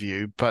lot of the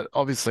view, but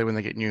obviously when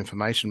they get new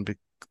information,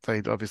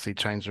 they obviously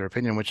change their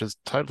opinion, which is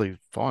totally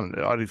fine.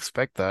 I'd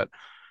expect that.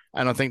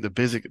 And I think the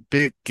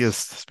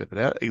biggest spit it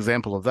out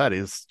example of that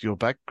is your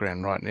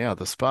background right now,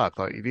 the Spark.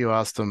 Like if you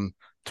asked them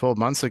 12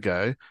 months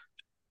ago,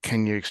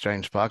 can you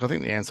exchange Spark? I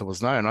think the answer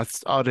was no. And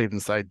I'd even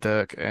say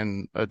Dirk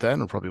and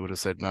Daniel probably would have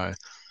said no.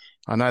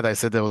 I know they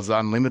said there was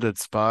unlimited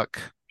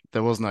Spark.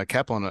 There was no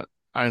cap on it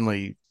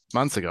only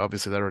months ago.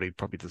 Obviously, they're already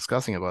probably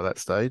discussing it by that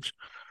stage.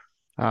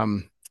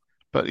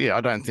 But yeah,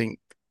 I don't think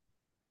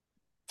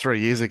 3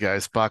 years ago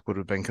Spark would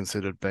have been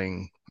considered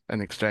being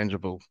an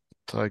exchangeable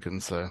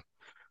token. So,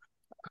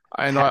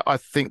 and I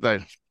think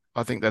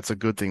that's a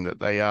good thing that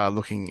they are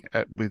looking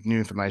at with new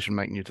information,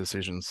 make new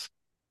decisions.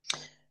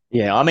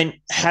 Yeah, I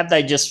mean, have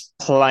they just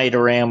played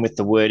around with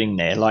the wording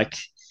there? Like,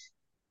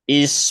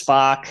 is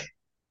Spark,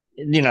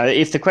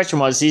 if the question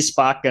was, is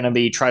Spark going to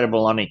be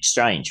tradable on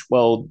exchange?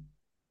 Well,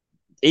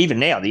 even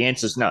now, the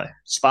answer is no.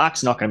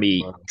 Spark's not going to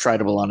be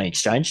tradable on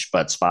exchange,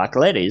 but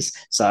Sparklet is.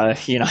 So,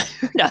 who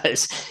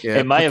knows? Yeah,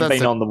 It may but have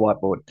been on the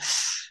whiteboard.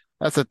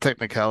 that's a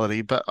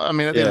technicality. But I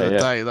mean, at the end Yeah, of the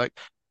yeah. day, like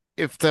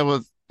if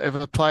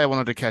a player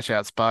wanted to cash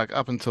out Spark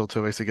up until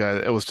 2 weeks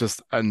ago, it was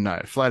just a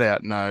no, flat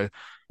out no.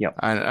 Yep.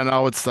 And I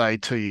would say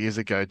 2 years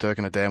ago, Dirk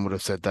and Dan would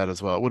have said that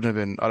as well. It wouldn't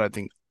have been, I don't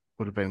think,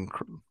 would have been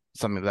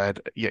something they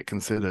had yet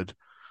considered.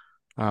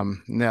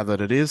 Now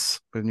that it is,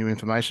 with new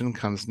information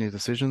comes new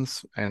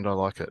decisions, and I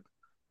like it.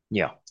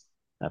 Yeah,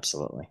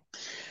 absolutely.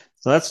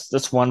 So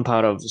that's one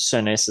part of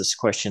Cernessa's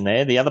question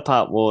there. The other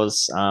part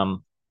was,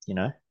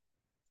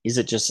 is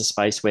it just a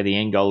space where the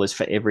end goal is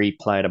for every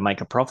player to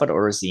make a profit,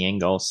 or is the end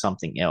goal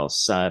something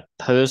else?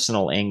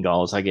 Personal end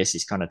goals, I guess,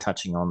 he's kind of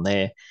touching on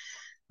there.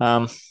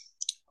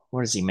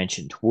 What has he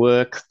mentioned?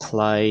 Work,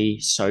 play,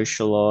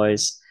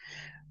 socialize,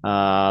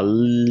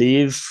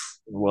 live.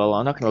 Well,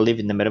 I'm not going to live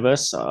in the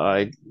metaverse.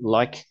 I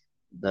like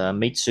the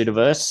meat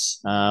suitiverse.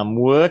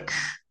 Work.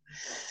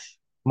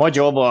 My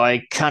job,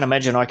 I can't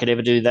imagine I could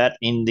ever do that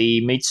in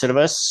the meat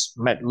suitiverse.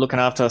 Looking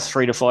after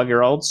 3 to 5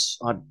 year olds,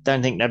 I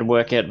don't think that'd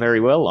work out very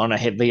well on a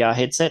VR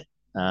headset.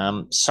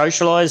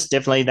 Socialize,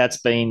 definitely,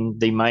 that's been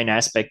the main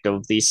aspect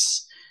of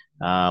this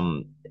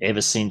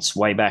ever since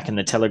way back in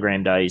the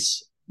Telegram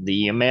days.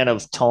 The amount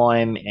of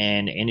time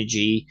and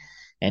energy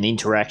and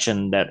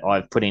interaction that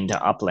I've put into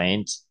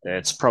Upland,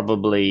 it's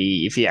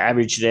probably, if you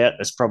average it out,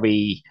 it's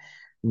probably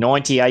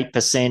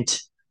 98%,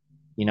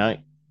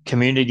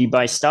 community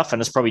based stuff,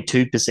 and it's probably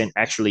 2%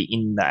 actually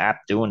in the app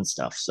doing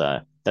stuff. So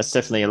that's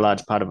definitely a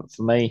large part of it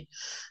for me.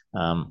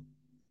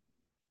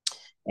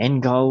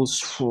 End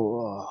goals,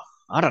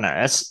 I don't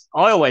know.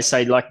 I always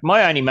say, like,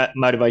 my only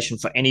motivation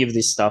for any of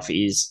this stuff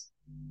is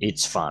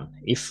it's fun.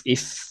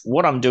 If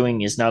what I'm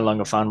doing is no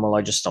longer fun, well,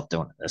 I just stop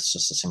doing it. It's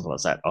just as simple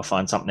as that. I'll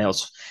find something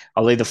else.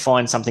 I'll either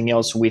find something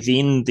else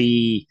within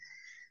the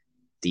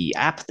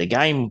app, the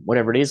game,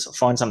 whatever it is,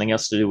 find something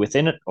else to do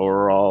within it,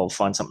 or I'll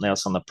find something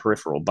else on the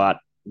peripheral. But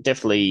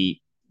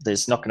definitely,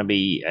 there's not going to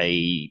be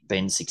a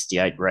Ben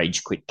 68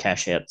 rage quit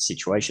cash out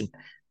situation.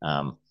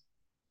 That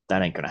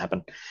ain't going to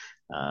happen.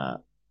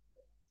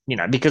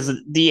 Because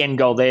the end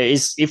goal there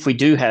is, if we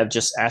do have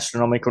just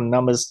astronomical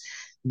numbers,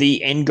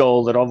 the end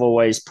goal that I've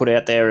always put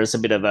out there is a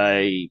bit of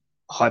a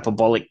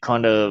hyperbolic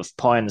kind of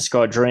pie in the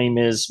sky dream,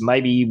 is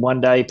maybe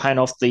one day paying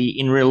off the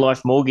in real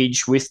life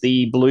mortgage with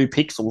the blue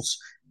pixels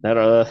that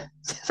are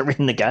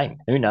in the game.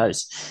 Who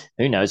knows?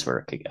 Who knows where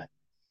it could go?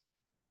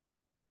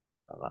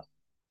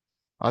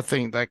 I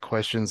think that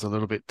question's a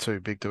little bit too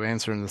big to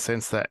answer in the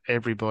sense that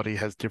everybody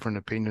has different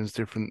opinions,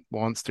 different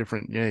wants,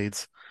 different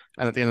needs.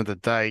 And at the end of the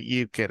day,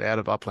 you get out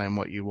of Upland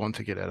what you want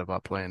to get out of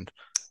Upland.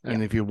 Yeah,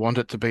 And if you want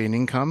it to be an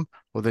income,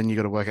 well, then you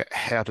got to work out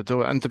how to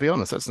do it. And to be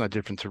honest, that's no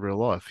different to real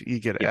life. You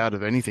get yeah, out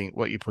of anything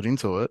what you put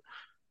into it.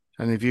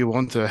 And if you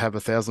want to have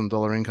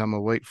 $1,000 income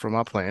a week from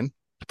Upland,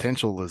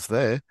 potential is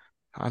there.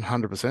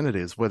 100% it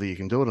is. Whether you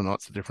can do it or not,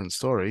 it's a different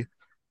story.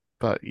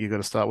 But you got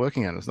to start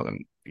working on it. It's not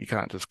you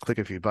can't just click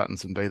a few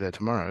buttons and be there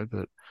tomorrow.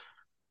 But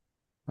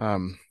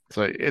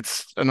so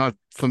it's and I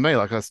for me,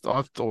 like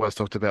I've always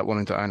talked about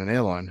wanting to own an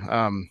airline,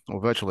 or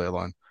virtual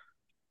airline.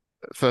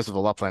 First of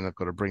all, Upland have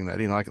got to bring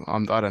that in. I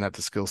don't have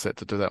the skill set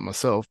to do that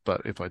myself,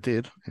 but if I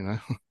did, it'd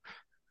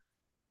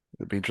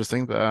be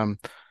interesting. But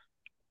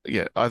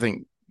yeah, I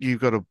think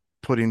you've got to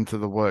put into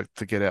the work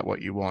to get out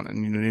what you want,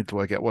 and you need to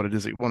work out what it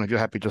is that you want. If you're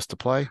happy just to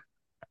play,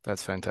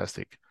 that's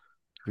fantastic.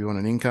 If you want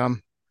an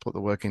income, put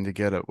the work in to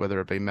get it, whether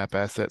it be map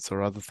assets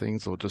or other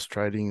things, or just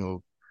trading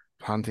or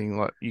hunting.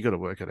 Like you got to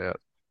work it out.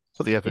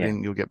 Put the effort yeah.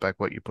 in, you'll get back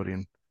what you put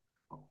in.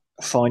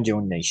 Find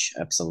your niche.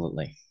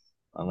 Absolutely.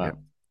 I know. Yep.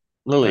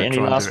 Lily, Don't any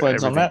try and last do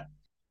words on everything.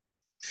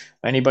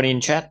 that? Anybody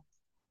in chat?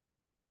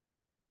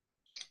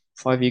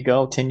 5-year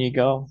goal, 10-year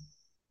goal?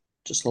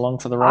 Just along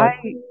for the ride?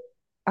 I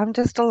I'm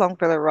just along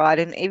for the ride,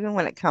 and even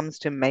when it comes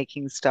to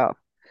making stuff,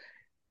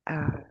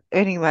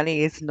 earning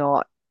money is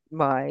not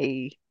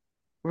my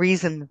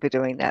reason for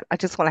doing that. I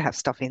just want to have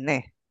stuff in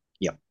there.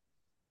 Yep.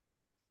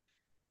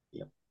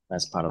 Yep.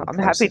 That's part of the I'm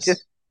happy to process.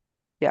 just,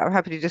 yeah, I'm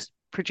happy to just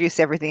produce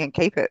everything and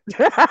keep it.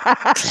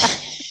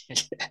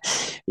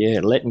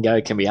 Yeah, letting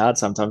go can be hard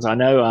sometimes. I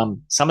know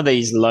some of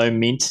these low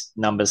mint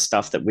numbers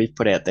stuff that we've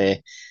put out there,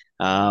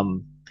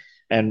 um,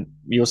 and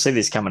you'll see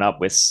this coming up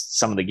with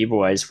some of the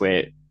giveaways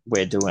where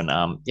we're doing.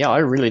 Yeah, I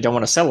really don't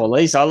want to sell all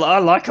these. I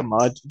like them.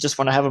 I just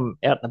want to have them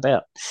out and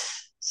about.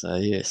 So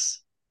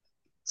yes,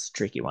 it's a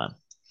tricky one.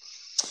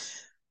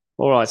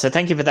 All right, so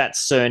thank you for that,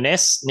 Sir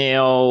Ness.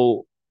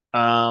 Now,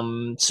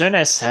 Sir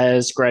Ness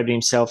has grabbed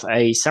himself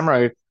a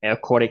Samurai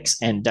Aquatics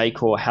and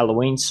Decor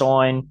Halloween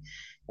sign,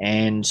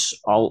 and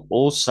I'll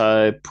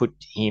also put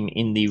him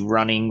in the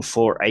running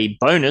for a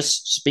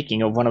bonus.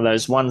 Speaking of one of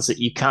those ones that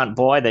you can't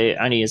buy,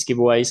 they're only as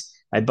giveaways.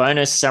 A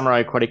bonus Samurai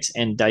Aquatics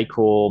and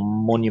Decor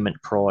Monument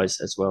Prize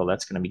as well.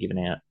 That's going to be given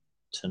out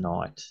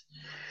tonight.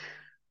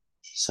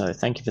 So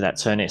thank you for that,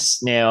 Turness.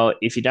 Now,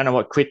 if you don't know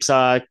what quips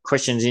are,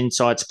 questions,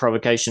 insights,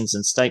 provocations,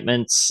 and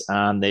statements,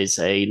 there's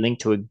a link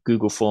to a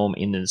Google form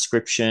in the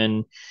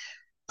description.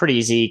 Pretty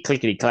easy,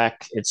 clickety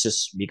clack. It's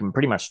just you can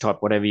pretty much type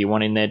whatever you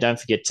want in there. Don't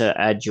forget to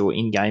add your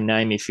in-game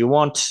name if you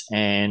want,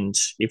 and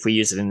if we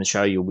use it in the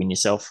show, you'll win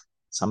yourself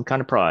some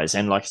kind of prize.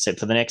 And like I said,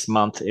 for the next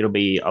month, it'll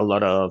be a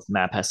lot of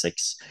map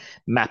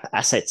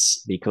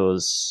assets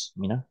because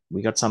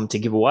we got some to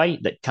give away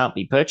that can't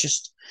be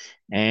purchased,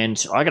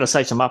 and I got to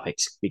save some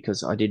UpX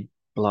because I did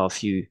blow a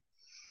few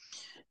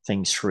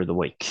things through the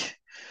week.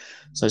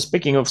 So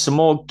speaking of some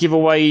more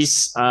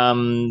giveaways,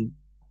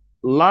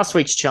 last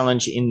week's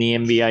challenge in the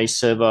NBA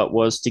server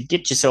was to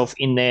get yourself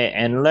in there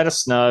and let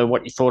us know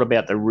what you thought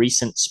about the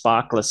recent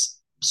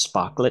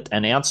Sparklet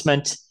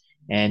announcement,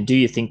 and do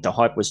you think the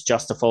hype was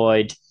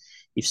justified?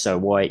 If so,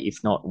 why? If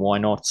not, why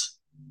not?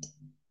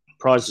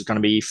 Prize is going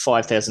to be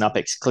 5,000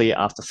 UpX clear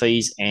after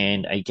fees,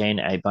 and again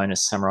a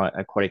bonus Samurai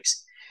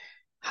Aquatics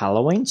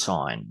Halloween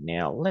sign.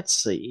 Now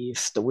let's see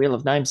if the Wheel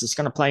of Names is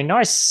going to play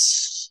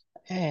nice,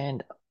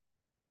 and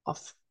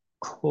of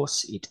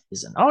course it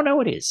isn't. Oh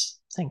no, it is.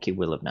 Thank you,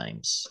 Wheel of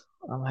Names.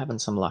 I'm having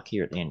some luck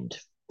here at the end,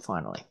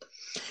 finally.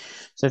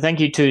 So thank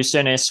you to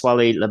Cernes,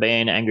 Swally,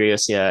 Laban,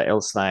 Angriosia,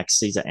 Elslack,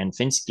 Caesar, and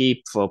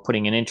Finsky for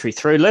putting an entry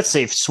through. Let's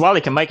see if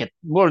Swally can make it.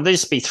 Will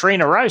this be 3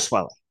 in a row,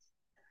 Swally?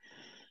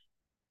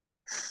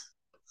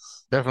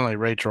 Definitely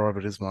retry,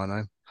 but is my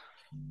name.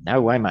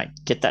 No way, mate.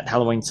 Get that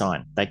Halloween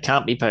sign. They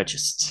can't be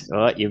purchased. All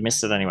right, you've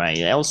missed it anyway.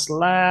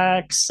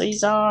 Elslack,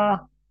 Caesar.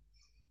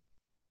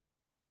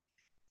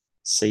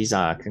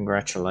 Caesar,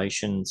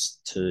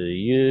 congratulations to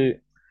you.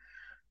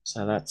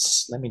 So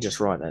let me just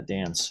write that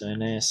down.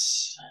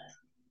 Cernes,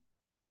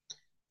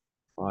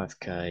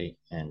 5K,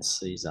 and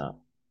Caesar,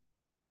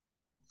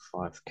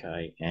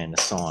 5K, and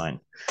a sign.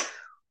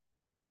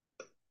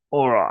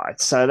 All right,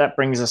 so that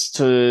brings us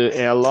to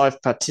our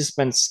live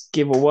participants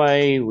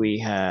giveaway. We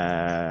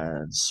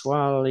had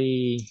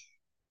Swally,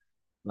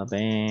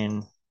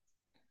 Laban,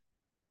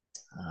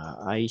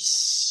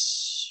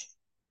 Ace,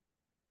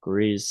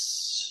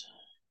 Grizz,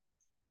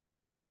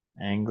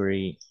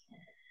 Angry,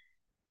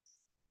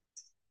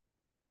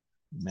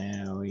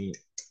 Maui,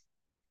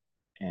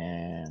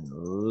 and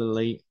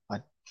Lily. I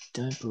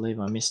don't believe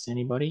I missed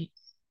anybody.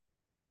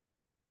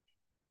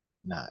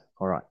 No.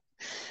 All right.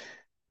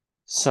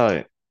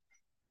 So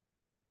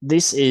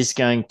this is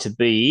going to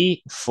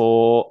be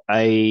for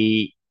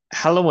a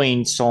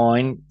Halloween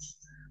sign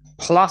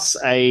plus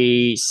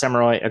a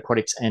Samurai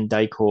Aquatics and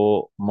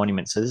Decor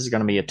monument. So this is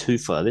going to be a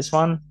twofer, this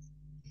one.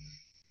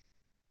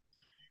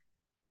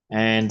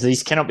 And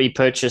these cannot be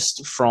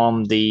purchased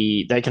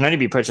they can only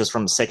be purchased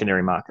from the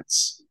secondary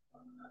markets.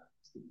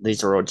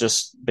 these are all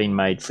just been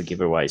made for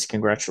giveaways.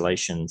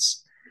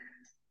 Congratulations,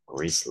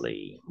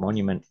 Grizzly.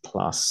 Monument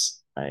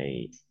plus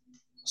a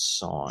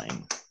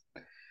sign.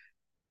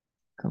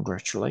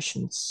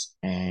 Congratulations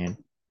and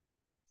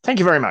thank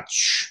you very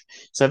much.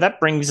 So that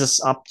brings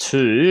us up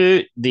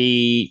to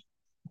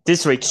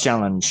this week's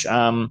challenge.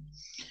 In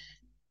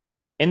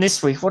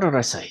this week, what did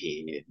I say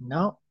here?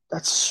 No,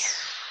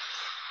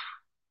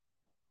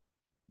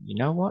 you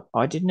know what?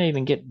 I didn't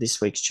even get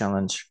this week's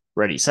challenge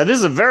ready. So this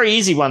is a very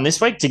easy one this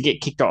week to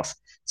get kicked off.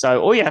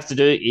 So all you have to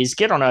do is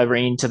get on over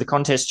into the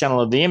contest channel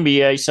of the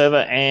NBA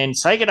server and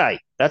say good day.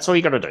 That's all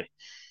you got to do.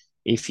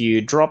 If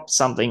you drop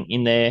something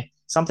in there,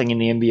 something in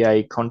the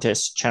NBA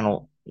contest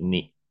channel in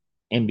the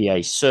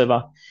NBA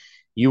server,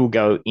 you will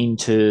go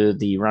into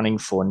the running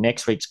for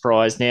next week's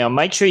prize. Now,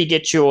 make sure you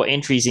get your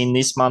entries in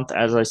this month.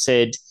 As I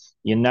said,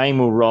 your name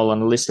will roll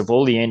on a list of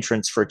all the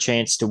entrants for a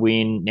chance to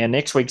win. Now,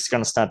 next week's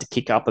going to start to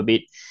kick up a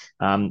bit.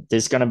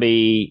 There's going to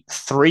be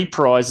 3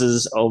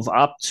 prizes of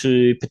up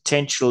to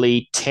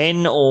potentially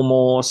 10 or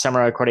more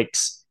Samurai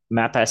Aquatics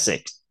map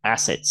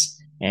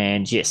assets.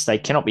 And yes, they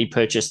cannot be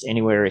purchased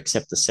anywhere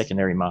except the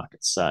secondary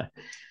markets. So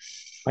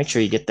make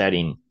sure you get that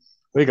in.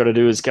 All you got to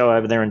do is go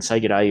over there and say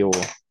good day or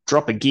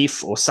drop a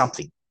GIF or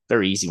something.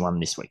 Very easy one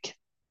this week.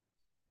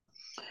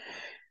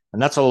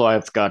 And that's all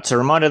I've got. So a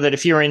reminder that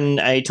if you're in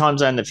a time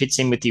zone that fits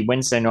in with the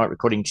Wednesday night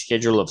recording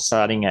schedule of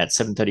starting at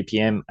 7:30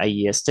 p.m.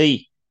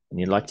 AEST and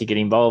you'd like to get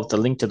involved, the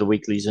link to the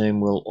weekly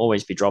Zoom will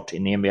always be dropped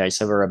in the NBA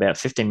server about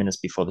 15 minutes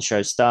before the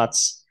show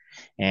starts.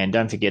 And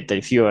don't forget that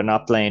if you're an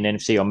Upland,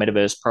 NFT, or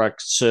Metaverse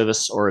product,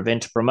 service, or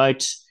event to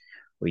promote,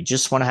 or you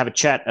just want to have a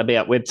chat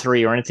about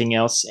Web3 or anything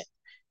else,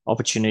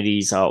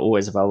 opportunities are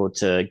always available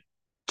to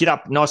get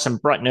up nice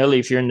and bright and early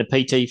if you're in the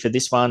PT for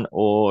this one,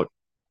 or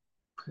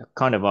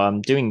kind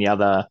of doing the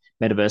other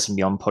Metaverse and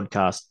Beyond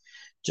podcast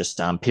just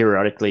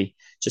periodically.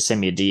 Just send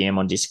me a DM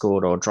on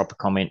Discord or drop a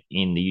comment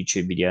in the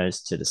YouTube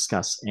videos to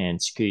discuss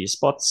and secure your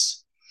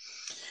spots.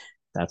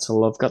 That's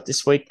all I've got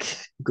this week.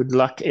 Good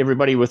luck,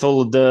 everybody, with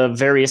all of the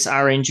various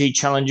RNG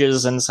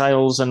challenges and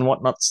sales and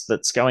whatnots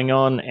that's going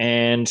on,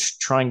 and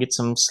try and get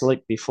some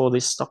sleep before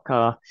this stock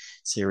car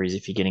series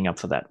if you're getting up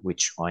for that,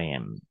 which I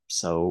am.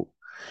 So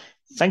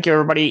thank you,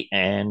 everybody,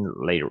 and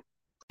later.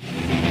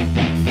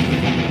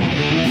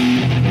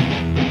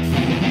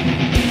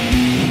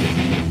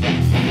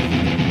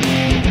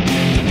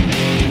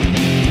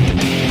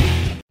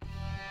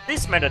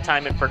 This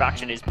Meditainment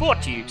production is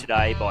brought to you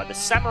today by the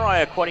Samurai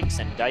Aquatics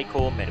and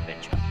Decor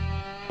Metaventure.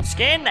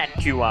 Scan that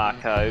QR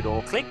code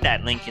or click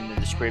that link in the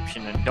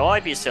description and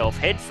dive yourself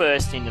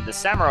headfirst into the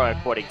Samurai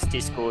Aquatics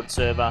Discord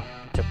server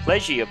to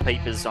pleasure your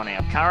peepers on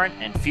our current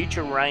and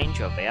future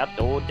range of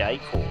outdoor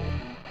decor.